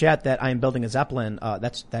mentioned in the chat that I am building a Zeppelin.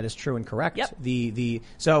 That is true and correct. Yep.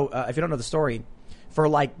 So if you don't know the story, for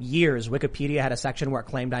like years, Wikipedia had a section where it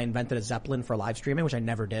claimed I invented a Zeppelin for live streaming, which I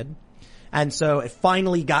never did. And so it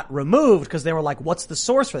finally got removed because they were like, what's the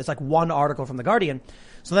source for this? It's like one article from The Guardian.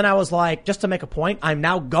 So then I was like, just to make a point, I'm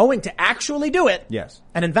now going to actually do it. Yes.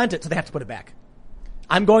 And invent it, so they have to put it back.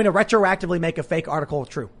 I'm going to retroactively make a fake article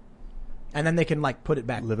true. And then they can like put it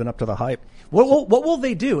back. Living up to the hype. What will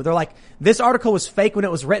they do? They're like, this article was fake when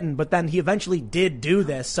it was written, but then he eventually did do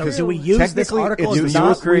this. So do we use this Technically, article? it's as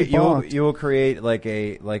not You will create like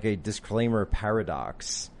a disclaimer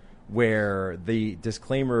paradox where the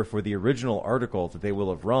disclaimer for the original article that they will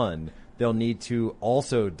have run, they'll need to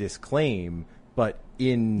also disclaim, but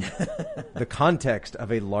in the context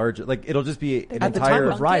of a larger, like it'll just be an at the entire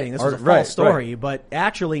time of writing, this was a false story, but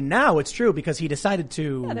actually now it's true because he decided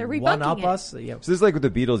to they're rebunking one up it. us. Yeah. So this is like what the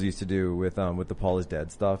Beatles used to do with the Paul is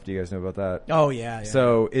Dead stuff. Do you guys know about that? Oh yeah.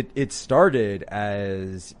 So it started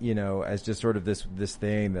as as just sort of this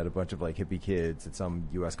thing that a bunch of like hippie kids at some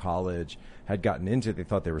U.S. college had gotten into. They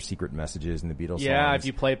thought they were secret messages in the Beatles. Yeah, songs. if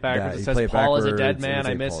you play it backwards, Yeah, it says play Paul is a backwards, dead it man. would I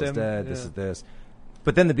say miss Paul is him. dead, Yeah. This is this.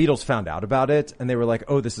 But then the Beatles found out about it, and they were like,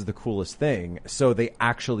 oh, this is the coolest thing. So they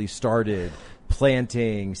actually started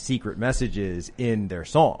planting secret messages in their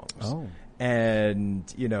songs. Oh.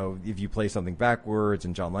 And, if you play something backwards,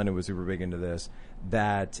 and John Lennon was super big into this,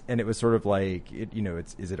 and it was sort of like,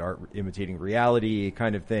 is it art imitating reality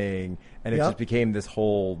kind of thing? And it just became this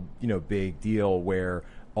whole, big deal where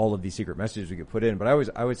all of these secret messages we could put in. But I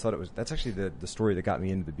always thought that's actually the story that got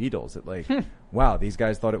me into the Beatles. That like, wow, these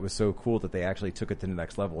guys thought it was so cool that they actually took it to the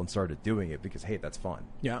next level and started doing it because, hey, that's fun.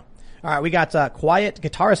 Yeah. All right, we got Quiet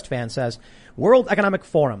Guitarist Fan says, World Economic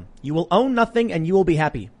Forum, you will own nothing and you will be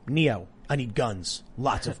happy. Neo, I need guns.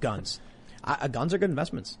 Lots of guns. Guns are good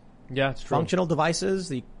investments. Yeah, it's true. Functional devices,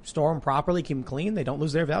 they store them properly, keep them clean, they don't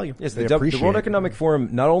lose their value. Yes, the World Economic Forum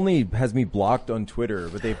not only has me blocked on Twitter,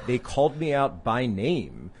 but they called me out by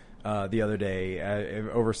name the other day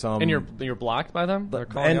over some. And you're blocked by them? They're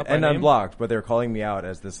calling out by and name? I'm blocked, but they're calling me out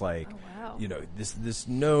as this like, wow. this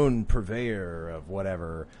known purveyor of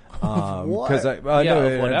whatever. What? It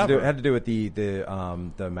whatever. had to do with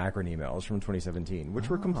the Macron emails from 2017, which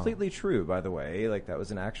were completely true, by the way. Like that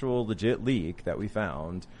was an actual legit leak that we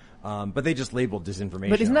found. But they just labeled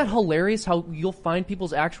disinformation. But isn't that hilarious how you'll find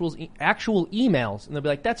people's actual emails and they'll be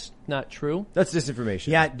like, that's not true. That's disinformation.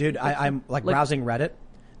 Yeah, dude, I'm browsing Reddit.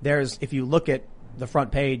 If you look at the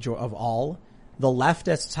front page of all, the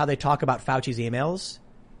leftists, how they talk about Fauci's emails,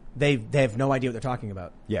 they have no idea what they're talking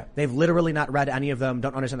about. Yeah. They've literally not read any of them,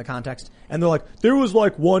 don't understand the context. And they're like, there was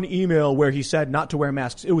like one email where he said not to wear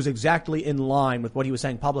masks. It was exactly in line with what he was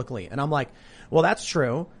saying publicly. And I'm like, well, that's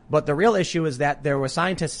true. But the real issue is that there were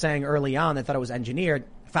scientists saying early on they thought it was engineered.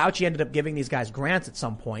 Fauci ended up giving these guys grants at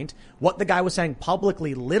some point. What the guy was saying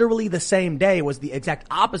publicly, literally the same day, was the exact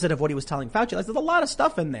opposite of what he was telling Fauci. Like, there's a lot of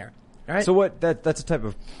stuff in there. All right? So that's a type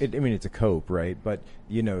of, it's a cope, right? But,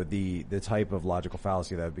 the type of logical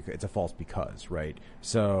fallacy it's a false because, right?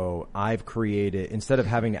 So I've created, instead of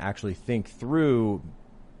having to actually think through,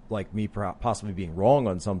 like me possibly being wrong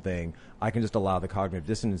on something, I can just allow the cognitive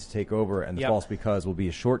dissonance to take over, and the false because will be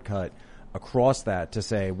a shortcut across that to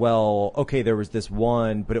say, well, okay, there was this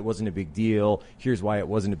one, but it wasn't a big deal. Here's why it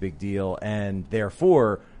wasn't a big deal. And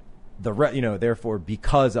therefore,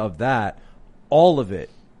 because of that, all of it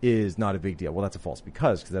is not a big deal. Well, that's a false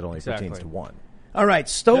because that only pertains to one. All right.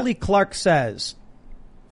 Stoley Clark says,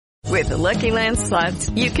 With the Lucky Land Slots,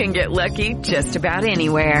 you can get lucky just about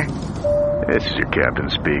anywhere. This is your captain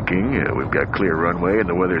speaking. We've got clear runway and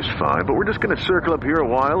the weather's fine, but we're just going to circle up here a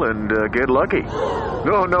while and get lucky.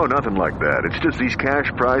 No, nothing like that. It's just these cash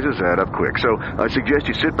prizes add up quick. So I suggest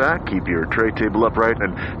you sit back, keep your tray table upright,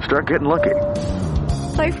 and start getting lucky.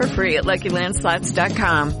 Play for free at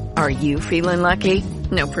LuckyLandSlots.com. Are you feeling lucky?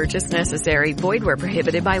 No purchase necessary. Void where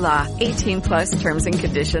prohibited by law. 18+ terms and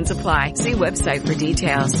conditions apply. See website for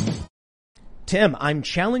details. Tim, I'm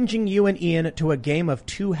challenging you and Ian to a game of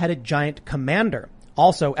two-headed giant commander.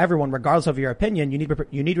 Also, everyone, regardless of your opinion, you need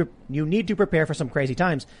to prepare for some crazy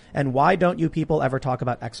times. And why don't you people ever talk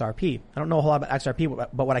about XRP? I don't know a whole lot about XRP,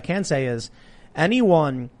 but what I can say is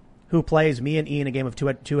anyone who plays me and Ian a game of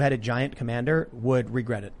two-headed giant commander would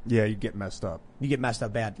regret it. Yeah, you'd get messed up. You get messed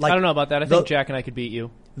up bad. I don't know about that. I think Jack and I could beat you.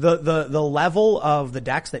 The level of the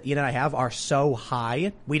decks that Ian and I have are so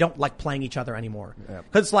high, we don't like playing each other anymore.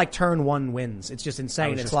 Because it's like turn one wins. It's just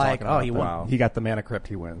insane. It's like, oh, he won. Wow. He got the mana crypt,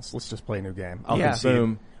 he wins. Let's just play a new game. I'll concede.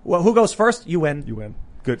 Boom. Well, who goes first? You win. You win.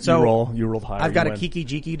 Good. So you rolled high. I've got a Kiki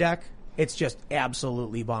Jiki deck. It's just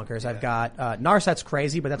absolutely bonkers. I've got Narset's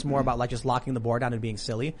crazy, but that's more about like just locking the board down and being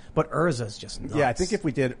silly. But Urza's just nuts. Yeah, I think if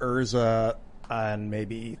we did Urza and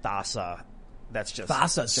maybe Thassa, that's just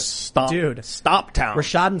Thassa's just stop, dude. Stop town.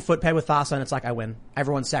 Rashad and Footpay with Thassa, and it's like I win.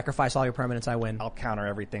 Everyone sacrifice all your permanents, I win. I'll counter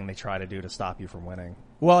everything they try to do to stop you from winning.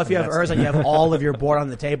 Well, if you have Urza and you have all of your board on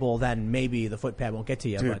the table, then maybe the Footpad won't get to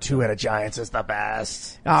you. Dude, but, two-headed giants is the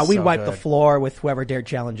best. We'd wipe the floor with whoever dared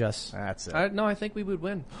challenge us. That's it. No, I think we would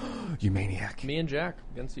win. You maniac. Me and Jack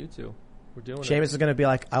against you two. We're doing Seamus is going to be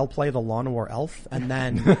like, I'll play the Lawn War Elf, and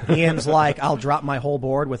then Ian's like, I'll drop my whole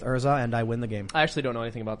board with Urza, and I win the game. I actually don't know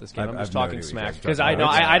anything about this game. I'm just no talking idea smack because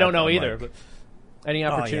I don't know either. But any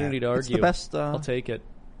opportunity to argue, it's the best, I'll take it.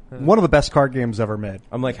 One of the best card games ever made.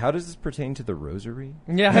 I'm like, how does this pertain to the Rosary?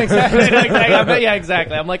 Yeah, exactly.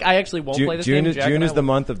 Exactly. I'm like, I actually won't play this game. June is the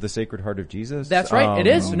month of the Sacred Heart of Jesus. That's right. It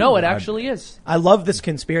is. No, it actually is. I love this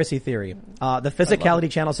conspiracy theory. The Physicality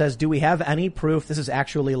channel says, do we have any proof this is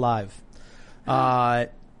actually live? Yes.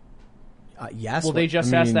 Well, they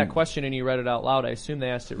just asked that question and you read it out loud. I assume they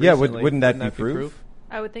asked it recently. Yeah, wouldn't that be proof?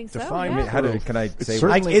 I would think so. Define yeah. How can I say?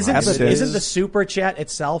 Isn't the super chat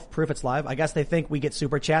itself proof it's live? I guess they think we get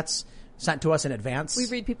super chats sent to us in advance. We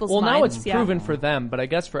read people's minds. Well, now it's yeah. proven for them, but I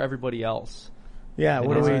guess for everybody else. Yeah,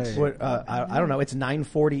 what do we? I don't know. It's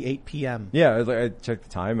 9:48 p.m. Yeah, I checked the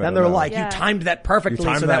time. And they're like, "You timed that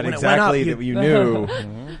perfectly, so that when exactly it went up, you knew."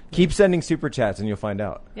 Keep sending super chats, and you'll find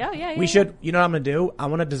out. Yeah. We should. You know what I'm going to do? I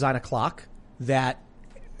want to design a clock that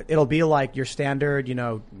it'll be like your standard. You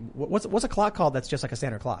know, what's a clock called? That's just like a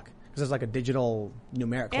standard clock because it's like a digital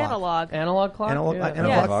numeric clock. Analog clock.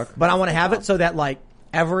 Analog clock. But I want to have it so that like.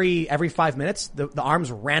 Every 5 minutes, the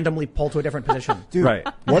arms randomly pull to a different position. Dude, right.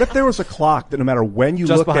 What if there was a clock that no matter when you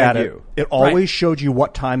looked at it, it always showed you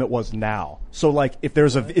what time it was now? So like if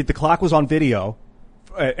the clock was on video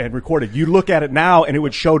and recorded. You look at it now, and it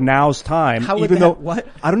would show now's time. How would even that, though what?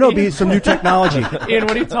 I don't know, it'd be some new technology. Ian,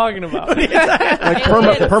 what are you talking about? Like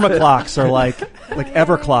perma clocks or like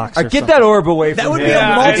ever clocks. Or Get something. that orb away from me. That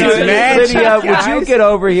would be a Lydia, would you get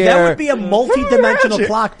over here? That would be a multi-dimensional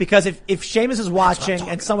clock because if Seamus is watching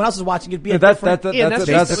and someone else is watching, it'd be a different.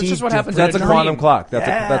 That's just what happens. That's a in quantum dream. clock.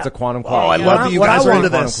 That's a quantum clock. Oh, I love that you guys are into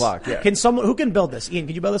this. Clock. Yeah. Who can build this? Ian,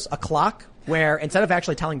 can you build this? A clock where instead of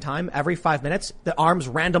actually telling time, every 5 minutes, the arms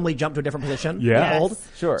randomly jump to a different position. Yeah. Hold.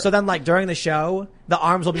 Sure. So then, like, during the show, the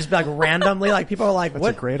arms will just be, like, randomly, like, people are like,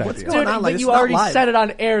 what's great what's idea. going Dude, on? Like, but this you is not already live. said it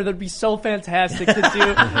on air. That'd be so fantastic to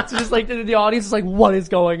do. It's just like the audience is like, what is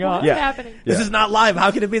going on? What's happening? This is not live. How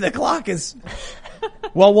can it be? The clock is.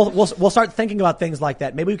 Well, we'll start thinking about things like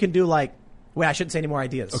that. Maybe we can do like. Wait, I shouldn't say any more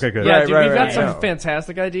ideas. Okay, good. Yeah, dude, we've got right. some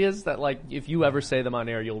fantastic ideas that, like, if you ever say them on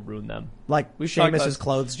air, you'll ruin them. Like We've talked Seamus's about-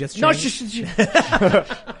 clothes just No, changed.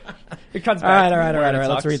 it comes All back.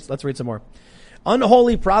 right. Let's read some more.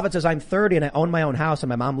 Unholy Prophet says, I'm 30 and I own my own house and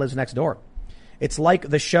my mom lives next door. It's like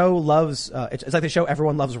the show loves. It's like the show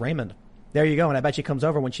Everyone Loves Raymond. There you go. And I bet she comes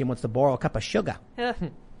over when she wants to borrow a cup of sugar.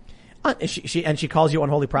 She calls you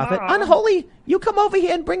Unholy Prophet. Unholy, you come over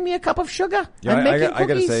here and bring me a cup of sugar. Yeah, I'm making I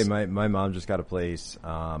gotta cookies. say, my mom just got a place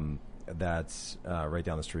that's right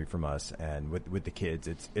down the street from us, and with the kids,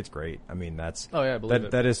 it's great. I mean, that's I believe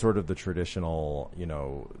it. that is sort of the traditional,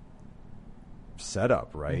 setup,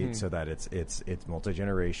 right? Mm-hmm. So that it's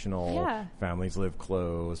multi-generational. Yeah. Families live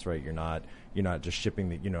close, right? You're not just shipping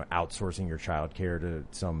outsourcing your child care to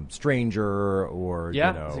some stranger or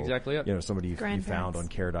that's exactly it. Somebody you found on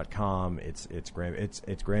care.com. It's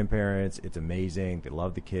grandparents. It's amazing. They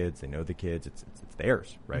love the kids. They know the kids. It's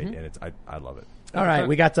theirs, right? Mm-hmm. And I love it. All right,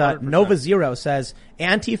 we got 100%. Nova Zero says,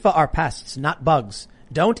 Antifa are pests, not bugs.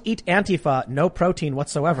 Don't eat Antifa, no protein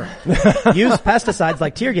whatsoever. Use pesticides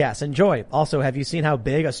like tear gas. Enjoy. Also, have you seen how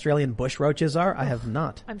big Australian bush roaches are? I have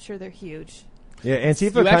not. I'm sure they're huge. Yeah, Antifa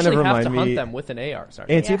You kind actually of have remind to me. hunt them with an AR. Sorry.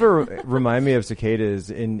 Antifa remind me of cicadas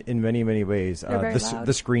in many, many ways. They're very loud.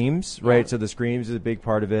 The screams, right? So the screams is a big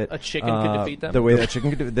part of it. A chicken could defeat them? The way that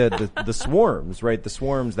chicken could the swarms, right? The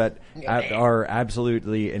swarms that are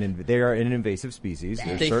absolutely they are an invasive species.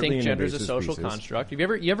 They're They certainly think an gender's a invasive social species. construct. You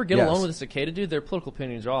ever get Yes. alone with a cicada, dude? Their political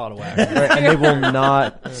opinions are all out of whack. Right, and they will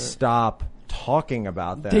not stop talking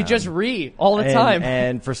about them. They just all the time.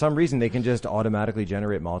 And for some reason, they can just automatically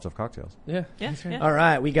generate Molotov cocktails. Yeah. All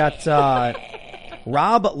right, we got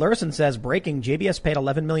Rob Lurson says, breaking, JBS paid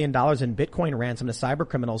 $11 million in Bitcoin ransom to cyber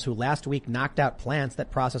criminals who last week knocked out plants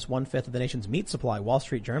that process 1/5 of the nation's meat supply. Wall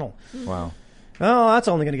Street Journal. Wow. Oh, that's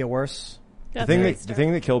only going to get worse. The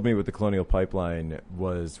thing that killed me with the Colonial Pipeline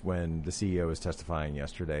was when the CEO was testifying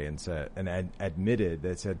yesterday and admitted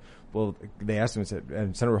that said, well, they asked him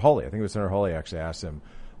and Senator Hawley, I think it was Senator Hawley actually asked him,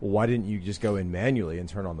 well, why didn't you just go in manually and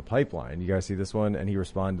turn on the pipeline? You guys see this one? And he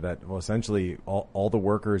responded that, well, essentially all the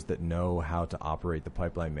workers that know how to operate the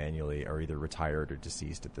pipeline manually are either retired or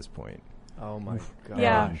deceased at this point. Oh my god.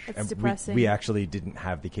 Yeah, it's and depressing. we actually didn't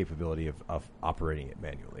have the capability of operating it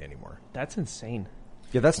manually anymore. That's insane.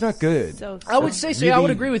 Yeah, that's not good. So I would say so. Yeah, I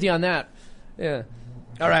would agree with you on that. Yeah.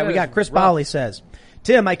 All right, we got Chris Bowley says,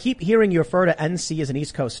 Tim, I keep hearing you refer to NC as an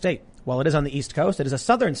East Coast state. While it is on the East Coast, it is a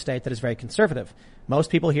southern state that is very conservative. Most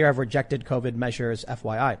people here have rejected COVID measures,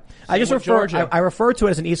 FYI. I refer to it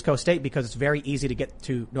as an East Coast state because it's very easy to get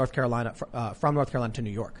to North Carolina, from North Carolina to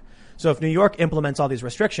New York. So if New York implements all these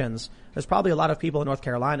restrictions, there's probably a lot of people in North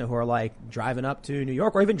Carolina who are like driving up to New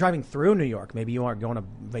York or even driving through New York. Maybe you are going on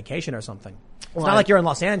vacation or something. It's not like you're in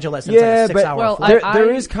Los Angeles and it's like a 6-hour flight.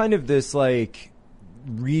 There is kind of this like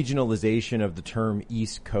regionalization of the term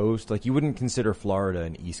East Coast. Like you wouldn't consider Florida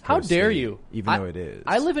an East Coast How dare state, you? even though it is.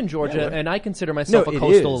 I live in Georgia and I consider myself a it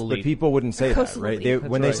coastal is, elite. but people wouldn't say that, right?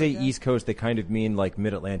 When they right. say East Coast, they kind of mean like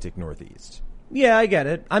Mid-Atlantic Northeast. Yeah, I get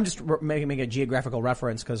it. I'm just making a geographical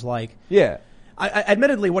reference because like... Yeah. I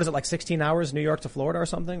admittedly, what is it, like 16 hours New York to Florida or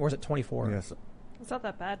something? Or is it 24? Yes. It's not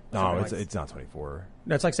that bad. No, it's not 24.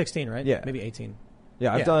 No, it's like 16, right? Yeah. Maybe 18.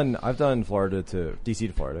 Yeah, I've done Florida to DC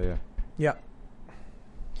to Florida, yeah.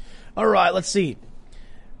 All right, let's see.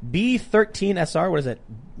 B13SR, what is it?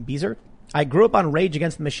 Beezer? I grew up on Rage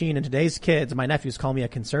Against the Machine, and today's kids, my nephews, call me a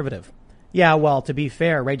conservative. Yeah, well, to be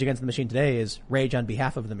fair, Rage Against the Machine today is rage on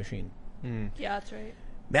behalf of the machine. Yeah, that's right.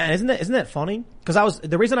 Man, isn't that funny? Because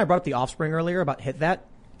the reason I brought up the Offspring earlier about Hit That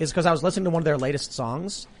is because I was listening to one of their latest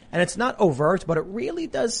songs, and it's not overt, but it really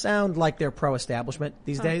does sound like they're pro-establishment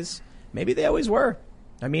these days. Maybe they always were.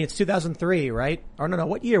 I mean, it's 2003, right? Or no,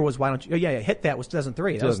 what year was Why Don't You? Oh, yeah, Hit That was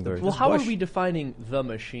 2003. Well, how are we defining the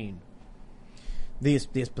machine? The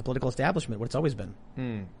political establishment, what it's always been.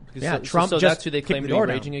 Yeah, Trump so just that's who they kicked claim the to be door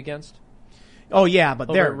down. raging against? Oh yeah,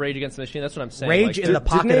 but they're Rage Against the Machine. That's what I'm saying. Rage in the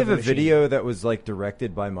pocket. Didn't they have of a the machine. video that was like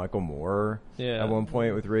directed by Michael Moore Yeah. at one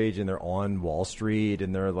point with Rage, and they're on Wall Street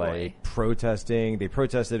and they're like protesting. They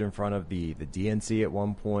protested in front of the DNC at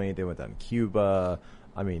one point. They went down to Cuba.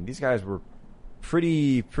 I mean, these guys were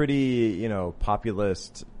pretty,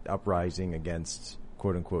 populist uprising against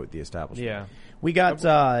quote unquote the establishment. Yeah. We got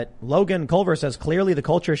Logan Culver says, clearly the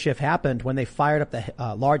culture shift happened when they fired up the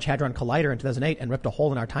Large Hadron Collider in 2008 and ripped a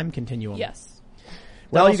hole in our time continuum. Yes.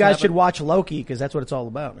 Well, you guys should watch Loki because that's what it's all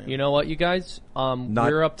about. Man. You know what, you guys?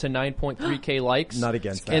 We're up to 9.3K likes. Not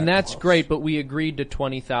against that. And that's great, but we agreed to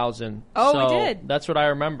 20,000. Oh, so we did. That's what I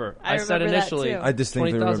remember. I said remember that initially. too. I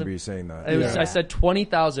distinctly 20,000. remember you saying that. I said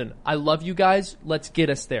 20,000. I love you guys. Let's get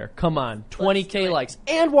us there. Come on. 20K likes.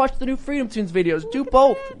 And watch the new Freedom Tunes videos. Do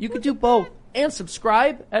both. You can do both. And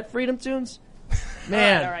subscribe at Freedom Tunes.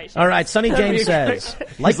 Man. All right. Sonny James says,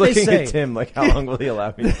 like He's they looking say, at Tim like, how long will he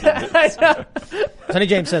allow me to do this? Sonny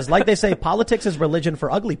James says, like they say, politics is religion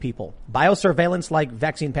for ugly people. Biosurveillance like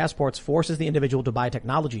vaccine passports forces the individual to buy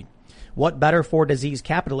technology. What better for disease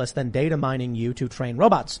capitalists than data mining you to train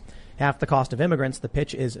robots? Half the cost of immigrants. The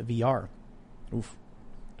pitch is VR. Oof.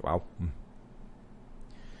 Wow.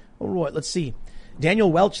 All right, let's see.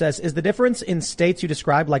 Daniel Welch says, is the difference in states you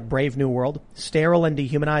described like Brave New World, sterile and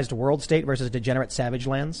dehumanized world state versus degenerate savage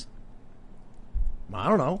lands? I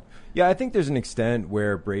don't know. Yeah, I think there's an extent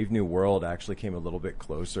where Brave New World actually came a little bit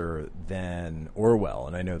closer than Orwell,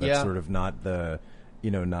 and I know that's sort of not the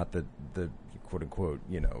quote unquote,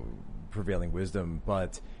 prevailing wisdom,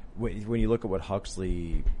 but when you look at what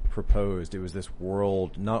Huxley proposed, it was this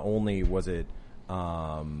world, not only was it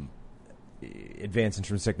advanced in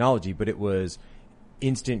terms of technology, but it was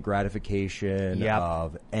instant gratification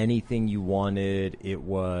of anything you wanted. It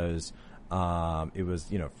was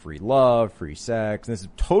free love, free sex. And this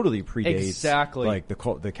totally predates like the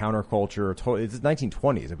counterculture. It's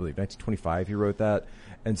 1920s, I believe, 1925. He wrote that,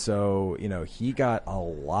 and so he got a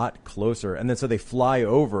lot closer. And then so they fly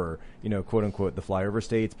over, quote unquote, the flyover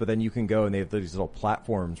states. But then you can go and they have these little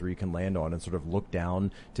platforms where you can land on and sort of look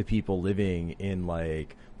down to people living in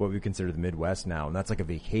like what we consider the Midwest now, and that's like a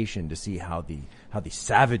vacation to see how the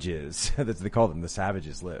savages, that's what they call them, the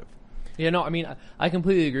savages live. Yeah, no, I mean, I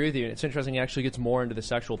completely agree with you. It's interesting. It actually gets more into the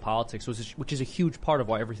sexual politics, which is a huge part of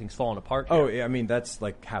why everything's fallen apart here. Oh, yeah, I mean, that's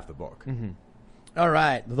like half the book. Mm-hmm. All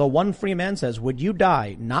right. The One Free Man says, would you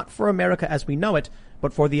die not for America as we know it,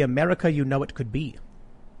 but for the America you know it could be?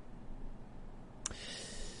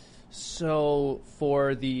 So,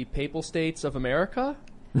 for the Papal States of America?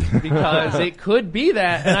 Because it could be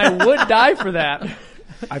that, and I would die for that.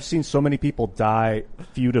 I've seen so many people die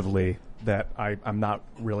feudively that I'm not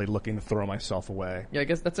really looking to throw myself away. Yeah, I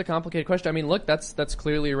guess that's a complicated question. I mean, look, that's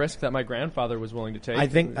clearly a risk that my grandfather was willing to take. I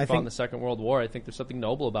think in the Second World War. I think there's something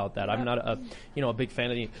noble about that. I'm not a big fan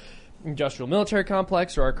of the industrial military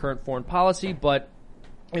complex or our current foreign policy, but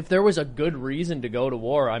if there was a good reason to go to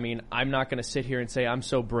war, I mean, I'm not going to sit here and say I'm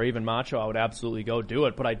so brave and macho I would absolutely go do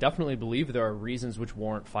it, but I definitely believe there are reasons which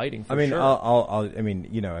warrant fighting. For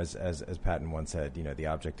sure. As Patton once said, the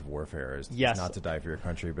object of warfare is not to die for your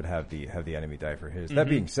country, but have the enemy die for his. Mm-hmm. That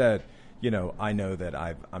being said, I know that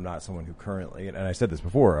I'm not someone who currently, and I said this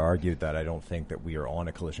before, argued that I don't think that we are on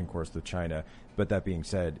a collision course with China. But that being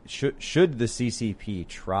said, should the CCP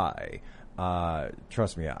try?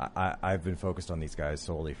 Trust me, I've been focused on these guys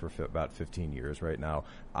solely for about 15 years right now.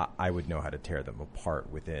 I would know how to tear them apart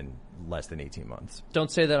within less than 18 months. Don't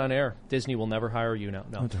say that on air. Disney will never hire you now.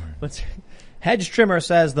 No. Oh, Hedge Trimmer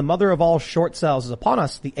says, the mother of all short sells is upon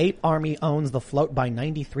us. The ape army owns the float by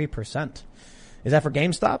 93%. Is that for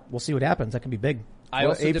GameStop? We'll see what happens. That could be big. I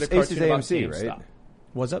also did a cartoon about GameStop. Right?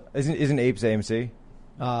 What's up? Isn't Apes AMC?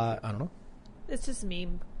 I don't know. It's just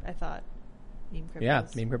meme, I thought. Meme cryptos. Yeah,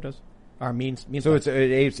 meme cryptos. Our meme so stocks.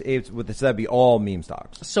 it's apes with this, that'd be all meme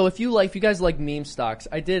stocks. So if you guys like meme stocks,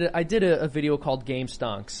 I did a video called Game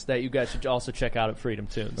Stonks that you guys should also check out at Freedom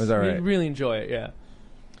Tunes. Was that right? You really enjoy it, yeah.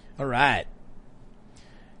 All right.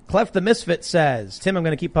 Clef the Misfit says, Tim, I'm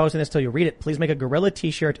going to keep posting this till you read it. Please make a gorilla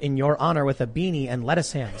t-shirt in your honor with a beanie and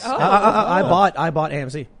lettuce hands. I bought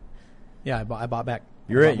AMC. Yeah, I bought back.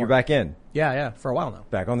 You're back in. Yeah, for a while now.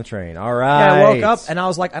 Back on the train. All right. Yeah, I woke up and I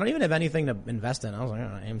was like, I don't even have anything to invest in. I was like,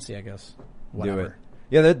 AMC, I guess. Whatever. Do it.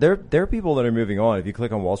 Yeah, there are people that are moving on. If you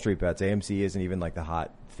click on Wall Street Bets, AMC isn't even like the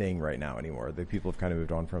hot thing right now anymore. The people have kind of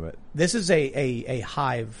moved on from it. This is a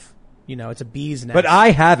hive. It's a bee's nest. But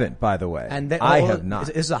I haven't, by the way. And I have not.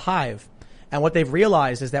 This is a hive. And what they've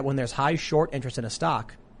realized is that when there's high short interest in a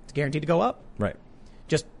stock, it's guaranteed to go up. Right.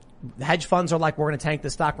 Just hedge funds are like, we're going to tank the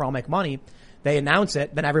stock where I'll make money. They announce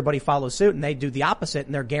it, then everybody follows suit, and they do the opposite,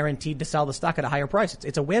 and they're guaranteed to sell the stock at a higher price.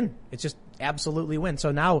 It's a win. It's just absolutely win.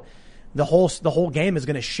 So now the whole game is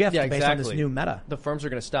going to shift based on this new meta. The firms are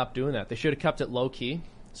going to stop doing that. They should have kept it low key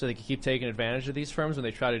so they could keep taking advantage of these firms when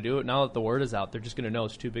they try to do it. Now that the word is out, they're just going to know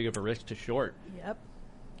it's too big of a risk to short. Yep.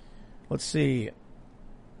 Let's see.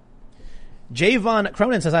 Javon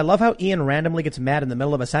Cronin says, I love how Ian randomly gets mad in the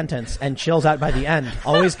middle of a sentence and chills out by the end.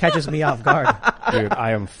 Always catches me off guard. Dude,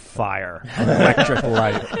 I am fire. Electric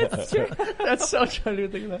light. That's so trying to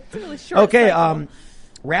think of that. Really short okay, cycle.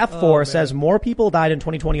 Wrath4 says, more people died in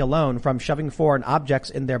 2020 alone from shoving foreign objects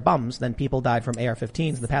in their bums than people died from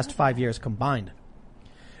AR-15s in the past 5 years combined.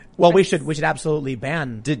 Well, we should absolutely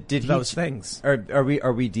ban those things. Are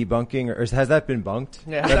we debunking, or has that been bunked?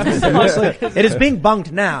 Yeah, it is being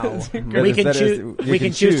bunked now. We can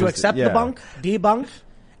choose to accept the debunk,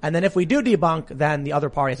 and then if we do debunk, then the other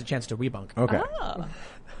party has a chance to rebunk. Okay. Oh.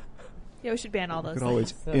 Yeah, we should ban all those things.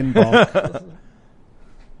 Always in-bunk.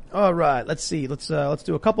 All right, let's see. Let's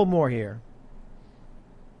do a couple more here.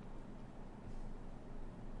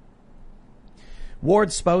 Ward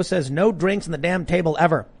Spo says, no drinks on the damn table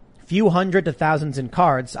ever. Few hundred to thousands in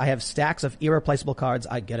cards. I have stacks of irreplaceable cards.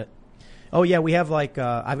 I get it. Oh yeah, we have like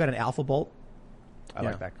I've got an Alpha Bolt. I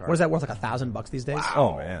like that card. What is that worth? Like $1,000 these days? Wow.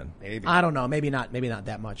 Oh man, maybe. I don't know. Maybe not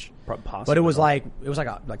that much. Possibly. But it was like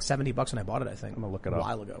 $70 when I bought it. I think I'm gonna look it a up.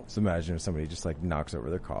 while ago. So imagine if somebody just like knocks over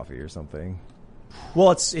their coffee or something.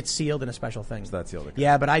 Well, it's sealed in a special thing. So that's sealed.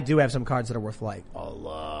 Yeah, but I do have some cards that are worth like a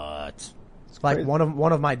lot. Like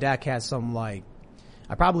one of my deck has some like.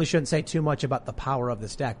 I probably shouldn't say too much about the power of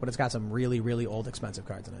this deck, but it's got some really, really old, expensive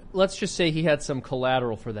cards in it. Let's just say he had some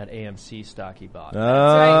collateral for that AMC stock he bought. That's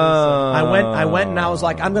right. I went and I was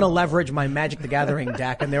like, I'm going to leverage my Magic the Gathering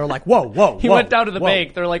deck, and they were like, whoa. He went down to the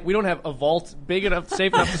bank. They're like, we don't have a vault big enough,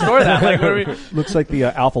 safe enough to store that. Like, what are we? Looks like the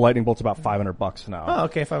Alpha Lightning Bolt's about $500 now. Oh,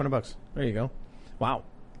 okay, $500. There you go. Wow.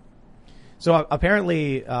 So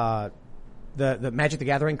apparently, the Magic the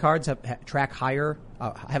Gathering cards have a higher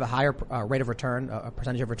rate of return, a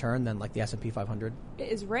percentage of return than like the S&P 500. It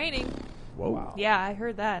is raining. Whoa. Wow. Yeah, I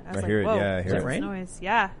heard that. I was hear it. whoa. Yeah, I hear it. Rain? Noise.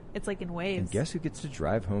 Yeah, it's like in waves. And guess who gets to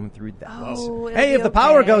drive home through that? Oh, hey, if the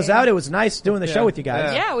power goes out, it was nice doing the show with you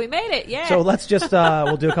guys. Yeah, we made it. Yeah. So let's just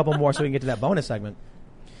we'll do a couple more so we can get to that bonus segment.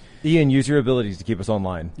 Ian, use your abilities to keep us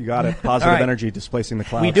online. You got it. Positive energy displacing the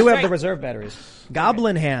clouds. We do have the reserve batteries.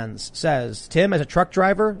 Goblin Hands says, Tim, as a truck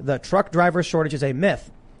driver, the truck driver shortage is a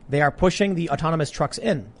myth. They are pushing the autonomous trucks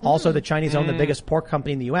in. Also, the Chinese own the biggest pork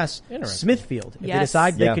company in the U.S., Smithfield. If they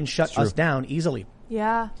decide they can shut us down easily.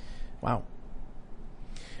 Yeah. Wow.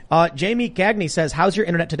 Jamie Cagney says, how's your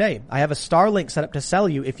internet today? I have a Starlink set up to sell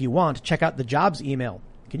you if you want. Check out the jobs email.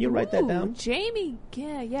 Can you write that down? Jamie.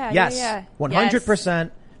 Yeah. Yes. Yeah.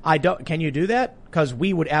 100%. Can you do that? Because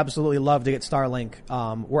we would absolutely love to get Starlink.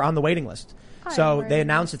 We're on the waiting list. So they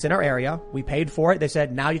announced it's in our area. We paid for it. They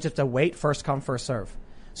said, now you just have to wait, first come, first serve.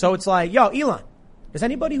 So it's like, yo, Elon. Does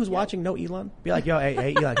anybody who's watching know Elon? Be like, yo,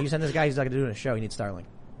 hey, Elon, can you send this guy? He's not going to do a show. He needs Starlink.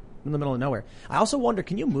 In the middle of nowhere. I also wonder,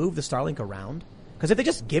 can you move the Starlink around? Because if they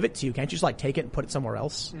just give it to you, can't you just like take it and put it somewhere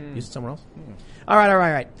else? Use it somewhere else? All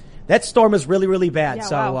right. That storm is really, really bad. Yeah,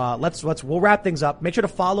 so wow. we'll wrap things up. Make sure to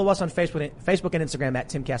follow us on Facebook and Instagram at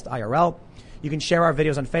Timcast IRL. You can share our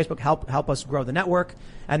videos on Facebook, help us grow the network,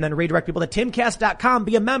 and then redirect people to timcast.com.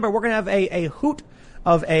 Be a member. We're going to have a hoot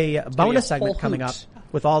of a bonus segment coming up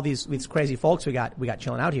with all these crazy folks we got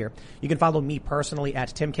chilling out here. You can follow me personally at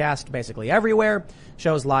Timcast basically everywhere.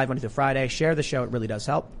 Shows live Monday through Friday. Share the show. It really does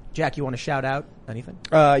help. Jack, you want to shout out anything?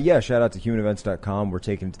 Yeah, shout out to humanevents.com. We're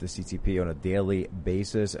taking it to the CCP on a daily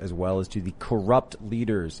basis, as well as to the corrupt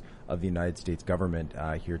leaders of the United States government.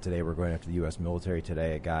 Here today, we're going after the U.S. military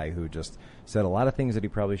today, a guy who just said a lot of things that he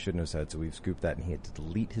probably shouldn't have said, so we've scooped that, and he had to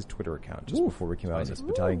delete his Twitter account just before we came out as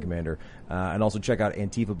battalion commander. And also check out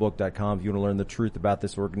antifabook.com if you want to learn the truth about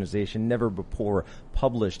this organization. Never before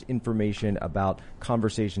published information about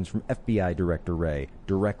conversations from FBI Director Wray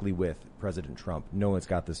directly with President Trump. No one's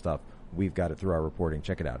got this stuff. We've got it through our reporting.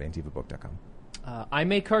 Check it out, antifabook.com. I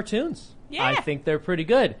make cartoons. Yeah. I think they're pretty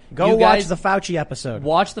good. Go watch the Fauci episode.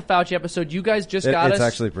 Watch the Fauci episode. You guys just got us. It's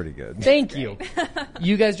actually pretty good. Thank you.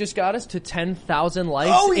 You guys just got us to 10,000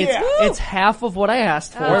 likes. Oh, yeah. It's half of what I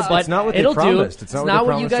asked for, but it's not what they it'll promised. do. It's not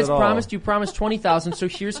what you guys at all. promised. You promised 20,000, so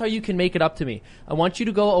here's how you can make it up to me. I want you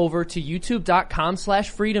to go over to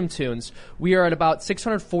youtube.com/FreedomToons. We are at about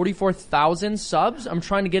 644,000 subs. I'm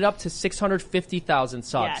trying to get up to 650,000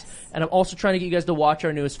 subs. Yes. And I'm also trying to get you guys to watch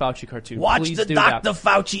our newest Fauci cartoon. Watch Please the do Dr. that.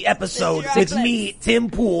 Fauci episode. It's me,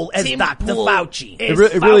 Tim Pool, as Dr. Fauci. It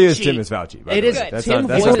really is Tim as Fauci. It is That's Tim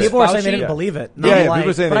that's voice People are saying they Fauci. didn't believe it. Yeah, Like,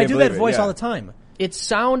 people are saying but they I do didn't that believe it, voice yeah. all the time. It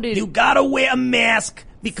sounded... You gotta wear a mask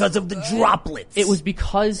because of the droplets. It was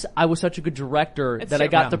because I was such a good director that I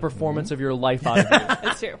got the performance of your life out of you.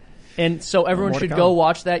 It's true. And so everyone should go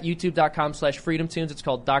watch that, youtube.com/FreedomToons. It's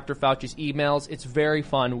called Dr. Fauci's Emails. It's very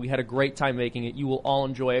fun. We had a great time making it. You will all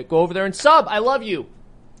enjoy it. Go over there and sub. I love you.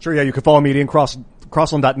 Sure, yeah, you can follow me at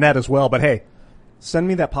crossland.net as well. But hey, send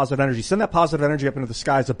me that positive energy. Send that positive energy up into the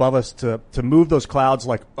skies above us to move those clouds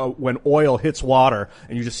like when oil hits water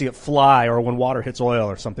and you just see it fly, or when water hits oil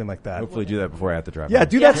or something like that. Hopefully do that before I have to drive. Yeah,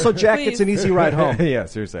 do that so Jack gets an easy ride home. Yeah,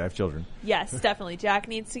 seriously, I have children. Yes, definitely. Jack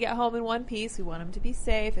needs to get home in one piece. We want him to be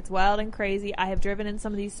safe. It's wild and crazy. I have driven in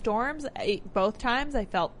some of these storms. Both times I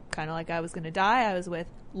felt kind of like I was going to die. I was with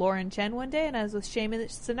Lauren Chen one day and I was with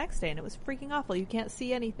Seamus the next day, and it was freaking awful. You can't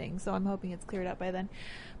see anything, so I'm hoping it's cleared up by then.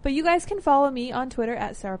 But you guys can follow me on Twitter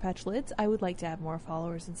at Sour Patch Lids. I would like to have more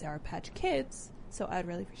followers than Sour Patch Kids, so I'd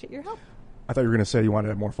really appreciate your help. I thought you were going to say you wanted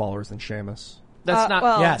to have more followers than Seamus. That's not.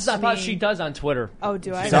 Well, yes, I thought she does on Twitter. Oh,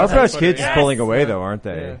 do I? Sour Patch Kids is pulling away, though, aren't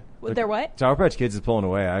they? Yeah. They're what? Sour Patch Kids is pulling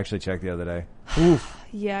away. I actually checked the other day. Oof.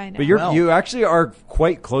 Yeah, I know. But you actually are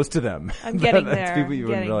quite close to them. I'm getting That's there. people you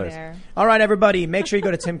wouldn't realize. There. All right, everybody, make sure you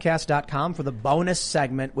go to timcast.com for the bonus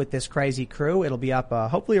segment with this crazy crew. It'll be up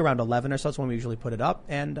hopefully around 11 or so. That's when we usually put it up,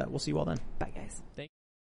 and we'll see you all then. Bye, guys.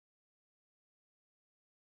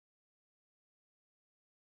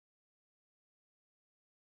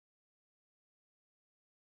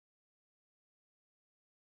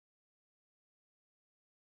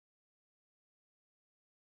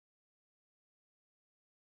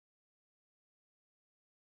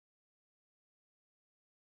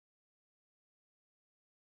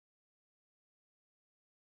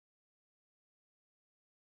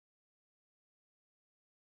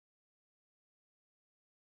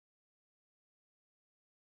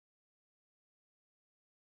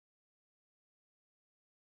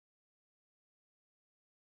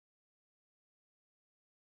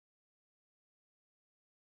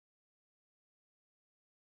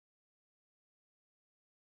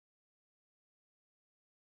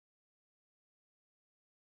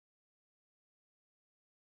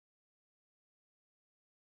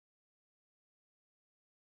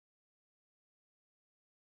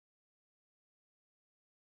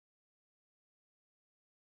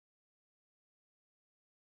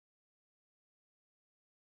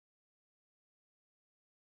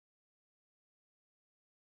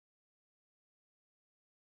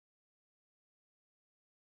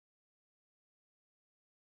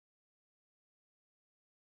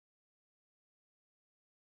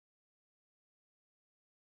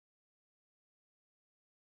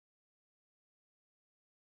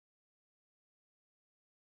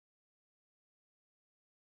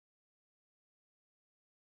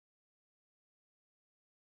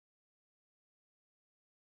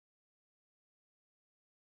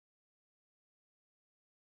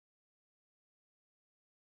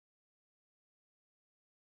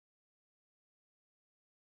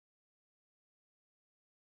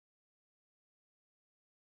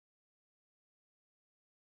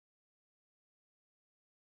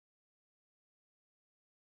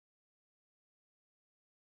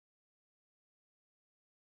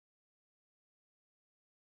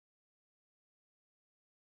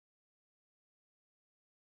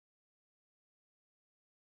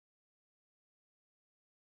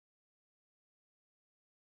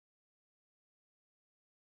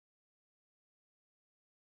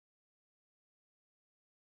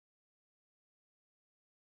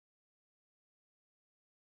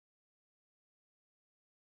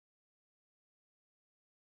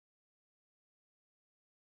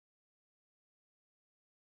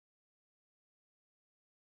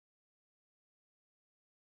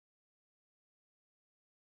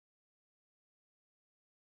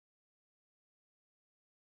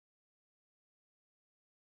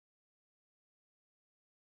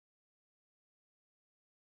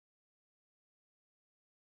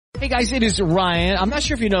 Hey guys, it is Ryan. I'm not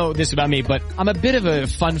sure if you know this about me, but I'm a bit of a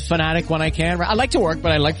fun fanatic when I can. I like to work,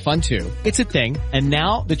 but I like fun too. It's a thing. And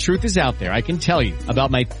now the truth is out there. I can tell you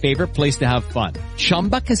about my favorite place to have fun.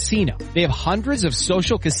 Chumba Casino. They have hundreds of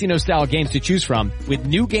social casino style games to choose from with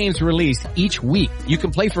new games released each week. You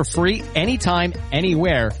can play for free anytime,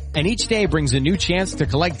 anywhere. And each day brings a new chance to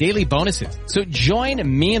collect daily bonuses. So join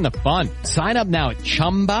me in the fun. Sign up now at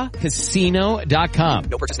ChumbaCasino.com.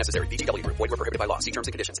 No purchase necessary. VGW Group. Void where prohibited by law. See terms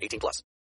and conditions. 18+.